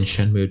Tom in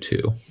Shenmue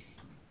 2?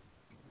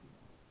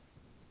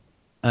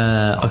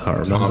 I can't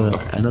remember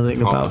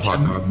anything about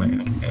Hot Dog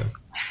Man.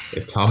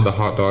 If Tom the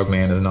Hot Dog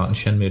Man is not in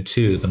Shenmue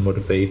 2, then what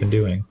are they even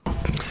doing?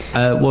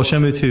 Well,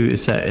 Shenmue 2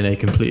 is set in a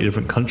completely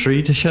different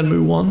country to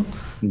Shenmue 1.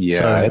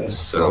 Yeah,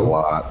 it's a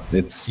lot.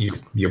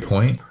 Your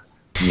point?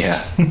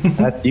 Yeah.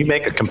 You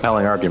make a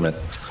compelling argument.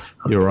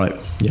 You're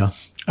right, yeah.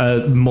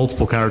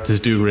 Multiple characters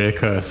do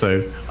reoccur,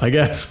 so I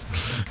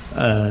guess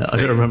I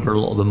don't remember a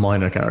lot of the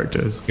minor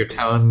characters. You're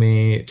telling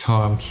me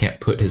Tom can't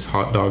put his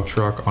hot dog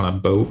truck on a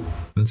boat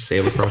and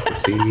sail across the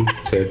sea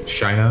to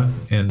China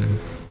and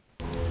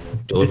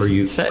deliver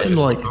you? It's set in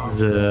like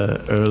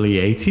the early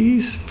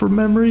 80s from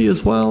memory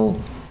as well.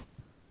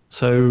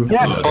 So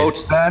Yeah,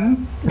 boats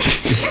then.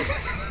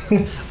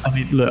 I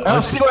mean, look, I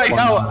don't see why I'm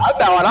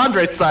now on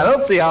Andre's side. I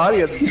don't see how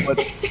any of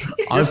this.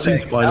 I've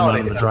seen Spider-Man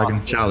and the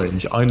Dragon's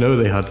Challenge. I know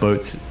they had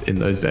boats in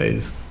those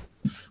days.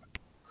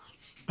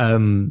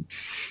 But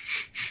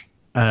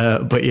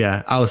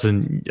yeah,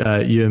 Alison,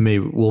 you and me,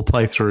 we'll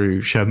play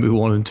through Shenmue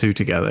 1 and 2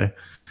 together.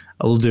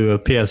 I'll do a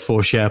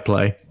PS4 share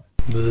play.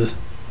 Ugh.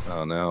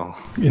 Oh no!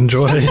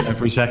 Enjoy.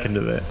 Every second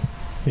of it.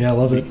 Yeah, I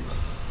love it.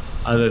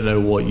 I don't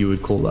know what you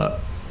would call that.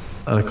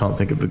 I can't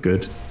think of a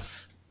good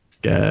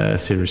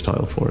series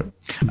title for it.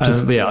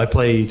 But yeah, I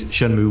played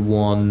Shenmue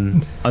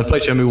 1. I've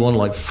played Shenmue 1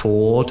 like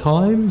 4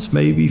 times,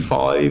 maybe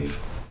 5.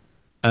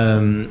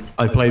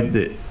 I played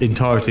the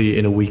entirety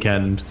in a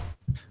weekend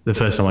the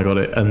first time I got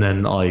it, and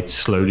then I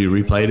slowly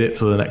replayed it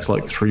for the next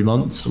like 3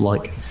 months,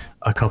 like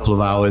a couple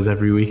of hours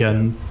every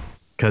weekend,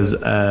 because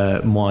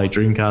my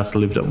Dreamcast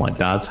lived at my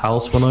dad's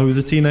house when I was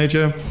a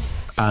teenager,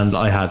 and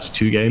I had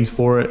 2 games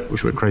for it,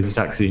 which were Crazy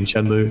Taxi and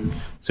Shenmue.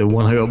 So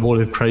when I got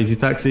bored of Crazy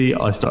Taxi,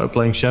 I started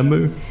playing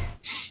Shenmue.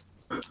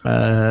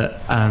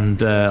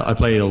 And I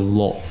played a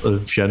lot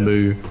of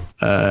Shenmue,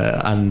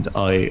 and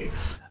I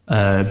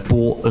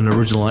bought an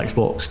original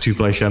Xbox to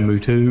play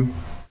Shenmue 2.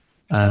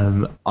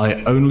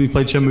 I only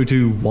played Shenmue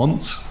 2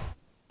 once,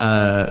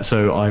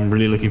 so I'm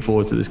really looking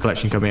forward to this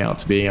collection coming out,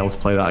 to being able to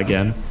play that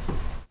again.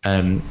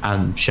 And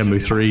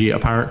Shenmue 3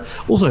 apparent.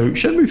 Also,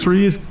 Shenmue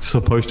 3 is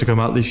supposed to come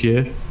out this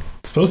year.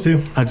 It's supposed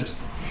to.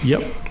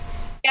 Yep.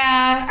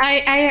 Yeah,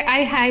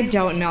 I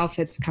don't know if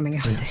it's coming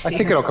out this year. I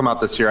think it'll come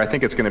out this year. I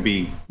think it's going to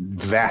be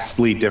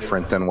vastly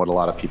different than what a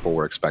lot of people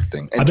were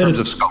expecting in I bet terms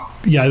of scope.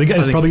 Yeah, I think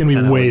it's probably going to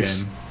be 10-hour way.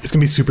 game. It's going to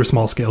be super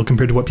small scale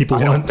compared to what people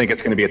I want. don't think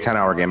it's going to be a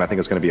 10-hour game. I think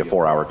it's going to be a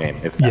 4-hour game,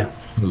 if that. Yeah,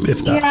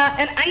 if that. Yeah,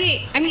 and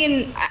I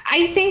mean,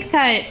 I think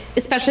that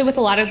especially with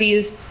a lot of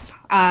these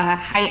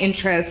high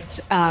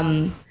interest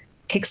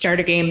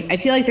Kickstarter games, I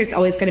feel like there's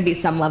always going to be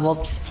some level of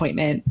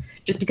disappointment,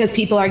 just because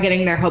people are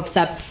getting their hopes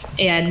up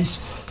and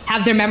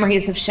have their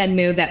memories of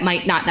Shenmue that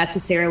might not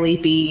necessarily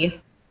be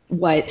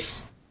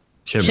what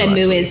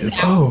Shenmue is now.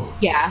 Oh,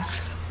 Yeah.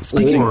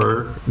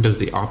 Or does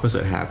the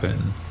opposite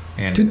happen?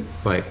 And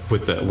like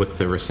with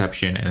the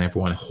reception, and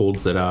everyone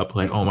holds it up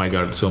like, oh my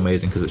god, it's so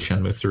amazing because it's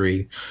Shenmue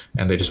 3,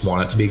 and they just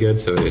want it to be good,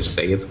 so they just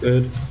say it's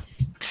good.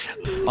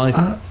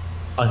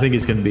 I think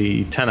it's going to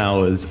be 10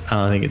 hours, and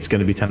I think it's going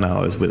to be 10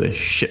 hours with a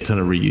shit ton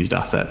of reused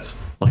assets.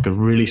 Like a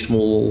really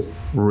small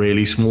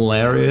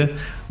area,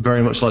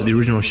 very much like the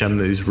original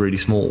Shenmue is really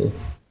small.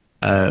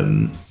 I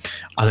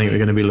think we're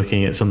going to be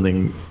looking at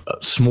something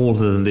smaller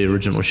than the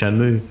original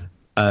Shenmue,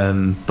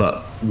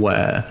 but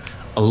where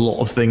a lot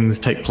of things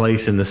take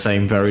place in the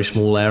same very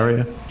small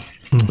area.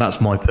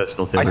 That's my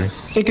personal theory.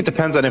 I think it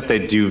depends on if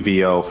they do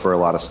VO for a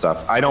lot of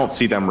stuff. I don't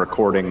see them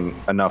recording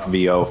enough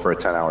VO for a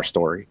 10-hour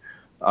story.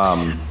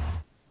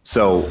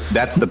 So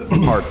that's the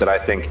part that I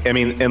think, I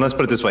mean, and let's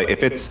put it this way.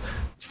 If it's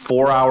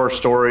 4-hour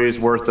stories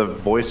worth of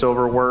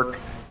voiceover work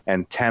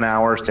and 10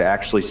 hours to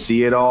actually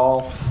see it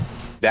all,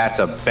 that's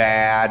a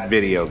bad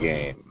video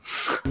game.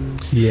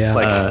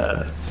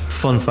 yeah.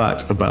 Fun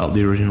fact about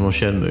the original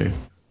Shenmue.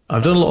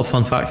 I've done a lot of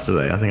fun facts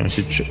today. I think I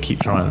should keep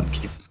trying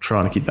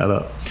to keep that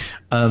up.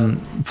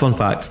 Fun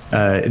fact: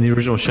 in the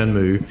original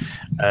Shenmue,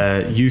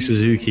 Yu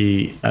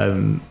Suzuki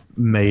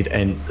made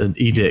an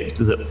edict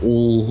that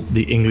all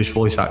the English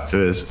voice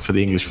actors for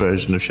the English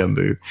version of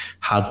Shenmue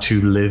had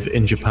to live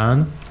in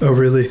Japan. Oh,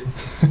 really?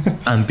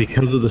 And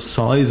because of the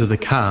size of the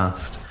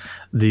cast,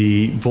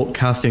 the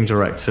casting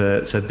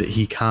director said that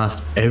he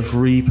cast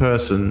every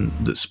person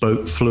that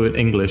spoke fluent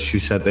English who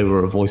said they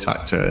were a voice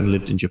actor and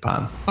lived in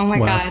Japan. Oh my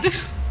Wow. god.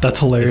 That's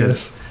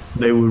hilarious.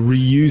 They were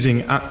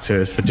reusing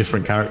actors for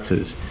different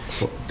characters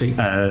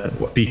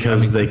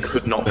because they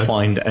could not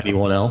find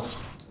anyone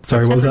else.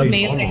 Sorry, what was that?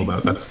 Amazing.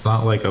 That's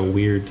not like a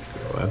weird.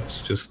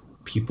 That's just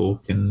people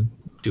can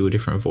do a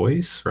different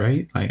voice,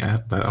 right? Like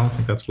I don't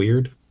think that's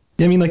weird.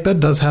 Yeah, I mean, like that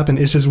does happen.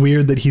 It's just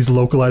weird that he's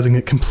localizing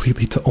it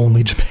completely to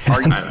only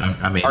Japan.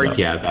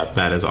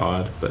 That is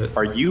odd. But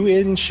Are you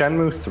in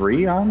Shenmue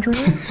 3, Andre?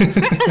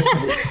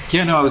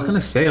 yeah, no, I was gonna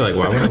say like,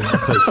 why would I want to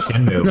play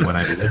Shenmue when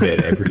I live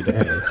it every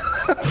day?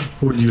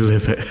 Would you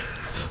live it?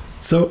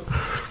 So,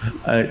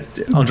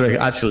 Andre,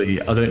 actually,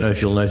 I don't know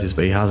if you'll notice,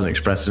 but he hasn't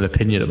expressed an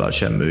opinion about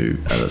Shenmue,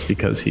 and that's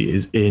because he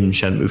is in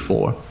Shenmue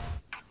 4.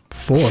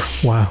 4.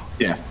 Wow.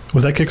 Yeah.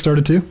 Was that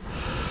Kickstarted too?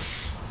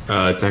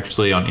 It's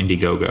actually on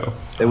Indiegogo.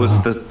 It was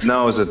it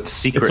was a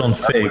secret. It's on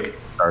Fig.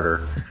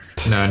 Kickstarter.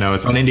 No,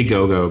 it's on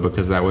Indiegogo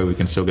because that way we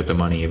can still get the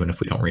money even if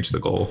we don't reach the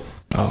goal.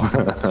 I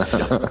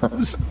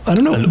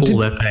don't know. And all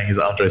they're paying is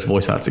Andre's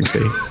voice acting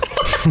fee.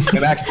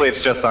 And actually,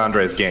 it's just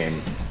Andre's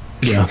game.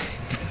 Yeah.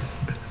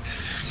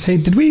 Hey,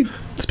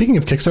 speaking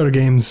of Kickstarter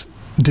games,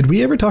 did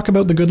we ever talk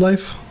about The Good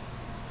Life?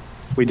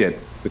 We did.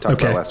 We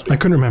talked about it last week. I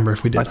couldn't remember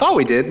if we did. I thought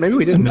we did. Maybe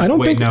we didn't. I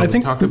don't think. I we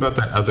think talked about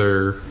that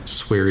other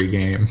sweary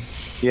game.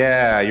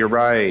 Yeah, you're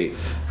right.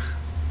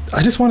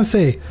 I just want to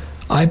say,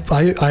 I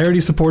already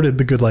supported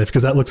The Good Life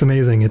because that looks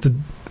amazing. It's a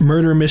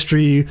murder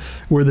mystery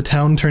where the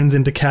town turns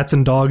into cats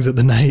and dogs at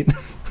the night.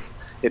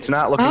 It's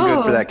not looking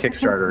good for that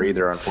Kickstarter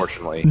either,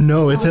 unfortunately.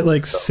 No, it's at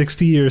like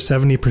 60 or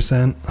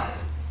 70%.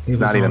 It's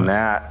not even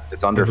that.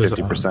 It's under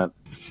 50%.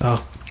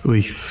 Oh,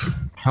 Oof.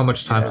 How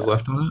much time is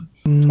left on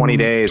it? 20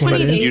 days, 20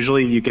 but days.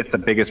 usually you get the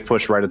biggest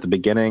push right at the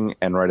beginning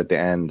and right at the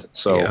end.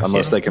 So Yeah.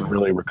 unless they can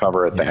really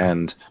recover at the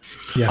end.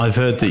 yeah. I've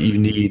heard that you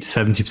need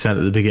 70%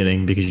 at the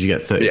beginning because you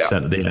get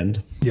 30% at the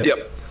end.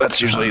 Yep. That's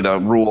usually the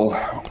rule.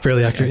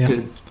 Fairly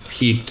accurate,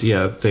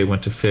 yeah. They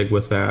went to Fig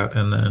with that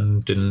and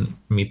then didn't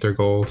meet their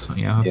goals. So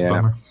yeah, that's a Yeah.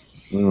 bummer.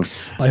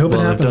 I hope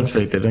Well, it they've done happens.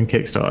 Fig, they've done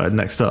Kickstarter.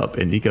 Next up,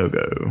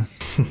 Indiegogo.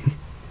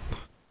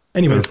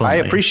 Anyways, Fun. I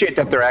Funny. appreciate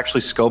that they're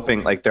actually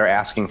scoping, like they're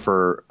asking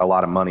for a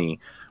lot of money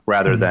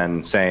rather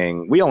than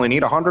saying, we only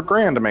need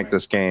 $100,000 to make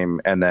this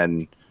game, and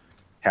then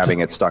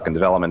having it stuck in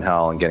development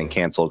hell and getting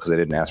canceled because they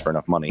didn't ask for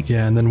enough money.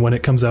 yeah, and then when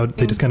it comes out,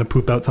 they just kind of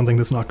poop out something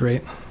that's not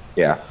great.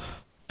 Yeah.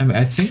 I mean,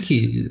 I think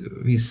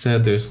he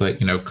said there's like,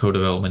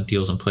 co-development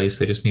deals in place.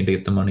 They just need to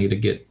get the money to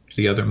get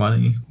the other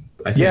money.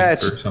 I think, Yeah, or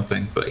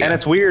something. But yeah. And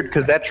it's weird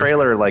because that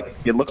trailer, like,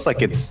 it looks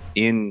like it's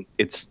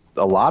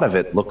a lot of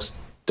it looks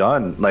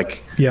done.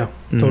 Like, Yeah,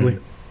 totally.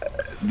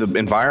 the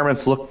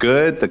environments look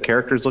good, the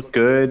characters look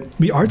good.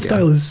 The art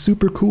style is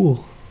super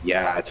cool.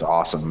 Yeah, it's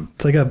awesome.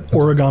 It's like a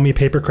origami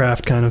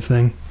papercraft kind of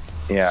thing.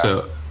 Yeah.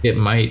 So it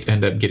might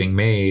end up getting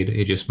made.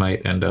 It just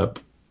might end up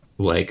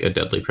like a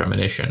Deadly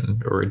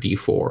Premonition or a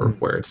D4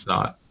 where it's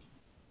not.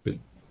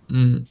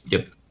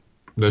 Yep.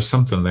 There's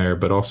something there,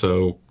 but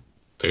also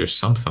there's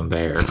something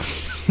there.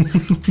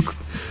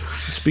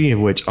 Speaking of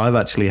which, I've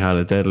actually had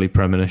a deadly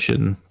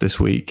premonition this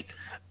week,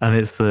 and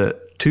it's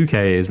that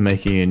 2K is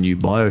making a new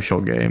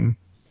BioShock game.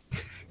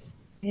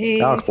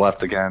 Hey. Alex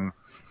left again.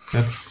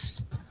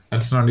 That's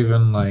not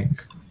even like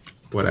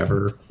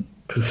whatever.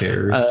 Who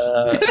cares?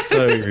 Oh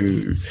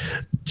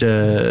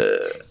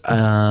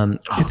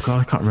God,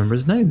 I can't remember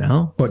his name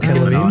now. What,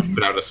 Ken Levine?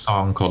 Put out a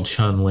song called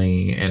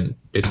Chun-Li, and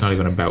it's not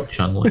even about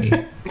Chun-Li.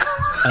 It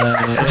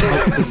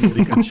has some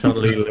really good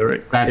Chun-Li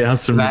lyrics. It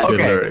has some really good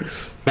Okay.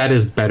 lyrics. That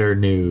is better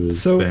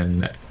news So-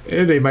 than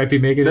they might be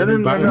making a new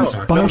No. BioShock. No,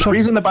 the BioShock-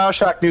 reason the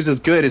BioShock news is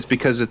good is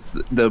because it's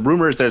the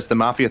rumors there's the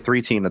Mafia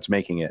 3 team that's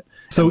making it.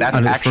 So- And that's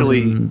And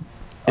actually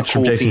it's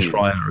from cool Jason team.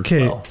 Schreier as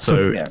Okay, well. so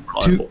So,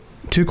 Yeah.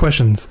 two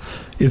questions.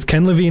 Is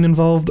Ken Levine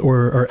involved,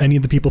 or are any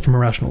of the people from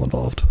Irrational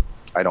involved?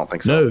 I don't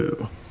think so.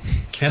 no.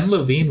 Ken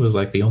Levine was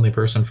like the only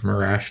person from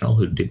Irrational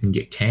who didn't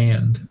get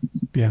canned.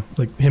 Yeah,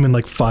 like him and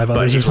like 5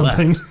 others he or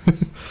something.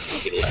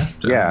 He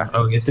left. Yeah.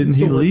 Oh, yes. Didn't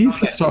he leave?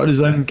 He started his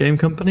own game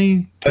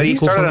company. But he Or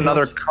started something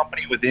another else?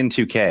 company within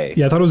 2K.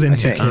 Yeah, I thought it was in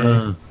Okay.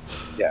 2K.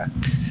 Yeah.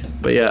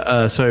 But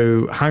yeah,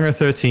 so Hangar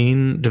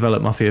 13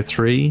 developed Mafia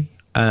 3.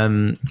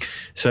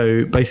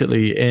 So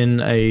basically, in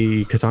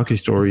a Kotaku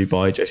story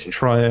by Jason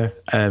Schreier,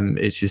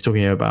 it's just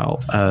talking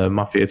about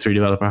Mafia 3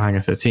 developer Hangar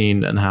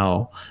 13 and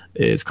how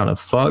it's kind of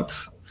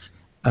fucked.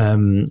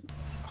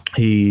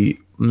 He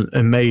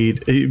made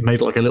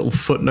like a little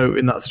footnote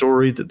in that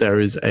story that there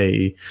is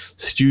a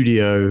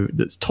studio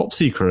that's top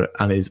secret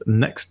and is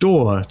next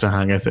door to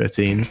Hangar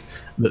 13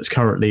 that's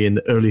currently in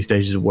the early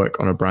stages of work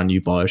on a brand new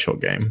BioShock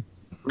game.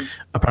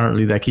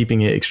 Apparently they're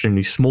keeping it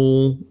extremely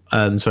small,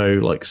 so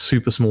like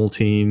super small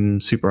team,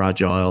 super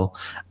agile,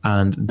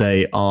 and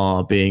they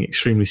are being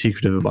extremely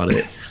secretive about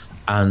it.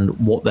 And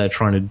what they're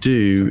trying to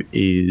do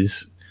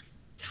is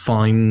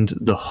find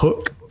the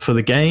hook for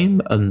the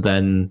game and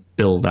then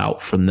build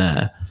out from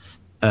there.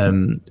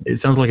 It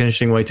sounds like an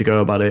interesting way to go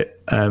about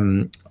it.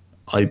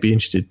 I'd be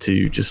interested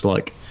to just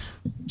like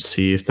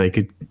see if they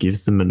could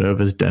give the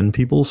Minerva's Den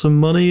people some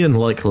money and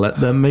like let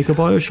them make a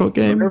BioShock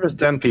game. Minerva's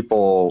Den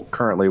people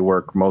currently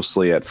work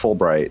mostly at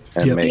Fulbright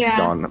and Yep. made Yeah.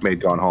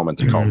 Gone Home in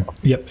Tacoma.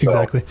 Yep,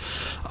 exactly.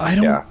 I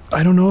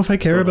don't know if I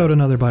care about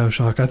another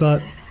BioShock. I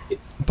thought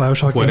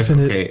BioShock What if,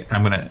 Infinite.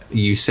 okay,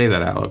 you say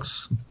that,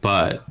 Alex,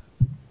 but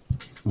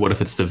what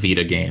if it's the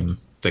Vita game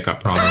that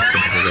got promised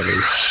and never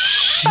released?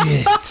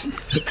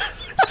 Shit.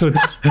 So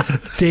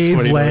it's Dave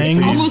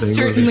Lang. Almost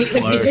certainly the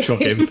BioShock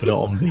Vita game put it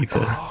on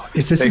Vita.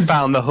 If this They is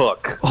found the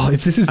hook.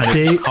 if this is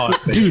Dave,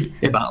 dude.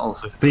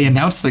 They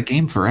announced the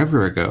game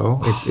forever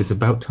ago. It's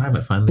about time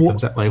it finally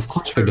comes out. Like, of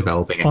course they're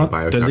developing a new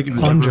BioShock. Don't think it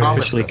was Andre. ever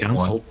Promised officially us one.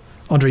 cancelled.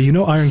 Andre, you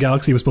know Iron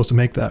Galaxy was supposed to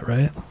make that,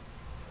 right?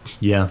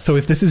 Yeah. So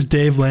if this is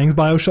Dave Lang's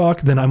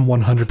BioShock, then I'm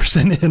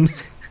 100% in.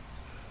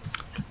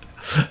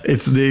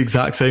 It's the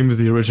exact same as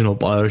the original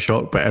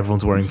BioShock, but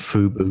everyone's wearing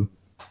FUBU.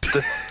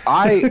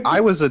 I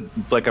was a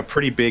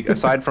pretty big,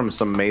 aside from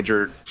some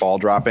major ball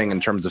dropping in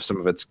terms of some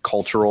of its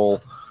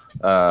cultural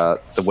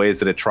the ways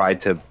that it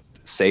tried to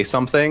say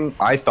something.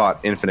 I thought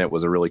Infinite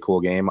was a really cool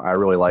game. I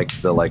really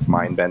liked the like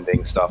mind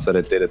bending stuff that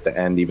it did at the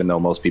end, even though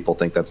most people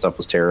think that stuff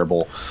was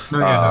terrible.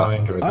 I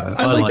enjoyed that.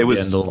 I like it was-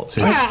 the end a lot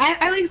too. Yeah,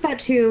 I like that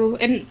too.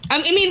 And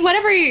I mean,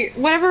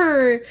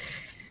 whatever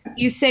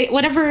you say,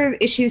 whatever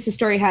issues the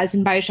story has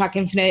in Bioshock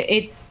Infinite,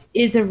 it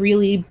is a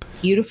really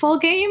beautiful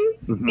game,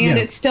 and Yeah.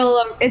 it's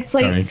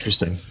like Very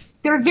interesting.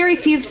 there are very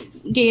few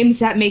games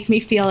that make me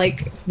feel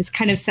like this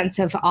kind of sense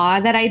of awe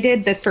that I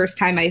did the first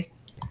time I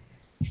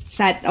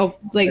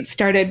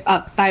started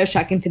up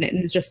Bioshock Infinite, and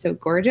it was just so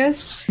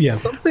gorgeous. Yeah.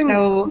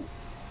 So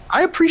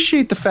I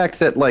appreciate the fact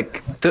that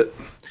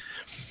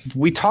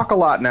we talk a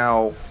lot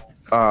now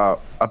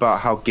about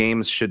how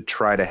games should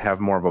try to have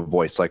more of a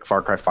voice. Like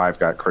Far Cry 5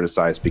 got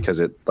criticized because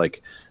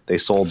they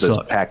sold this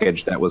Sucked.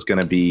 package that was going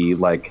to be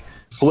like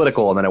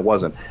political, and then it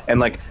wasn't. And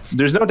like,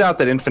 there's no doubt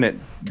that Infinite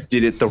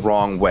did it the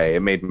wrong way. It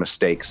made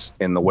mistakes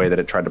in the way that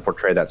it tried to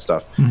portray that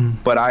stuff.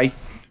 But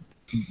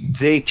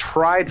they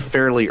tried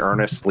fairly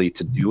earnestly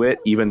to do it,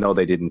 even though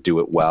they didn't do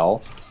it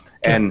well.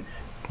 And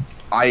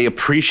I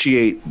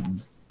appreciate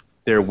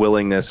their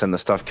willingness and the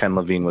stuff Ken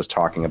Levine was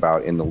talking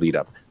about in the lead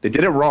up. They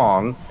did it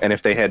wrong, and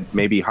if they had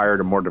maybe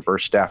hired a more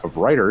diverse staff of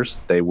writers,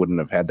 they wouldn't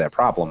have had that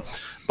problem.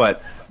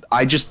 But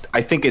I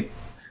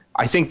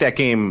think that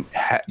game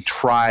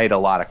tried a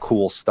lot of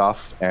cool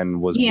stuff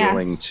and was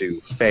willing to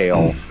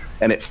fail.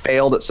 And it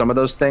failed at some of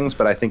those things,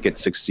 but I think it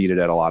succeeded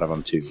at a lot of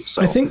them too.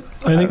 So I think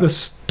the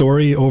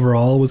story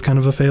overall was kind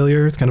of a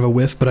failure. It's kind of a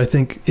whiff, but I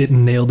think it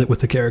nailed it with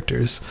the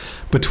characters.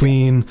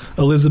 Between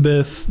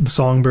Elizabeth, the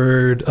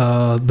Songbird,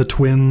 the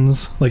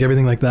twins, like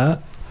everything like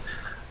that.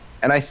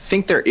 And I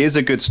think there is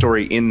a good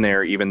story in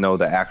there, even though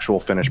the actual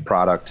finished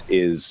product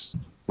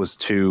was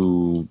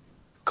too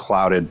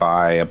clouded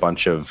by a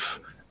bunch of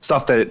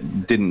stuff that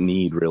it didn't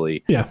need,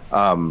 really. Yeah.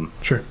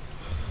 Sure.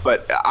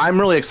 But I'm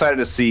really excited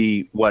to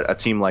see what a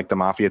team like the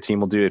Mafia team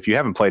will do. If you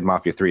haven't played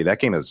Mafia 3, that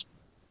game is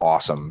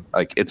awesome.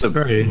 Like it's a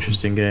Very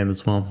interesting game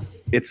as well.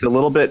 It's a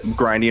little bit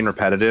grindy and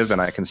repetitive, and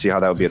I can see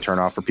how that would be a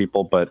turnoff for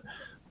people, but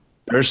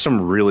there's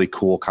some really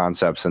cool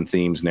concepts and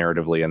themes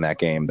narratively in that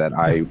game that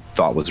I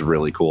thought was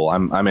really cool.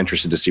 I'm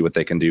interested to see what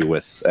they can do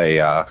with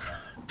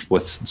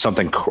with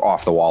something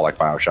off the wall like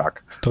BioShock.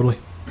 Totally.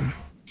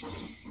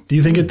 Do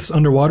you think it's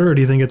underwater, or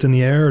do you think it's in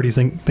the air, or do you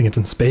think it's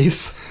in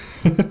space?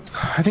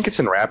 I think it's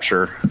in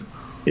Rapture.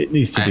 It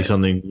needs to be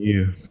something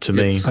new to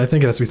me. I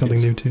think it has to be something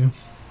new too.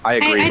 I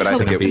agree, but I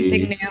think it's it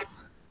something new.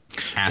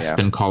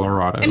 Aspen,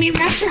 Colorado. I mean,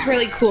 Rapture's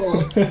really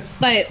cool,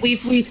 but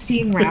we've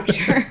seen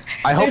Rapture.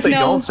 I hope There's they no-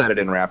 don't set it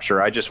in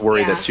Rapture. I just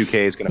worry that 2K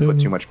is going to put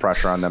too much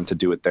pressure on them to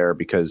do it there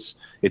because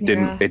it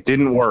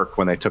didn't work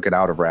when they took it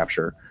out of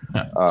Rapture.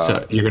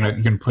 So you're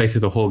gonna play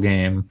through the whole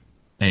game,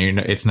 and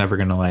it's never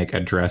gonna like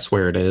address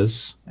where it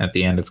is. At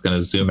the end, it's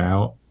gonna zoom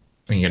out,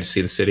 and you're gonna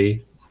see the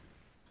city,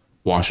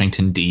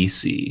 Washington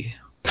D.C.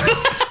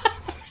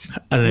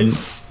 And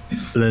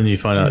then you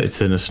find out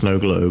it's in a snow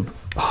globe,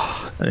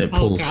 and it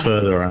pulls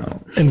further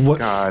out. And what,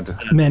 God.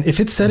 man? If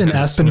it's set in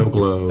Aspen, Snow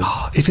globe.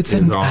 if it's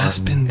set is in on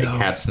Aspen, a though,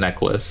 cat's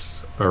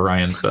necklace,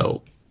 Orion's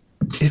belt.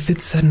 if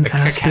it's set in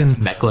Aspen, cat's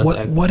necklace.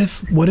 what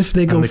if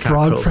they go And the cat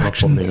frog curls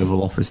up on the fractions?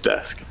 Oval Office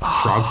desk.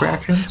 Frog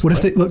fractions? What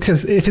if they look?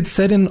 Because if it's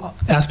set in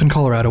Aspen,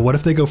 Colorado, what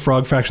if they go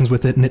frog fractions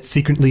with it, and it's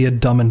secretly a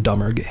Dumb and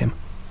Dumber game?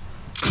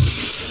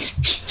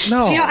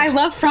 No. I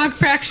love Frog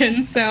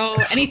Fraction, so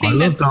anything I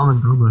love that's Dumb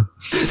and Dumber.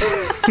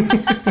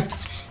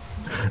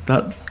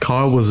 That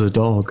car was a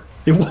dog.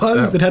 It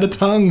was. It had a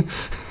tongue.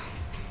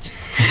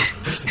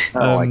 I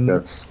don't like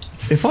this.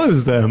 If I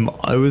was them,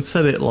 I would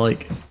set it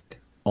like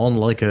on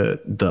like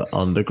the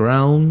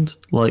underground,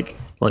 like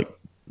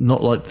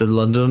not like the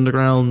London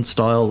Underground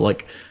style,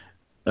 like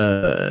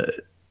Red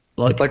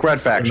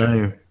Faction. I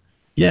don't know.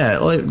 Yeah,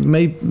 like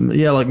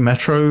like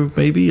Metro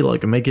maybe,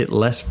 like make it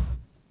less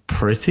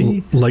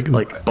pretty. Like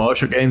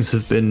Bioshock games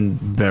have been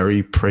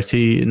very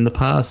pretty in the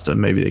past,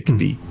 and maybe they can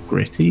be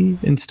gritty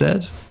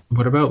instead.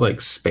 What about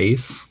like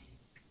space?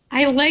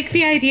 I like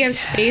the idea of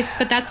space,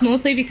 but that's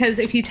mostly because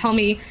if you tell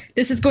me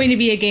this is going to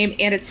be a game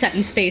and it's set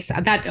in space,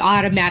 that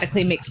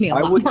automatically makes me a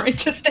lot more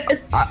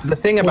interested. The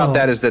thing about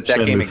that is that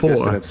Shenmue game exists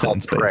 4 and it's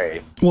called set in space.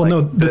 Prey. well,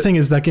 no. The thing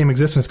is, that game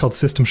exists and it's called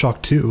System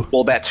Shock 2.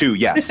 Well, that too,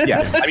 yes.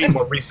 Yeah. I mean,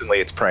 more recently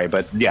it's Prey,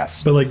 but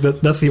yes. But like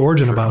that's the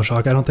origin of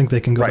Bioshock. I don't think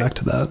they can go Right. back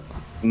to that.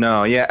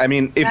 No, yeah. I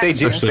mean, if they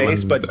did Especially space,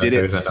 when but did it.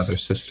 there's another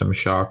System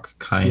Shock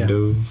kind Yeah.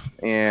 of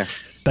Yeah.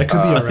 That could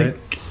be I alright.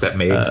 think that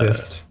may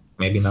exist.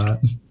 Maybe not.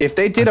 If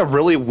they did a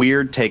really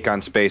weird take on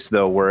space,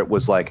 though, where it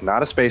was like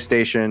not a space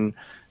station,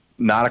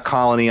 not a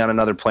colony on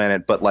another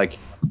planet, but like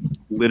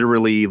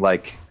literally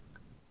like,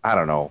 I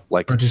don't know,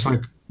 like Or just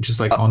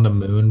like on the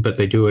moon, but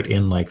they do it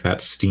in like that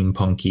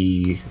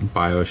steampunky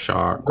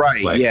Bioshock,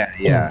 Right, Like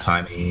yeah.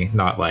 old-timey,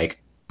 not like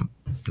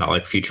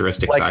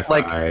futuristic like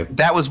sci-fi.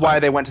 that was why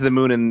they went to the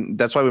moon, and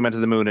that's why we went to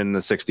the moon in the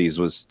 60s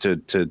was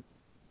to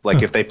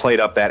like if they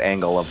played up that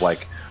angle of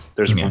like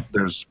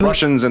there's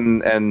Russians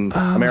and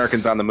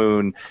Americans on the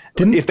moon.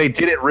 If they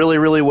did it really,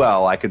 really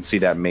well, I could see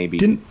that maybe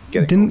Didn't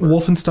getting over.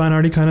 Wolfenstein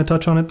already kind of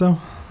touch on it though?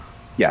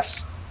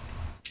 Yes.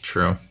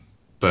 True.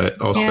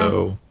 But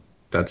also,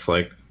 that's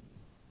like,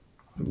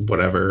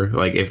 whatever.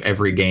 Like, if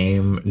every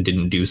game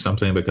didn't do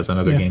something because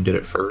another game did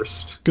it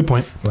first. Good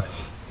point.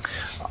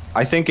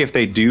 I think if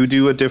they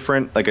do a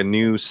different, like a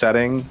new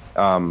setting,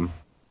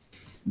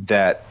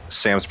 that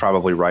Sam's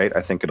probably right.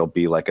 I think it'll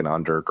be like an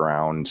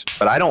underground,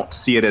 but I don't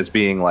see it as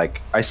being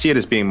like, I see it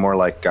as being more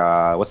like,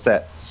 what's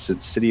that,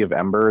 City of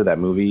Ember, that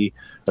movie,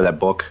 or that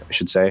book, I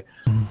should say,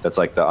 that's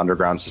like the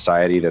underground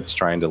society that's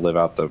trying to live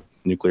out the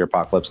nuclear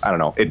apocalypse. I don't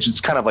know. It's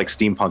just kind of like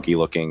steampunky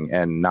looking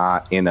and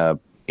not in a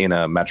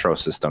metro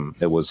system.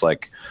 It was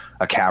like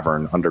a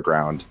cavern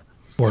underground.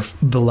 Or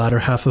the latter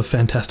half of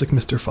Fantastic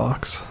Mr.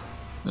 Fox.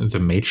 The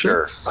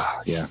Matrix?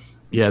 Yeah.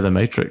 Yeah, the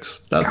Matrix.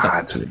 That's God,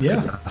 actually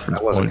yeah.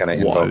 I wasn't going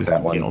to invoke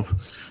that one. Of.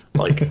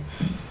 Like,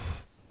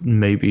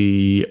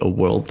 maybe a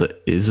world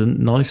that isn't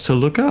nice to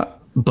look at,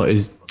 but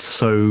is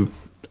so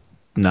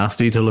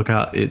nasty to look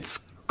at, it's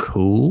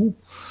cool.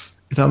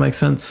 If that makes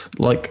sense.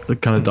 Like, the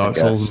kind of Dark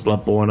Souls and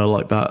Bloodborne are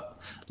like that.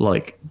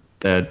 Like,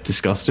 they're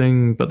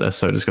disgusting, but they're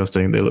so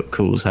disgusting, they look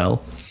cool as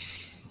hell.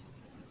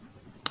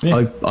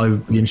 Yeah.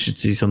 I'd be interested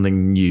to see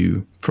something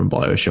new from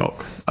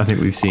BioShock. I think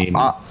we've seen...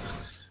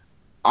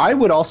 I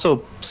would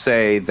also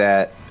say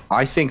that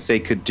I think they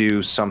could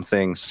do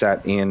something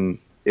set in,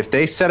 if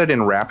they set it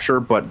in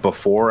Rapture, but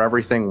before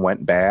everything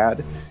went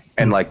bad,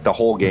 and like the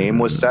whole game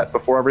was set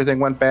before everything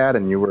went bad,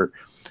 and you were,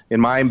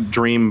 in my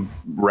dream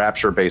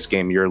Rapture-based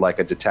game, you're like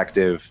a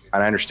detective,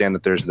 and I understand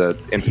that there's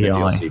the Infinite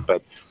DLC,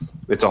 but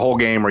it's a whole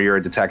game where you're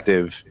a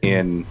detective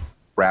in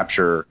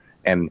Rapture,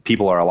 and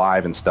people are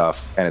alive and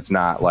stuff, and it's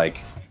not like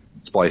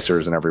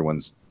splicers and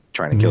everyone's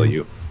trying to kill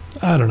you.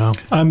 I don't know.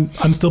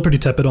 I'm still pretty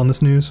tepid on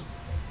this news.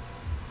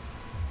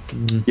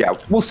 Yeah,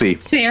 we'll see.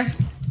 Fair.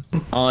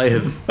 I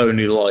have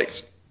only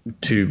liked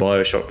 2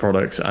 BioShock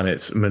products, and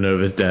it's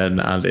Minerva's Den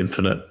and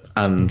Infinite.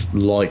 And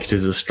liked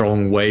is a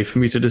strong way for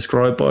me to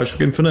describe BioShock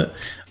Infinite.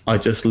 I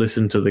just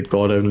listen to the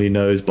God Only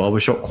Knows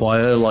Barbershop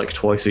Choir like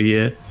twice a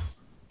year.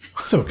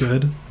 So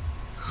good.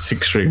 It's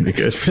extremely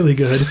good. It's really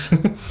good.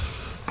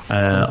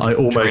 I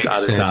almost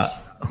added that.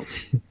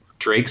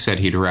 Drake said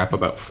he'd rap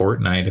about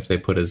Fortnite if they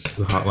put his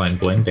Hotline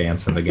Bling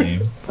dance in the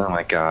game. Oh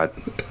my God.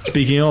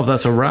 Speaking of,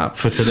 that's a wrap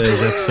for today's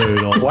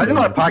episode. Why do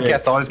our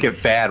podcasts always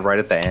get bad right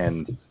at the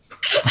end?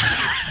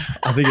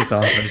 I think it's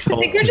Anthony's fault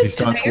because he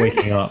starts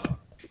waking up.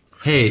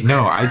 Hey,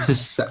 no, I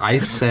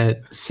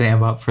set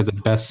Sam up for the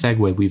best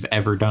segue we've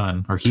ever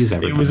done, or he's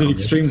ever done. It was an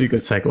extremely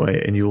good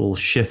segue, and you all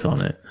shit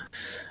on it.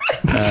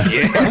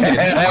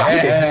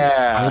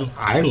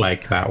 I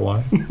like that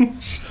one.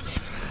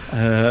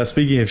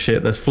 Speaking of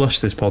shit, let's flush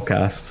this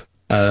podcast.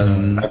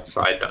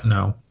 I don't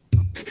know.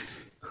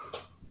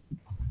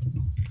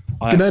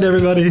 Good night,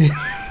 everybody.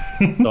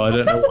 So I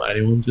don't know what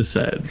anyone just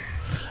said,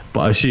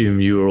 but I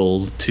assume you were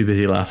all too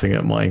busy laughing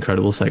at my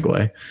incredible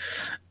segue.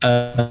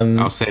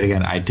 I'll say it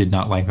again. I did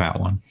not like that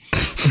one.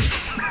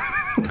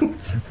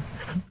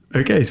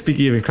 Okay,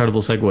 speaking of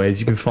incredible segues,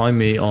 you can find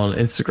me on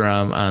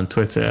Instagram and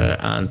Twitter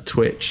and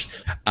Twitch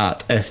at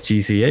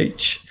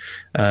SGCH.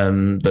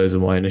 Those are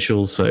my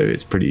initials, so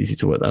it's pretty easy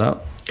to work that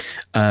out.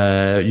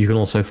 You can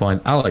also find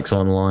Alex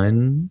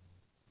online.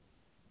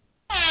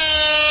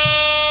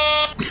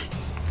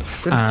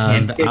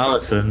 And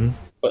Alison.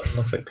 Button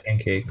looks like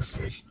pancakes.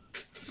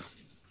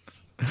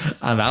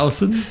 And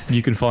Alison,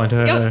 you can find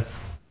her. Yep.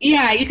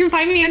 Yeah, you can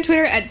find me on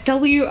Twitter at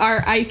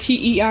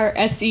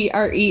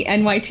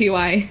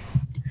WRITERSERENYTY.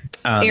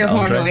 Air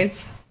horn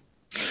noise.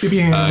 You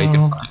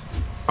can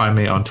find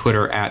me on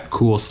Twitter at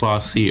Coolslaw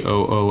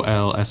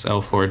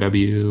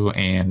COOLSL4W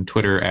and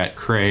Twitter at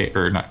Cray,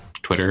 or not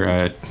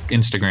Twitter,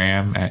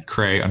 Instagram at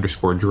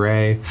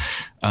Cray_Dre.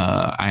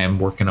 I am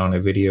working on a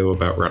video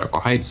about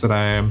Radical Heights that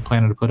I am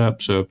planning to put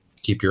up, so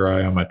keep your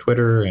eye on my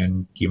Twitter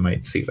and you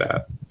might see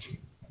that.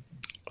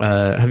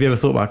 Have you ever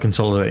thought about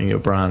consolidating your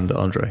brand,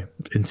 Andre,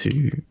 into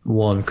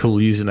one cool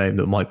username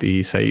that might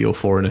be, say, your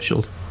 4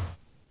 initials?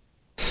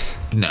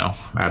 No,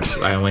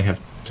 I only have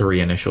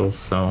 3 initials,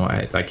 so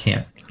I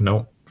can't.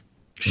 Nope.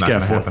 You should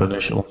get a 4th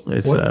initial.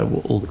 It's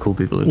all the cool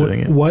people are doing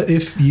it. What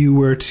if you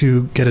were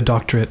to get a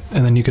doctorate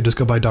and then you could just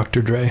go by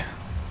Dr. Dre?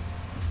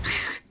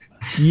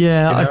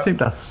 Yeah, I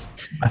think it's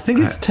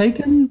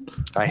taken.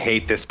 I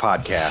hate this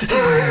podcast.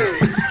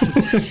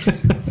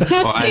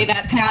 Don't say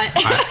that, Pat.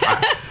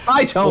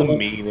 I don't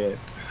mean it.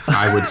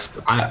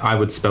 I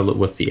would spell it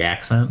with the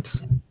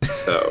accent.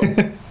 So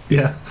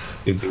yeah,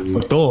 it'd be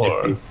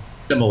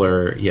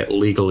similar yet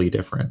legally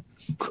different.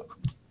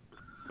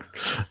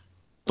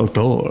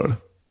 Doctor.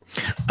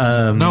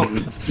 No,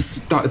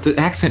 the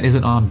accent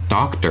isn't on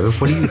doctor.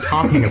 What are you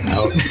talking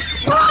about?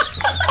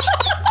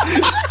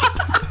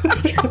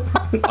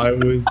 I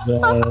was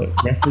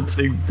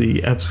referencing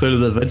the episode of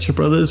the Venture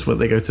Brothers where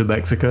they go to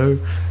Mexico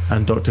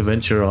and Dr.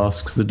 Venture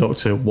asks the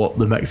doctor what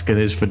the Mexican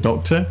is for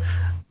doctor.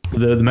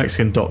 The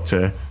Mexican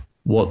doctor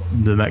what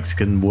the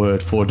Mexican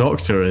word for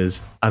doctor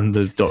is, and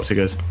the doctor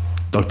goes,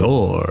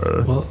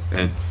 Doctor. Well,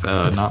 it's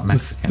not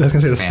Mexican. I was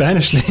going to say the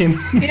Spanish name.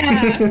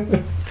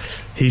 Yeah.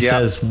 He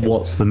says,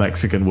 what's the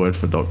Mexican word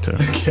for doctor?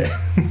 Okay.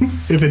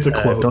 If it's a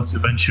quote. Dr.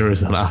 Venture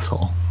is an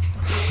asshole.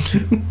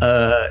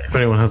 If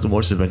anyone hasn't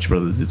watched Adventure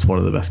Brothers, it's one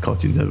of the best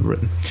cartoons ever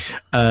written.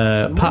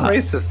 More Pat,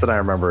 racist than I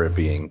remember it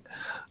being.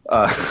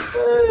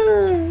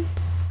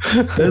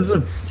 there's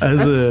a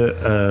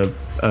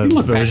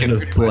version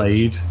of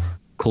Blade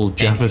called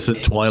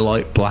Jefferson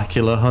Twilight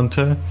Blackula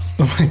Hunter.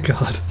 Oh my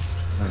god.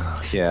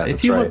 Yeah, If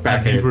that's you right. look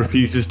back He at it,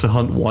 refuses to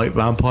hunt white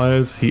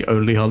vampires. He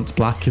only hunts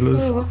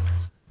Blackulas.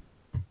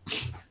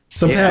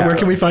 So Pat, where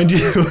can we find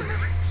you?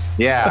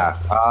 Yeah,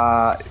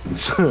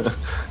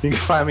 you can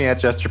find me at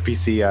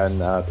JesterPC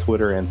on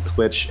Twitter and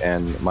Twitch,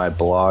 and my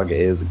blog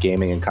is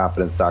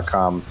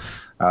gamingincompetence.com.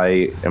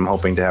 I am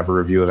hoping to have a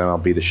review of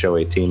MLB The Show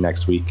 18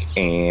 next week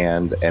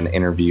and an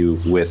interview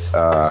with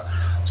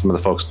some of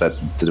the folks that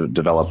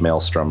develop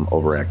Maelstrom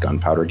over at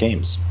Gunpowder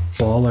Games.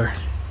 Baller.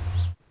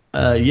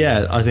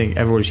 Yeah, I think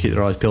everybody should keep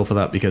their eyes peeled for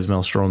that because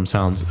Maelstrom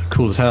sounds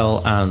cool as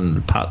hell,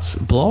 and Pat's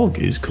blog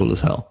is cool as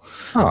hell.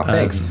 Oh,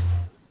 thanks.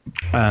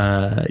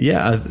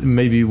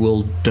 Maybe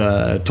we'll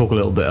talk a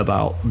little bit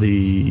about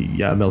the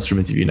Maelstrom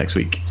interview next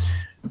week.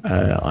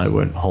 I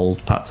won't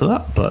hold Pat to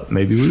that, but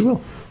maybe we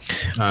will.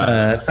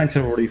 Thanks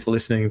everybody for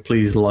listening.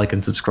 Please like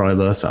and subscribe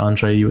us.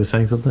 Andre, you were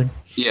saying something?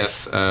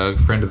 yes, a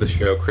friend of the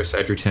show, Chris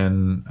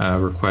Edgerton,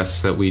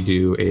 requests that we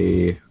do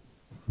a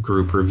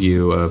group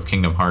review of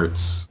Kingdom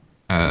Hearts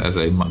as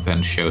a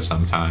month-end show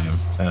sometime,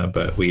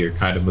 but we are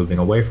kind of moving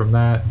away from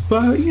that.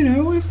 But, you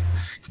know, if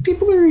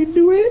people are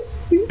into it...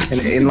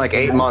 In like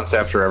 8 months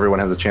after everyone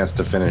has a chance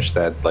to finish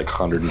that like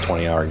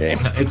 120-hour game.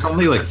 It's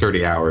only like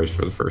 30 hours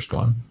for the first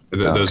one.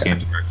 Those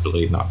games are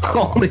actually not that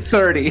long. Only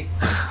 30.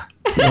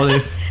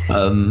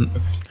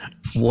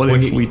 What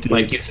if we did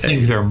Like, you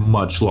think they're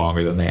much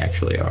longer than they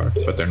actually are,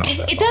 but they're not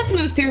that It long. does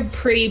move through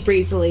pretty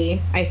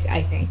breezily,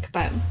 I think,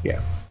 but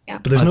Yeah.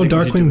 But there's no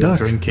Darkwing Duck.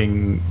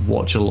 Drinking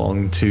watch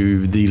along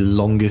to the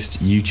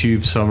longest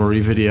YouTube summary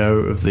video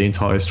of the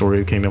entire story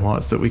of Kingdom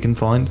Hearts that we can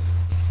find.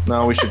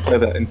 No, we should play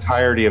the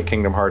entirety of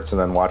Kingdom Hearts and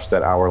then watch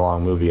that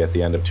hour-long movie at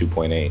the end of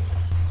 2.8.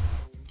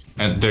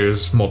 And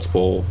there's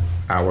multiple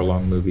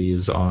hour-long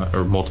movies on,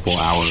 or multiple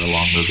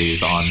hour-long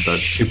movies on the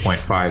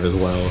 2.5 as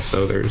well.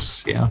 So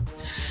there's,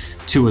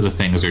 two of the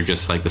things are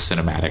just like the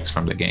cinematics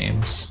from the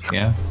games.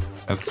 Yeah,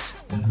 that's.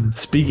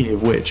 Speaking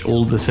of which,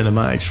 all the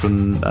cinematics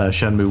from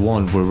Shenmue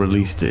 1 were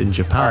released in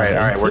Japan.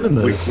 All right.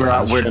 The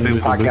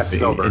podcast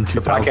is over.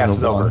 The podcast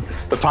is over.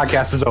 The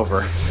podcast is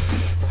over.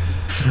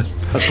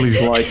 Please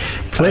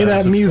Play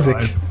that music.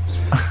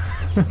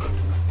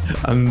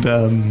 And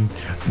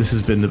this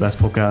has been the best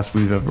podcast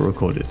we've ever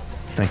recorded.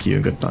 Thank you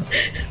and good night.